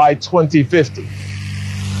by 2050.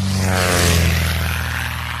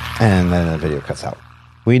 And then the video cuts out.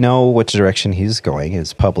 We know which direction he's going.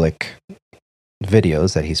 His public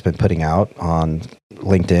videos that he's been putting out on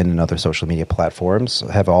LinkedIn and other social media platforms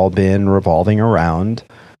have all been revolving around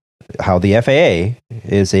how the FAA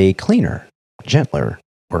is a cleaner, gentler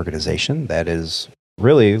organization that is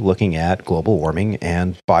really looking at global warming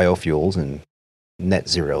and biofuels and net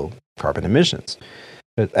zero carbon emissions.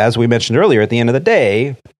 But as we mentioned earlier, at the end of the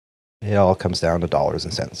day, it all comes down to dollars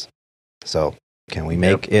and cents. So can we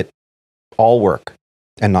make it all work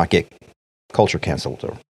and not get culture canceled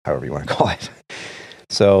or however you want to call it?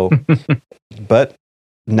 So, but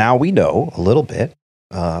now we know a little bit,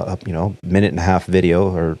 minute and a half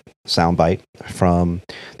video or soundbite from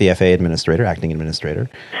the FAA administrator, acting administrator,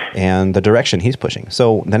 and the direction he's pushing.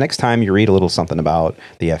 So the next time you read a little something about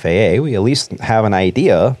the FAA, we at least have an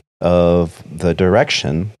idea of the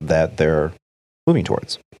direction that they're moving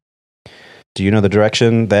towards. Do you know the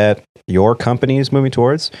direction that your company is moving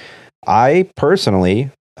towards? I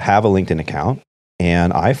personally have a LinkedIn account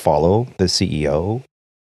and I follow the CEO,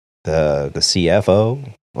 the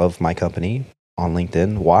CFO of my company on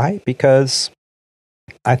LinkedIn. Why? Because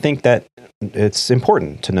I think that it's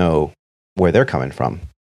important to know where they're coming from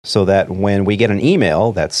so that when we get an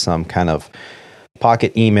email that's some kind of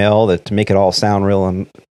pocket email that to make it all sound real and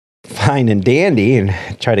fine and dandy and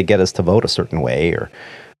try to get us to vote a certain way or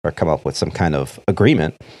come up with some kind of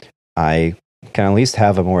agreement, I can at least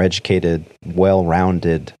have a more educated,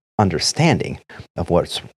 well-rounded understanding of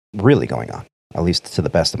what's really going on, at least to the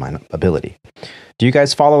best of my ability. Do you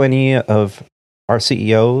guys follow any of our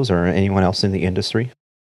CEOs or anyone else in the industry?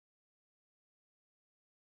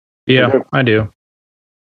 Yeah, I do.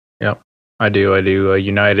 Yep, I do.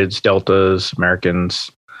 Uniteds, Deltas,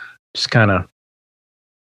 Americans, just kind of,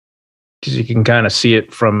 because you can kind of see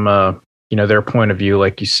it from, their point of view,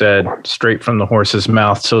 like you said, straight from the horse's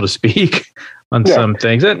mouth, so to speak, on some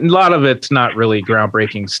things. And a lot of it's not really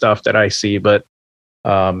groundbreaking stuff that I see, but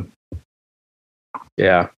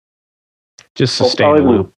just sustain the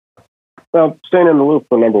loop. Well, staying in the loop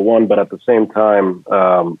for number one, but at the same time,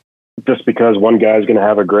 just because one guy's going to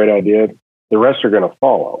have a great idea, the rest are going to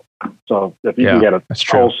follow. So if you can get a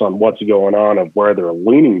pulse on what's going on of where they're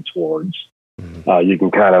leaning towards, you can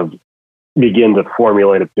kind of begin to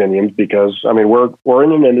formulate opinions, because I mean we're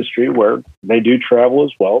in an industry where they do travel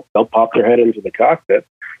as well. They'll pop their head into the cockpit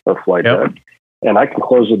or flight deck, and I can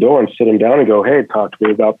close the door and sit them down and go, "Hey, talk to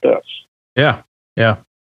me about this." Yeah.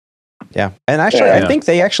 And actually, I think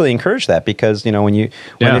they actually encourage that, because when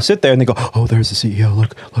they sit there and they go, "Oh, there's the CEO.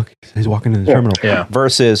 Look, he's walking in the terminal." Yeah.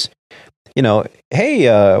 Versus,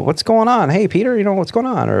 hey, what's going on? Hey, Peter, what's going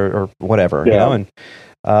on, or whatever. And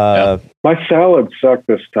my salad sucked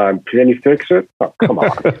this time. Can you fix it? Oh, come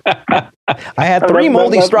on. I had 3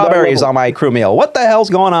 moldy strawberries on my crew meal. What the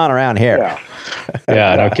hell's going on around here?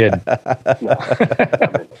 Yeah, no kidding.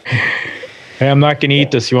 Hey, I'm not going to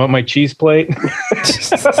eat this. You want my cheese plate? You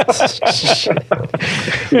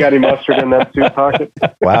got any mustard in that soup pocket?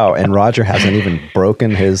 Wow, and Roger hasn't even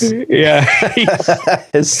broken his his game.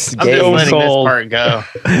 I'm just letting this part go.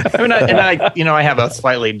 I have a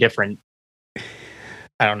slightly different,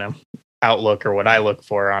 I don't know, outlook or what I look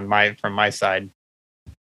for from my side.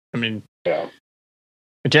 I mean,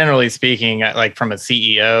 generally speaking, like from a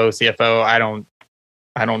CEO, CFO,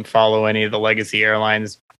 I don't follow any of the legacy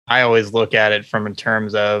airlines. I always look at it in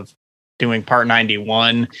terms of doing Part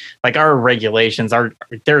 91. Like our regulations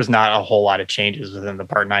there's not a whole lot of changes within the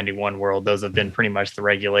Part 91 world. Those have been pretty much the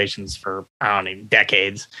regulations for, I don't know,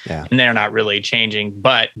 decades. Yeah. And they're not really changing.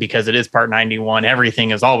 But because it is Part 91, everything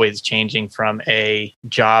is always changing from a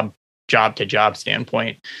job to job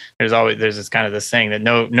standpoint. There's this kind of this saying that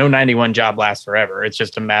no 91 job lasts forever. It's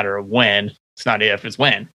just a matter of when. It's not if, it's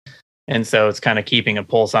when. And so it's kind of keeping a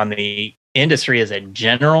pulse on the industry as a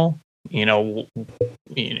general. You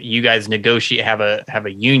guys have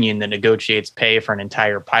a union that negotiates pay for an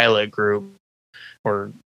entire pilot group,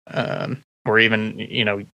 or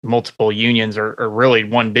even multiple unions, or really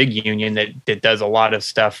one big union that does a lot of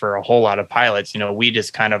stuff for a whole lot of pilots. We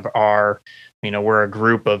just kind of are, we're a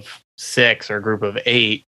group of 6 or a group of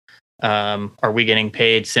 8. Are we getting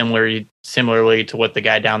paid similarly to what the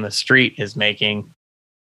guy down the street is making?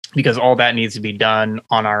 Because all that needs to be done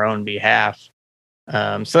on our own behalf.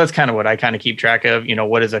 So that's kind of what I kind of keep track of.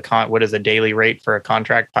 What is a daily rate for a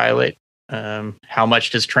contract pilot? How much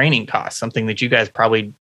does training cost? Something that you guys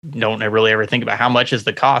probably don't really ever think about. How much is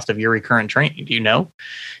the cost of your recurrent training? Do you know?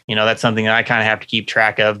 That's something that I kind of have to keep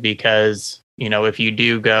track of, because if you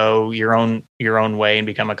do go your own way and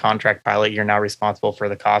become a contract pilot, you're now responsible for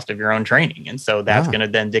the cost of your own training. And so that's going to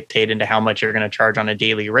then dictate into how much you're going to charge on a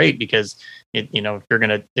daily rate, because if you're going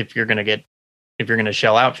to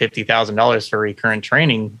shell out $50,000 for recurrent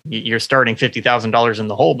training, you're starting $50,000 in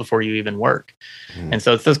the hole before you even work. And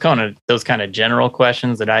so it's those kind of general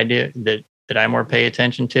questions that I do that I more pay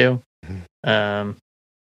attention to. And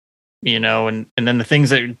then the things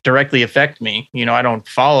that directly affect me, I don't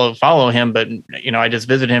follow him, but I just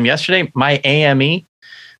visited him yesterday. My AME,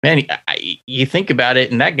 man, you think about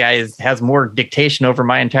it, and that guy has more dictation over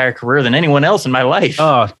my entire career than anyone else in my life.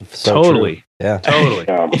 Oh, so totally. True. Yeah, totally.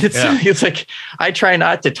 It's like I try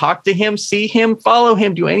not to talk to him, see him, follow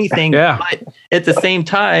him, do anything. But at the same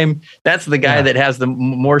time, that's the guy that has the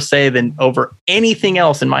more say than over anything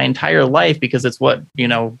else in my entire life, because it's what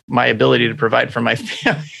my ability to provide for my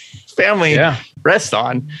family rests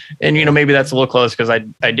on. And maybe that's a little close, because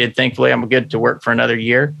I did, thankfully, I'm good to work for another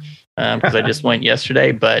year, because I just went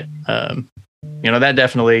yesterday. But that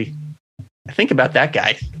definitely, I think about that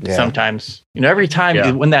guy sometimes. Every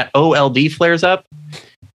time when that OLD flares up,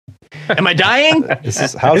 am I dying? How is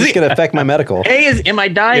this going to affect my medical? Am I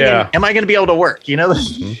dying? Yeah. Am I going to be able to work?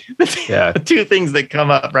 The 2 things that come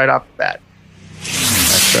up right off the bat.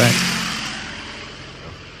 That's right.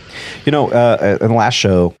 In the last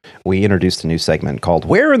show, we introduced a new segment called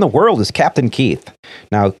 "Where in the World is Captain Keith?"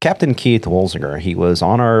 Now, Captain Keith Wolzinger, he was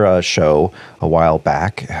on our show a while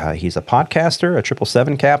back. He's a podcaster, a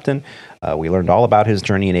 777 captain. We learned all about his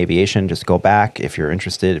journey in aviation. Just go back if you're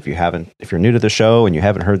interested. If you're new to the show and you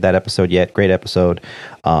haven't heard that episode yet, great episode.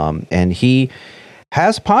 And he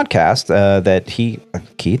has a podcast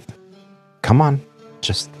Keith, come on,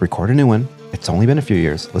 just record a new one. It's only been a few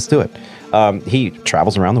years. Let's do it. he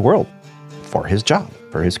travels around the world for his job,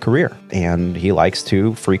 for his career. And he likes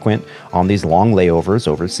to frequent on these long layovers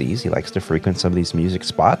overseas. He likes to frequent some of these music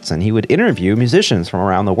spots, and he would interview musicians from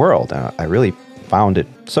around the world. I really found it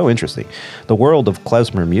so interesting. The world of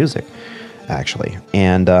klezmer music, actually.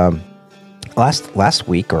 And last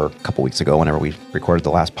week, or a couple weeks ago, whenever we recorded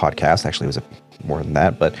the last podcast, actually it was more than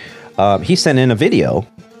that, but he sent in a video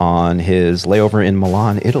on his layover in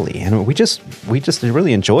Milan, Italy. And we just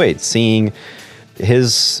really enjoyed seeing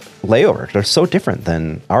his layover. They're so different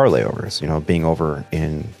than our layovers, being over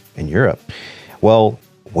in Europe. Well,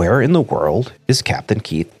 where in the world is Captain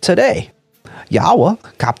Keith today? Yeah, well,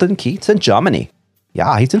 Captain Keith's in Germany.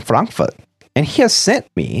 Yeah, he's in Frankfurt. And he has sent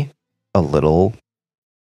me a little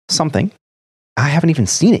something. I haven't even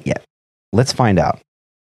seen it yet. Let's find out.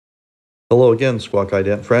 Hello again, Squawk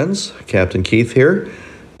Ident friends. Captain Keith here.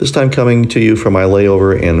 This time coming to you from my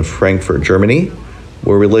layover in Frankfurt, Germany,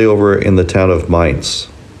 where we lay over in the town of Mainz.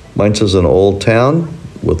 Mainz is an old town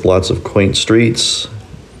with lots of quaint streets,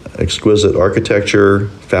 exquisite architecture,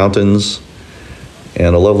 fountains,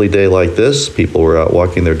 and a lovely day like this, people were out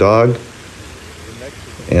walking their dog,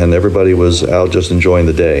 and everybody was out just enjoying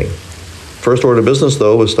the day. First order of business,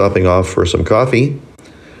 though, was stopping off for some coffee.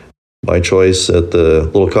 My choice at the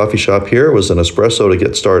little coffee shop here was an espresso to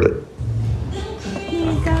get started.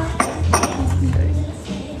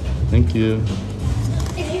 Thank you.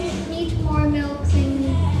 If you need more milk,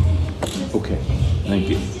 then... Okay, thank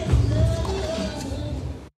you.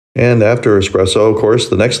 And after espresso, of course,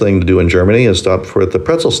 the next thing to do in Germany is stop for at the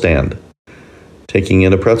pretzel stand. Taking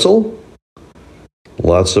in a pretzel,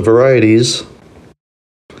 lots of varieties,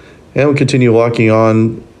 and we continue walking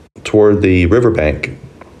on toward the riverbank.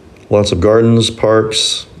 Lots of gardens,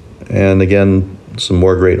 parks, and again, some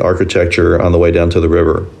more great architecture on the way down to the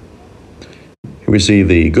river. Here we see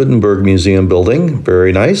the Gutenberg Museum building,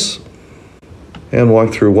 very nice, and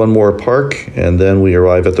walk through one more park, and then we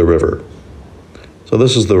arrive at the river. So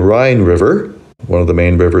this is the Rhine River, one of the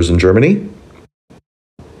main rivers in Germany.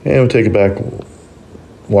 And we take it back,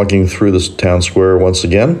 walking through this town square once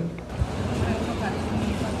again.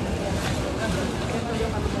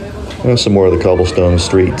 And some more of the cobblestone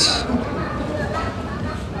streets.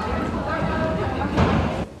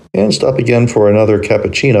 And stop again for another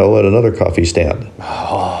cappuccino at another coffee stand.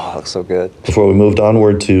 Oh, looks so good. Before we moved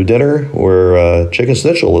onward to dinner, where chicken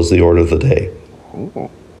schnitzel is the order of the day. Ooh.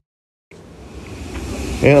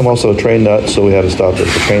 And I'm also a train nut, so we had to stop at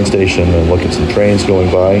the train station and look at some trains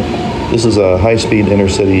going by. This is a high-speed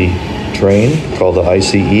intercity train called the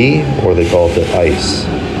ICE, or they call it the ICE.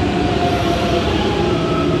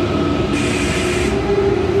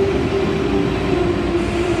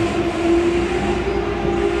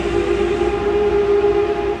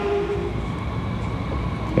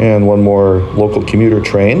 And one more local commuter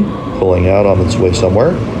train pulling out on its way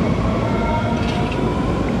somewhere.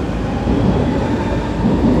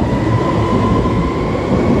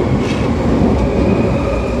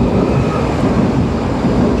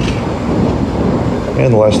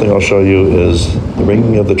 And the last thing I'll show you is the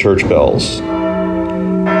ringing of the church bells.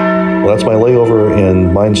 Well, that's my layover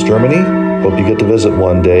in Mainz, Germany. Hope you get to visit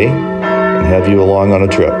one day and have you along on a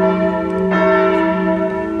trip.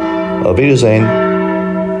 Auf Wiedersehen.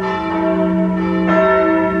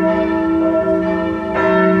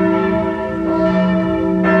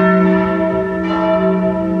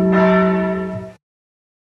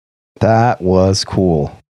 That was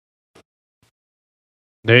cool.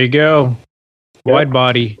 There you go. Wide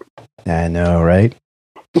body. I know, right?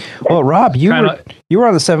 Well, Rob, you were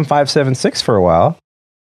on the 7576 for a while,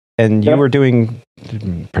 and you were doing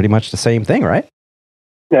pretty much the same thing, right?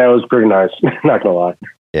 Yeah, it was pretty nice. Not gonna lie.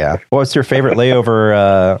 Yeah. What's your favorite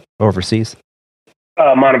layover overseas?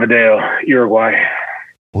 Montevideo, Uruguay.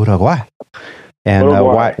 Uruguay. And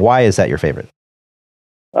why is that your favorite?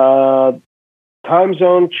 Time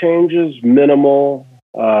zone changes, minimal.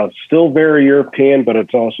 Still very European, but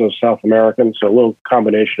it's also South American, so a little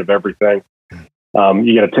combination of everything.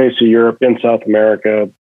 You get a taste of Europe in South America,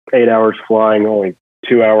 8 hours flying, only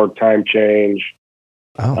 2 hour time change.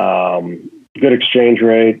 Good exchange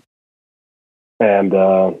rate, and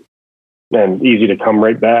easy to come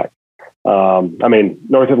right back. I mean,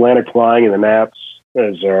 North Atlantic flying in the NATS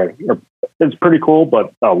it's pretty cool,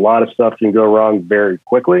 but a lot of stuff can go wrong very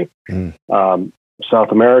quickly.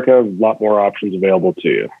 South America, a lot more options available to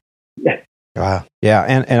you. Wow. Yeah,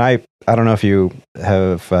 and I don't know if you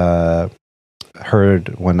have heard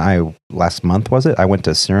when last month was it? I went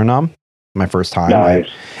to Suriname, my first time. Nice.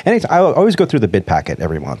 I always go through the bid packet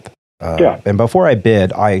every month. And before I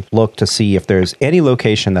bid, I look to see if there's any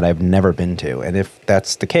location that I've never been to. And if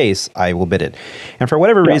that's the case, I will bid it. And for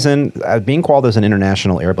whatever reason, being called as an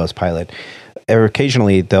international Airbus pilot,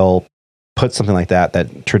 occasionally they'll put something like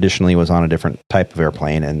that traditionally was on a different type of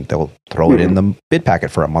airplane, and they'll throw it in the bid packet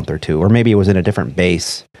for a month or two. Or maybe it was in a different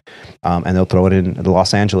base, and they'll throw it in the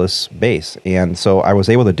Los Angeles base. And so I was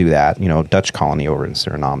able to do that, Dutch colony over in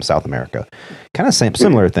Suriname, South America. Kind of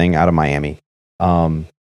similar thing out of Miami.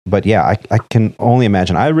 But yeah, I can only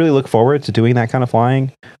imagine. I really look forward to doing that kind of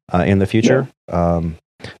flying in the future.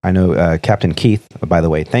 I know Captain Keith, by the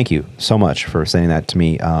way, thank you so much for sending that to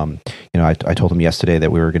me. I told him yesterday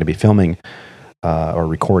that we were going to be filming or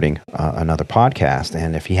recording another podcast,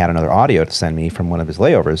 and if he had another audio to send me from one of his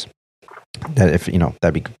layovers,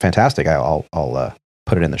 that'd be fantastic. I'll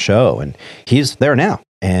put it in the show, and he's there now,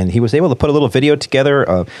 and he was able to put a little video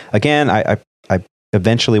together. Again, I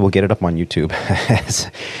eventually will get it up on YouTube.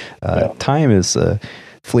 Time is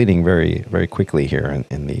fleeting very, very quickly here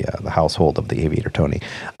in the household of the Aviator Tony.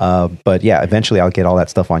 But yeah, eventually I'll get all that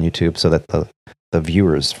stuff on YouTube so that the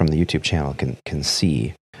viewers from the YouTube channel can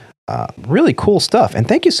see really cool stuff. And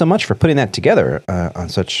thank you so much for putting that together on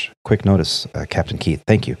such quick notice, Captain Keith.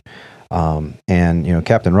 Thank you. And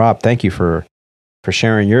Captain Rob, thank you for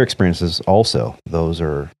sharing your experiences also. Those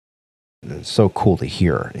are so cool to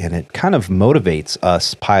hear, and it kind of motivates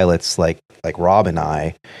us pilots like Rob and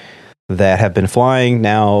I that have been flying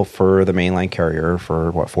now for the mainline carrier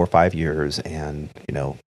for 4 or 5 years, and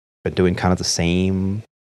been doing kind of the same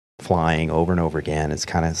flying over and over again. It's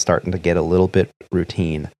kind of starting to get a little bit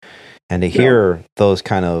routine, and to hear those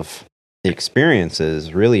kind of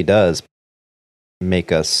experiences really does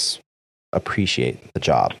make us appreciate the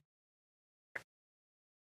job.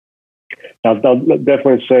 I'll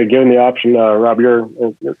definitely say, given the option, Rob, you're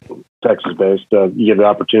Texas-based. You get the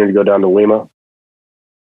opportunity to go down to Lima.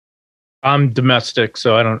 I'm domestic,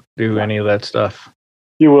 so I don't do any of that stuff.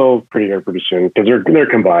 You will pretty soon because they're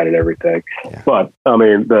combined and everything. Yeah. But I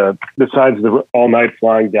mean, besides the all-night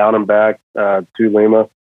flying down and back to Lima,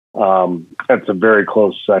 that's a very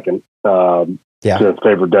close second to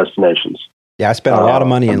favorite destinations. Yeah, I spent a lot of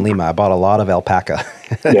money in Lima. I bought a lot of alpaca,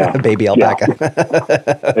 baby alpaca.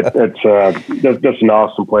 That's an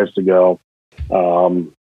awesome place to go.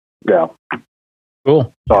 Cool.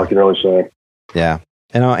 That's all I can really say. Yeah.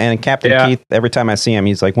 And Captain Keith, every time I see him,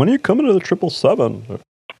 he's like, when are you coming to the 777?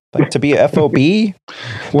 Like, to be a FOB?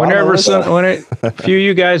 Whenever a few of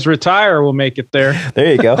you guys retire, we'll make it there.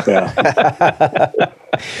 There you go. All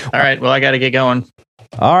right. Well, I got to get going.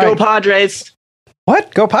 All right. Go Padres.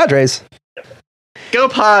 What? Go Padres. Go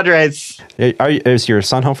Padres. Is your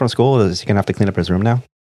son home from school? Is he going to have to clean up his room now?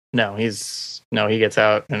 No, he gets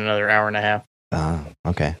out in another hour and a half.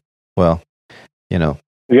 Okay. Well, You're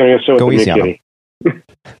gonna go easy on him.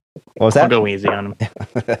 What was that? I'll go easy on him.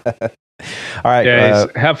 All right. Guys,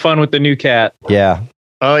 have fun with the new cat. Yeah.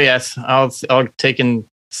 Oh, yes. I'll take and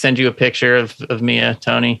send you a picture of Mia,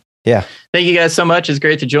 Tony. Yeah. Thank you guys so much. It's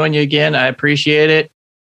great to join you again. I appreciate it.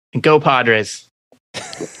 And go Padres.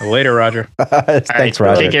 Later, Roger. Thanks,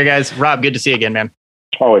 Roger. Take care, guys. Rob, good to see you again, man.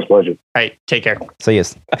 Always a pleasure. All right. Take care. So,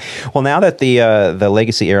 yes. Well, now that the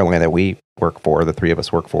Legacy airline that we work for, the three of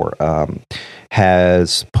us work for,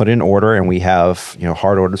 has put in order, and we have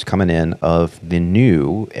hard orders coming in of the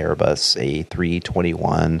new Airbus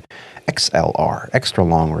A321 XLR, extra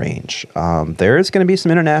long range. There is going to be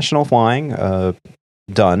some international flying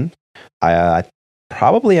done. I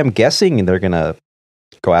probably am guessing they're going to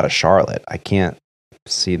go out of Charlotte. I can't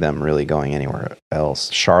see them really going anywhere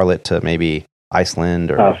else. Charlotte to maybe Iceland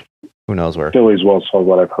or who knows where. Philly's well, so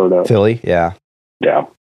what I've heard of. Philly, yeah. Yeah.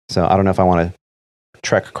 So I don't know if I want to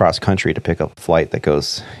trek across country to pick up a flight that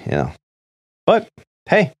goes, But,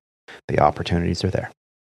 hey, the opportunities are there.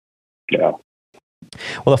 Yeah.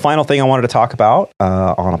 Well, the final thing I wanted to talk about,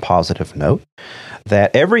 on a positive note,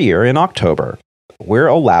 that every year in October, we're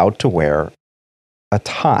allowed to wear a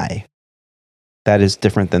tie that is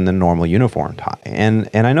different than the normal uniform tie. And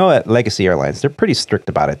I know at Legacy Airlines, they're pretty strict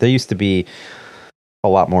about it. They used to be a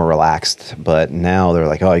lot more relaxed, but now they're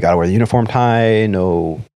like, oh, you got to wear the uniform tie,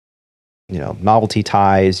 no novelty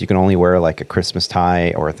ties. You can only wear like a Christmas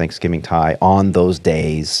tie or a Thanksgiving tie on those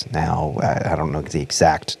days now. I don't know the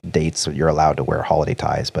exact dates you're allowed to wear holiday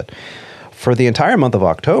ties, but for the entire month of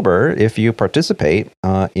October, if you participate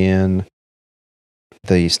in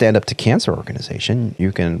the Stand Up to Cancer organization,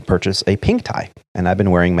 you can purchase a pink tie. And I've been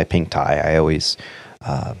wearing my pink tie. I always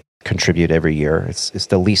contribute every year. It's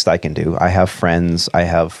the least I can do. I have friends, I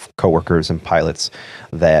have coworkers and pilots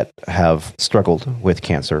that have struggled with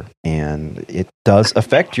cancer, and it does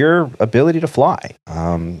affect your ability to fly.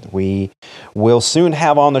 We will soon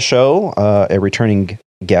have on the show a returning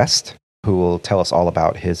guest who will tell us all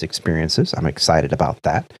about his experiences. I'm excited about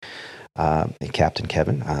that. Captain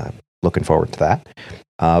Kevin, looking forward to that.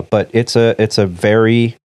 But it's a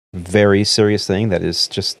very, very serious thing that is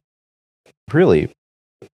just really,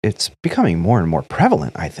 it's becoming more and more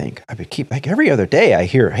prevalent, I think. Like every other day I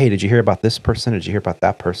hear, hey, did you hear about this person? Did you hear about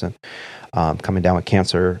that person coming down with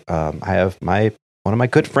cancer? I have one of my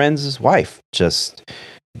good friends' wife just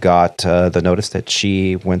got the notice that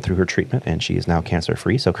she went through her treatment and she is now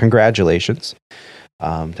cancer-free. So congratulations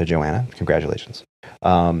to Joanna. Congratulations.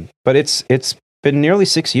 But it's been nearly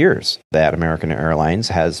 6 years that American Airlines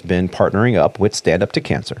has been partnering up with Stand Up to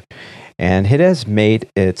Cancer. And it has made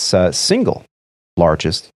its single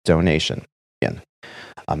largest donation.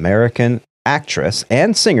 American actress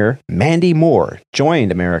and singer Mandy Moore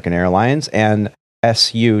joined American Airlines and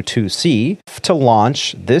SU2C to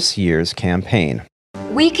launch this year's campaign.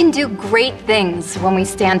 We can do great things when we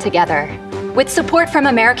stand together. With support from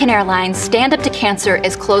American Airlines, Stand Up to Cancer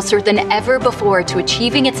is closer than ever before to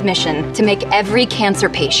achieving its mission to make every cancer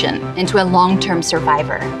patient into a long-term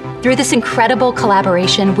survivor. Through this incredible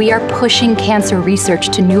collaboration, we are pushing cancer research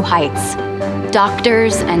to new heights.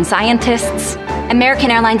 Doctors and scientists,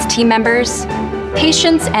 American Airlines team members,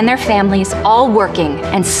 patients and their families all working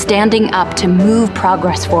and standing up to move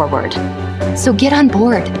progress forward. So get on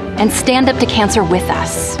board and stand up to cancer with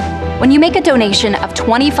us. When you make a donation of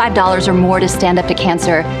 $25 or more to Stand Up to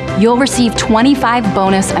Cancer, you'll receive 25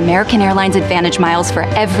 bonus American Airlines Advantage miles for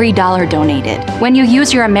every dollar donated. When you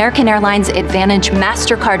use your American Airlines Advantage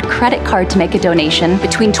MasterCard credit card to make a donation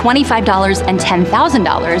between $25 and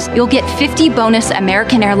 $10,000, you'll get 50 bonus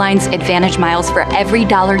American Airlines Advantage miles for every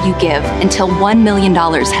dollar you give until $1 million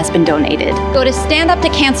has been donated. Go to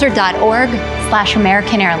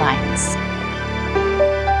standuptocancer.org/American Airlines.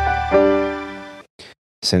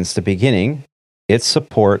 Since the beginning, its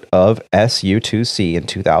support of SU2C in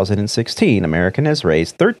 2016, American has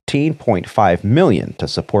raised $13.5 million to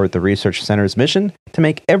support the research center's mission to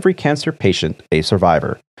make every cancer patient a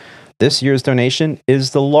survivor. This year's donation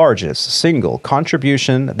is the largest single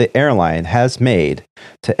contribution the airline has made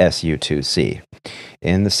to SU2C.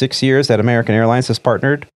 In the 6 years that American Airlines has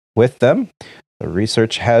partnered with them, the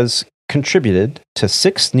research has contributed to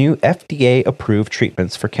 6 new FDA-approved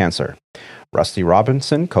treatments for cancer. Rusty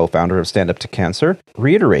Robinson, co-founder of Stand Up to Cancer,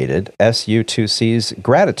 reiterated SU2C's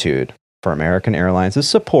gratitude for American Airlines'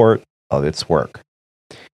 support of its work.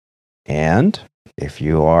 And if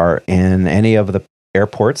you are in any of the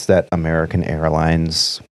airports that American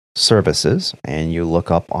Airlines services and you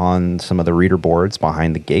look up on some of the reader boards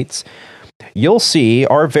behind the gates, you'll see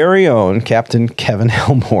our very own Captain Kevin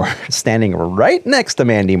Elmore standing right next to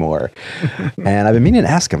Mandy Moore. And I've been meaning to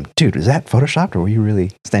ask him, dude, is that photoshopped or were you really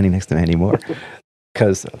standing next to Mandy Moore?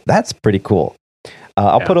 Because that's pretty cool.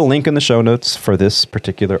 I'll put a link in the show notes for this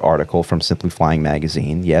particular article from Simply Flying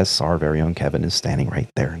Magazine. Yes, our very own Kevin is standing right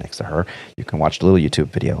there next to her. You can watch the little YouTube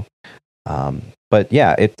video. But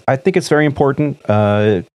yeah, I think it's very important.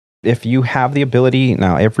 If you have the ability,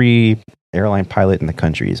 now every airline pilot in the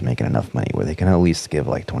country is making enough money where they can at least give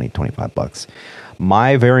like $20-25.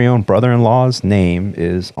 My very own brother-in-law's name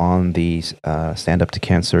is on the Stand Up to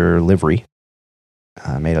Cancer livery.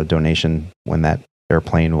 I made a donation when that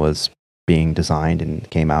airplane was being designed and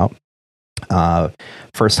came out.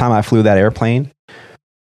 First time I flew that airplane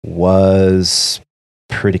was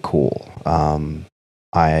pretty cool.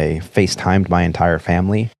 I FaceTimed my entire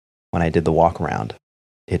family when I did the walk around.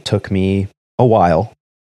 It took me a while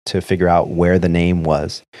to figure out where the name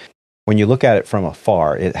was. When you look at it from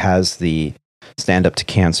afar, it has the Stand Up to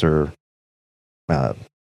Cancer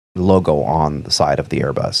logo on the side of the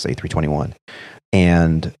Airbus A321.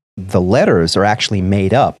 And the letters are actually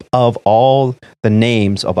made up of all the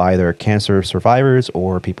names of either cancer survivors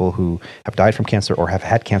or people who have died from cancer or have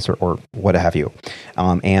had cancer or what have you.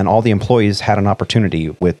 And all the employees had an opportunity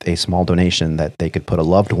with a small donation that they could put a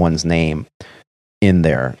loved one's name in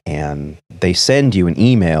there, and they send you an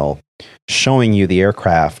email showing you the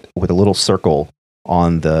aircraft with a little circle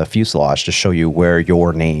on the fuselage to show you where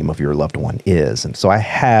your name of your loved one is. And so I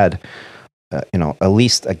had, at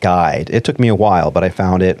least a guide. It took me a while, but I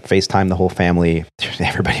found it, FaceTimed the whole family.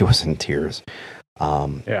 Everybody was in tears.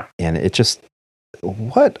 And it just,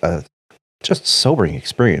 what a just sobering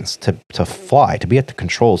experience to fly, to be at the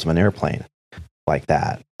controls of an airplane like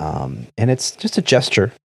that. And it's just a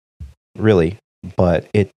gesture, really, but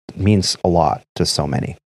it means a lot to so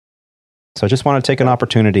many. So I just want to take an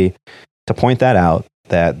opportunity to point that out,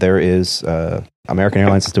 that there is American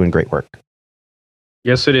Airlines is doing great work.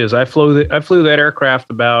 Yes, it is. I flew that aircraft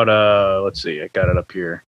about let's see, I got it up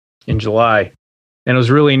here in July, and it was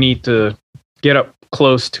really neat to get up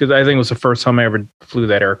close to. I think it was the first time I ever flew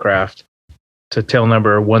that aircraft to tail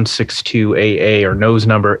number 162AA or nose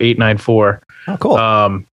number 894. Oh,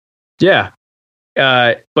 cool. Yeah.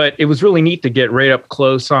 But it was really neat to get right up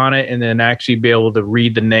close on it and then actually be able to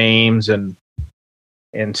read the names and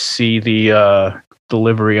see the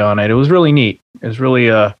delivery on it. It was really neat. It was really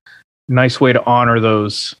a nice way to honor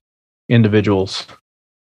those individuals.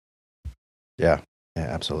 Yeah,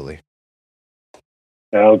 absolutely.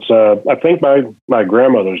 Now it's I think my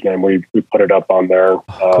grandmother's name. We put it up on there.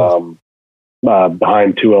 Cool.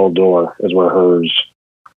 Behind 2L door is where hers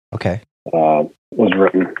was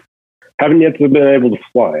written. Haven't yet been able to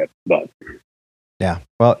fly it, but yeah.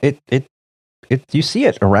 Well, it you see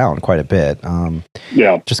it around quite a bit.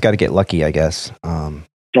 Yeah, just got to get lucky, I guess. Oh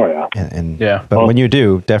yeah, and yeah. But when you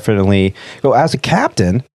do, definitely go as a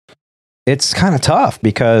captain. It's kind of tough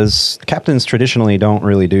because captains traditionally don't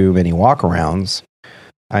really do many walkarounds.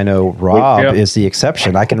 I know Rob is the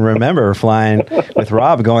exception. I can remember flying with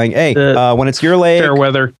Rob going, hey, when it's your leg.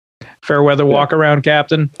 Fair weather walk around,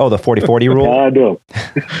 Captain. Oh, the 40-40 rule? I do.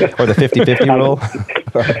 Or the 50-50 rule?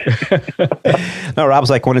 No, Rob's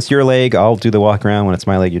like, when it's your leg, I'll do the walk around. When it's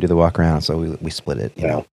my leg, you do the walk around. So we split it, you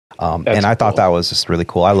know. And I thought that was just really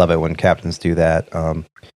cool. I love it when captains do that. But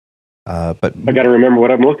I got to remember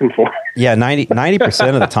what I'm looking for. Yeah,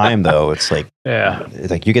 90% of the time though, it's like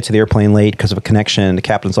you get to the airplane late because of a connection. The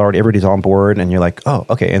captain's everybody's on board, and you're like, oh,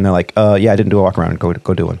 okay, and they're like, yeah, I didn't do a walk around. Go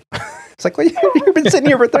do one. It's like, well, you've been sitting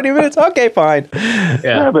here for 30 minutes. Okay, fine.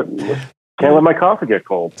 Yeah, but can't let my coffee get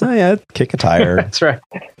cold. Oh yeah, kick a tire. That's right.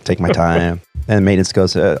 Take my time. And maintenance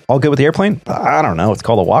goes, all good with the airplane? I don't know. It's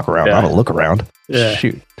called a walk around, not a look around. Yeah.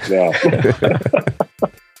 Shoot. Yeah.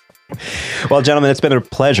 Well, gentlemen, it's been a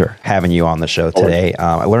pleasure having you on the show today.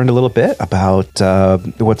 I learned a little bit about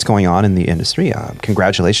what's going on in the industry.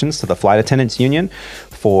 Congratulations to the Flight Attendants Union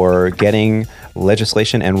for getting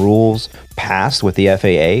legislation and rules passed with the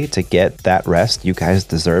FAA to get that rest. You guys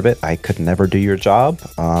deserve it. I could never do your job.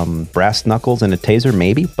 Brass knuckles and a taser,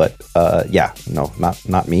 maybe, but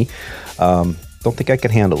not me. Don't think I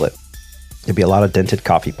could handle it. There'd be a lot of dented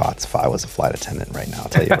coffee pots if I was a flight attendant right now, I'll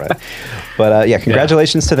tell you right. But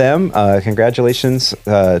congratulations to them. Congratulations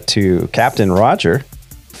to Captain Roger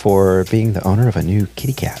for being the owner of a new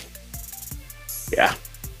kitty cat. Yeah.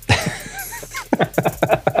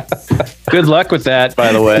 Good luck with that,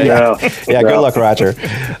 by the way. Yeah, good luck, Roger.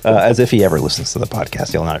 As if he ever listens to the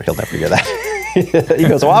podcast. He'll never hear that. He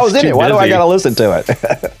goes, well, I was in it. Why do I got to listen to it?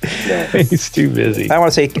 He's too busy. I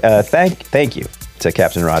want to say thank you to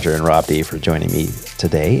Captain Roger and Rob D for joining me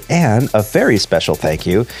today, and a very special thank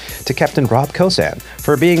you to Captain Rob Kosan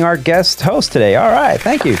for being our guest host today. All right,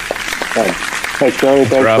 thank you. Thanks, Tony.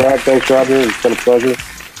 Thanks, Rob. Thanks, Roger. It's been a pleasure.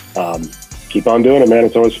 Keep on doing it, man.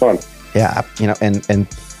 It's always fun. Yeah, and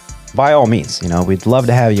by all means, we'd love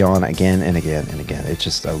to have you on again and again and again. It's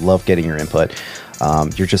just, I love getting your input.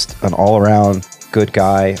 You're just an all-around good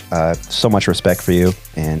guy. So much respect for you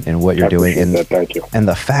and what you're doing. And thank you. And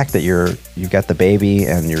the fact that you've got the baby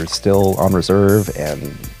and you're still on reserve and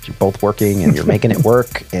you're both working and you're making it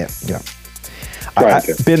work. And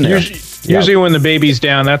I've been there. Usually when the baby's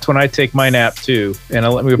down, that's when I take my nap too. And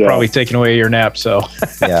we've probably taken away your nap. So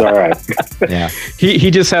it's all right. Yeah.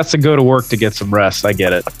 He just has to go to work to get some rest. I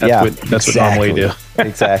get it. That's what normally do.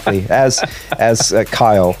 Exactly. As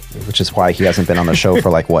Kyle, which is why he hasn't been on the show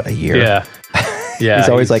for a year. Yeah. Yeah, he's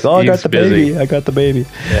always like, I got the baby. I got the baby.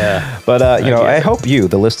 Yeah. But, I hope you,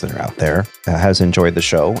 the listener out there, has enjoyed the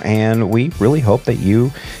show. And we really hope that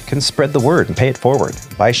you can spread the word and pay it forward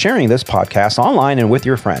by sharing this podcast online and with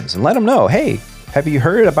your friends. And let them know, hey, have you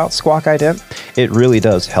heard about Squawk Ident? It really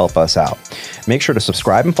does help us out. Make sure to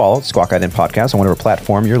subscribe and follow Squawk Ident Podcast on whatever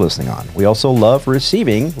platform you're listening on. We also love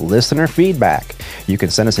receiving listener feedback. You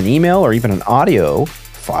can send us an email or even an audio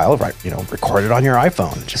file, record it on your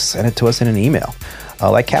iPhone. Just send it to us in an email,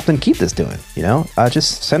 like Captain Keith is doing.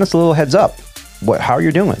 Just send us a little heads up. How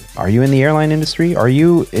you're doing? Are you in the airline industry? Are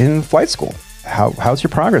you in flight school? How's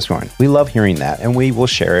your progress going? We love hearing that, and we will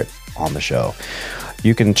share it on the show.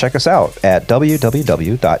 You can check us out at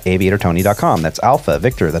www.aviatortony.com. That's Alpha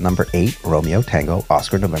Victor, the number 8, Romeo Tango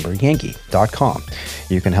Oscar November Yankee.com.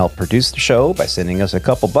 You can help produce the show by sending us a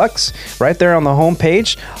couple bucks right there on the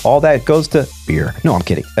homepage. All that goes to beer. No, I'm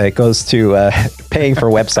kidding. It goes to paying for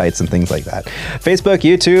websites and things like that. Facebook,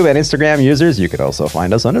 YouTube, and Instagram users, you can also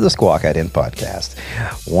find us under the Squawk Ident Podcast.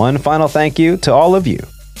 One final thank you to all of you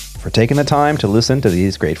for taking the time to listen to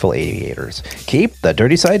these grateful aviators. Keep the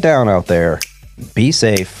dirty side down out there. Be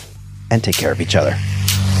safe and take care of each other.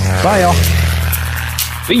 Bye, y'all.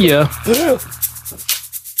 See ya.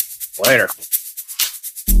 Later.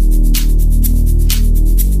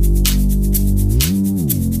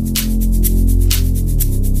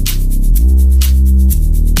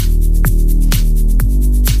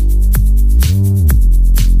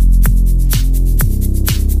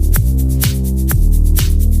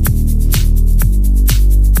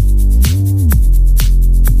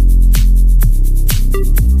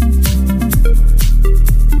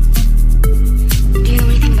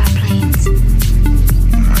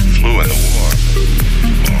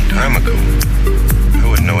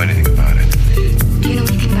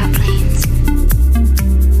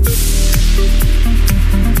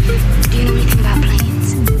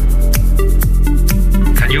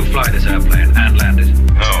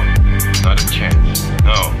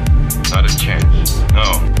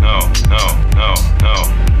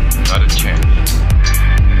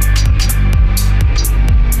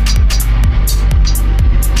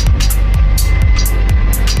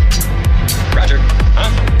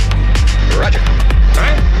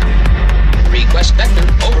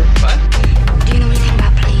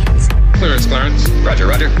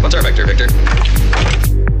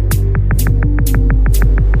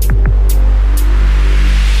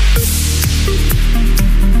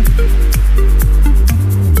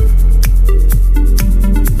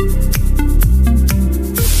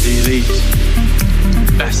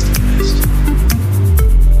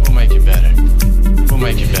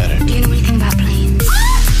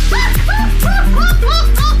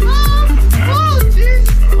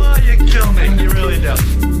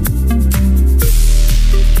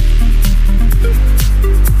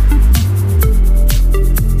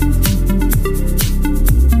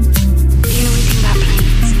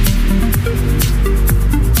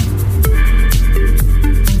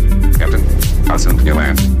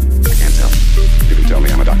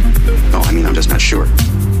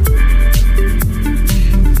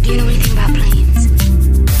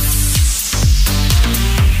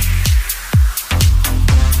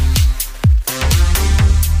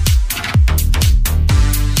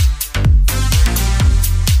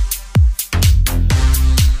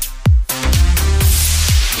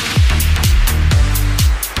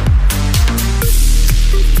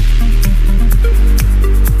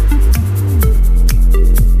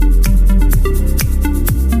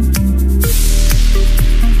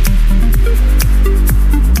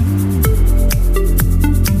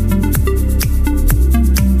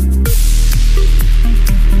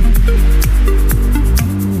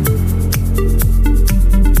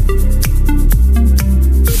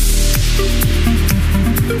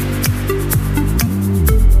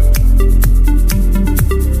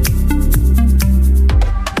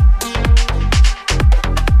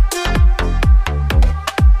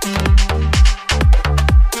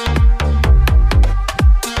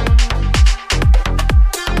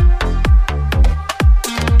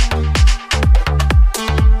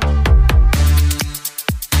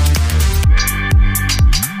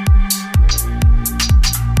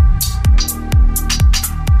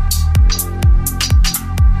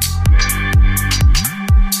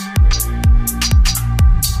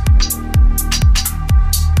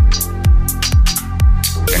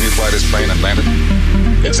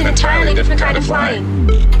 It's an entirely different kind of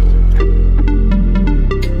flying.